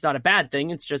not a bad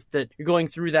thing. It's just that you're going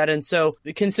through that. And so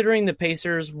considering the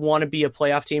Pacers want to be a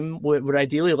playoff team, would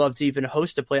ideally love to even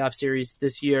host a playoff series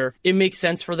this year, it makes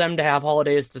sense for them to have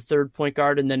Holiday as the third point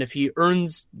guard. And then if he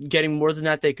earns getting more than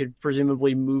that, they could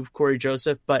presumably move Corey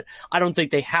Joseph. But I don't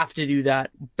think they have to do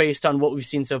that based on what we've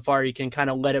seen so far. You can kind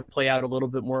of let it play out a little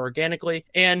bit more organically.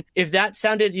 And if that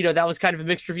sounded, that was kind of a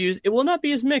mixed reviews, it will not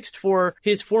be as mixed for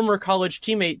his former college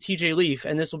teammate, TJ Leaf.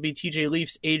 And this will be TJ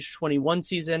Leaf's age 21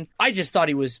 season. I just thought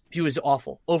he was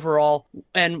awful overall.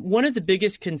 And one of the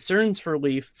biggest concerns for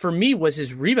Leaf, for me, was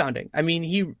his rebounding.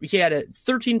 He had a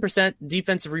 13%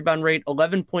 defensive rebound rate,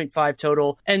 11.5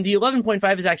 total, and the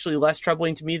 11.5 is actually less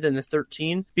troubling to me than the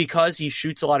 13 because he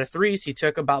shoots a lot of threes. He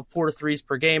took about 4 threes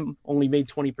per game, only made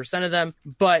 20% of them.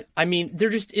 But there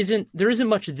isn't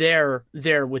much there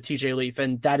with TJ Leaf,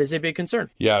 and that is a big concern.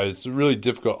 Yeah, it's really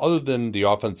difficult. Other than the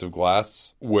offensive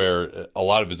glass, where a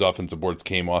lot of his offensive boards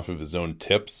came off of his own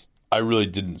tips, I really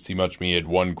didn't see much. He had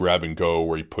one grab and go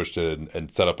where he pushed it and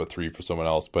set up a three for someone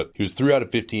else, but he was 3 out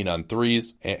of 15 on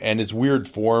threes, and his weird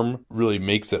form really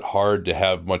makes it hard to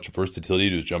have much versatility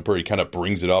to his jumper. He kind of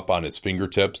brings it up on his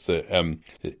fingertips.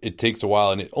 It takes a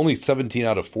while, and only 17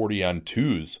 out of 40 on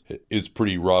twos is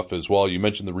pretty rough as well. You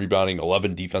mentioned the rebounding,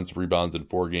 11 defensive rebounds in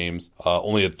 4 games,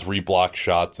 only had 3 block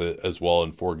shots as well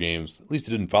in 4 games. At least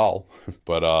he didn't foul,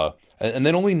 but and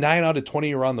then only 9 out of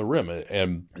 20 around the rim.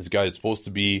 And this guy is supposed to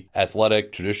be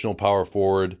athletic, traditional power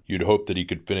forward. You'd hope that he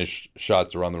could finish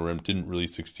shots around the rim. Didn't really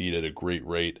succeed at a great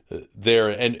rate there.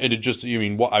 And it just,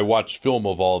 I watched film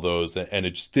of all those, and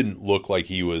it just didn't look like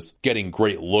he was getting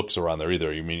great looks around there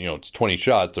either. It's 20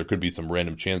 shots. There could be some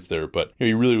random chance there, but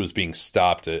he really was being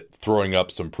stopped at throwing up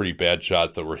some pretty bad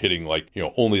shots that were hitting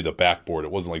only the backboard.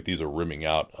 It wasn't like these are rimming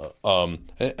out.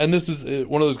 And this is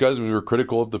one of those guys we were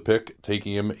critical of the pick,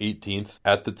 taking him 18th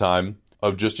at the time.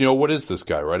 of just, what is this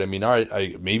guy, right? I mean, all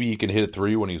right, maybe he can hit a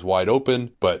three when he's wide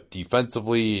open, but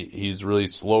defensively, he's really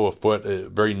slow of foot,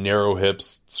 very narrow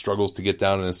hips, struggles to get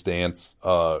down in a stance.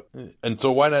 And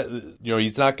so why not,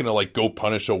 he's not going to like go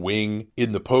punish a wing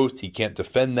in the post. He can't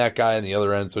defend that guy on the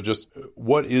other end. So just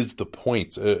what is the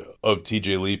point of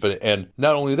TJ Leaf? And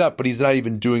not only that, but he's not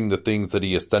even doing the things that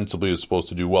he ostensibly is supposed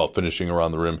to do well, finishing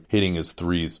around the rim, hitting his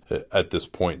threes at this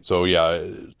point. So yeah,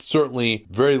 certainly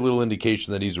very little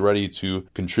indication that he's ready to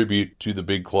contribute to the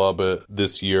big club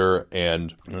this year.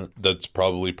 And that's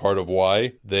probably part of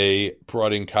why they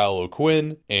brought in Kyle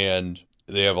O'Quinn, and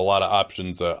they have a lot of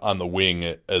options on the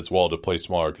wing as well to play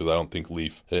smaller, because I don't think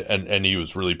Leaf, and he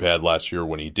was really bad last year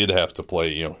when he did have to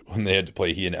play, when they had to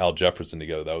play he and Al Jefferson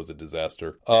together. That was a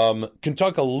disaster. Can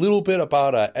talk a little bit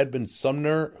about Edmund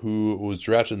Sumner, who was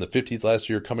drafted in the 50s last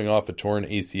year, coming off a torn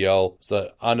ACL.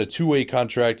 So on a two-way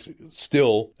contract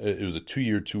still. It was a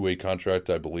 2-year two-way contract,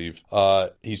 I believe.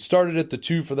 He started at the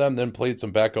 2 for them, then played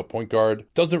some backup point guard.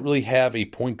 Doesn't really have a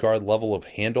point guard level of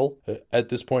handle at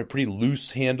this point. Pretty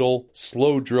loose handle, slow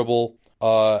dribble,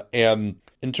 and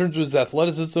in terms of his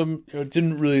athleticism,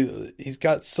 he's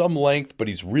got some length, but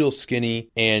he's real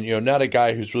skinny, and not a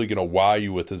guy who's really going to wow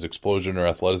you with his explosion or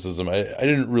athleticism. I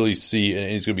didn't really see,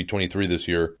 and he's going to be 23 this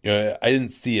year, I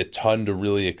didn't see a ton to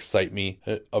really excite me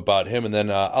about him. And then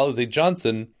Alize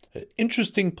Johnson,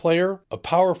 interesting player, a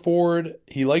power forward.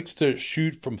 He likes to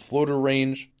shoot from floater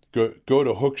range, go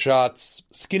to hook shots,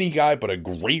 skinny guy, but a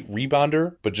great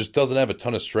rebounder, but just doesn't have a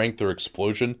ton of strength or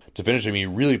explosion to finish. I mean,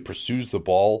 he really pursues the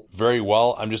ball very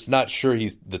well. I'm just not sure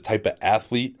he's the type of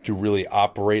athlete to really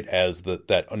operate as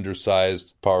that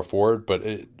undersized power forward, but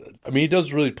he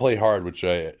does really play hard, which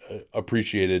I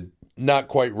appreciated. Not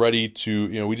quite ready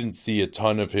to, we didn't see a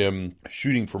ton of him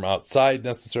shooting from outside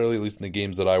necessarily, at least in the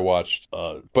games that I watched.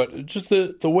 But just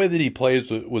the way that he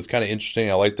plays was kind of interesting.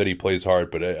 I like that he plays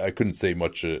hard, but I couldn't say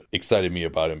much excited me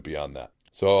about him beyond that.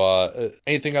 So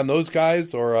anything on those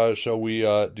guys, or shall we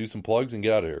do some plugs and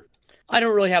get out of here? I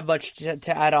don't really have much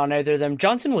to add on either of them.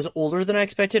 Johnson was older than I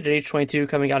expected at age 22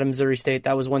 coming out of Missouri State.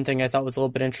 That was one thing I thought was a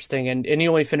little bit interesting. And he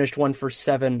only finished 1 for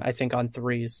 7, I think, on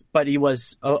threes. But he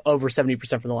was over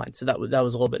 70% from the line. So that was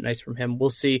a little bit nice from him. We'll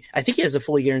see. I think he has a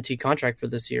fully guaranteed contract for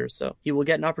this year, so he will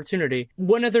get an opportunity.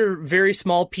 One other very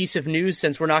small piece of news,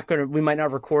 since we might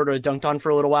not record or dunked on for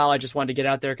a little while. I just wanted to get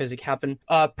out there because it happened.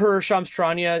 Per Shams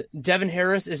Charania, Devin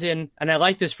Harris is in, and I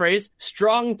like this phrase,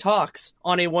 strong talks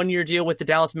on a 1-year deal with the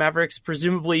Dallas Mavericks.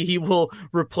 Presumably he will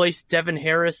replace Devin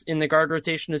Harris in the guard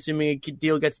rotation, assuming a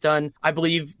deal gets done. I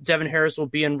believe Devin Harris will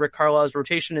be in Rick Carlisle's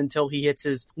rotation until he hits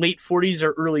his late 40s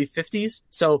or early 50s.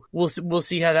 So we'll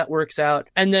see how that works out.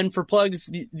 And then for plugs,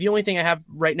 the only thing I have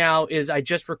right now is I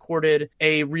just recorded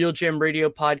a Real Gym Radio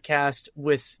podcast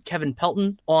with Kevin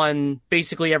Pelton on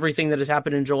basically everything that has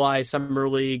happened in July, Summer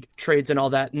League, trades and all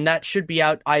that. And that should be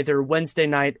out either Wednesday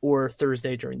night or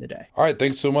Thursday during the day. All right.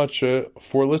 Thanks so much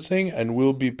for listening, and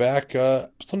we'll be back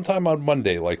sometime on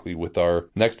Monday, likely, with our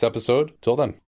next episode. Till then.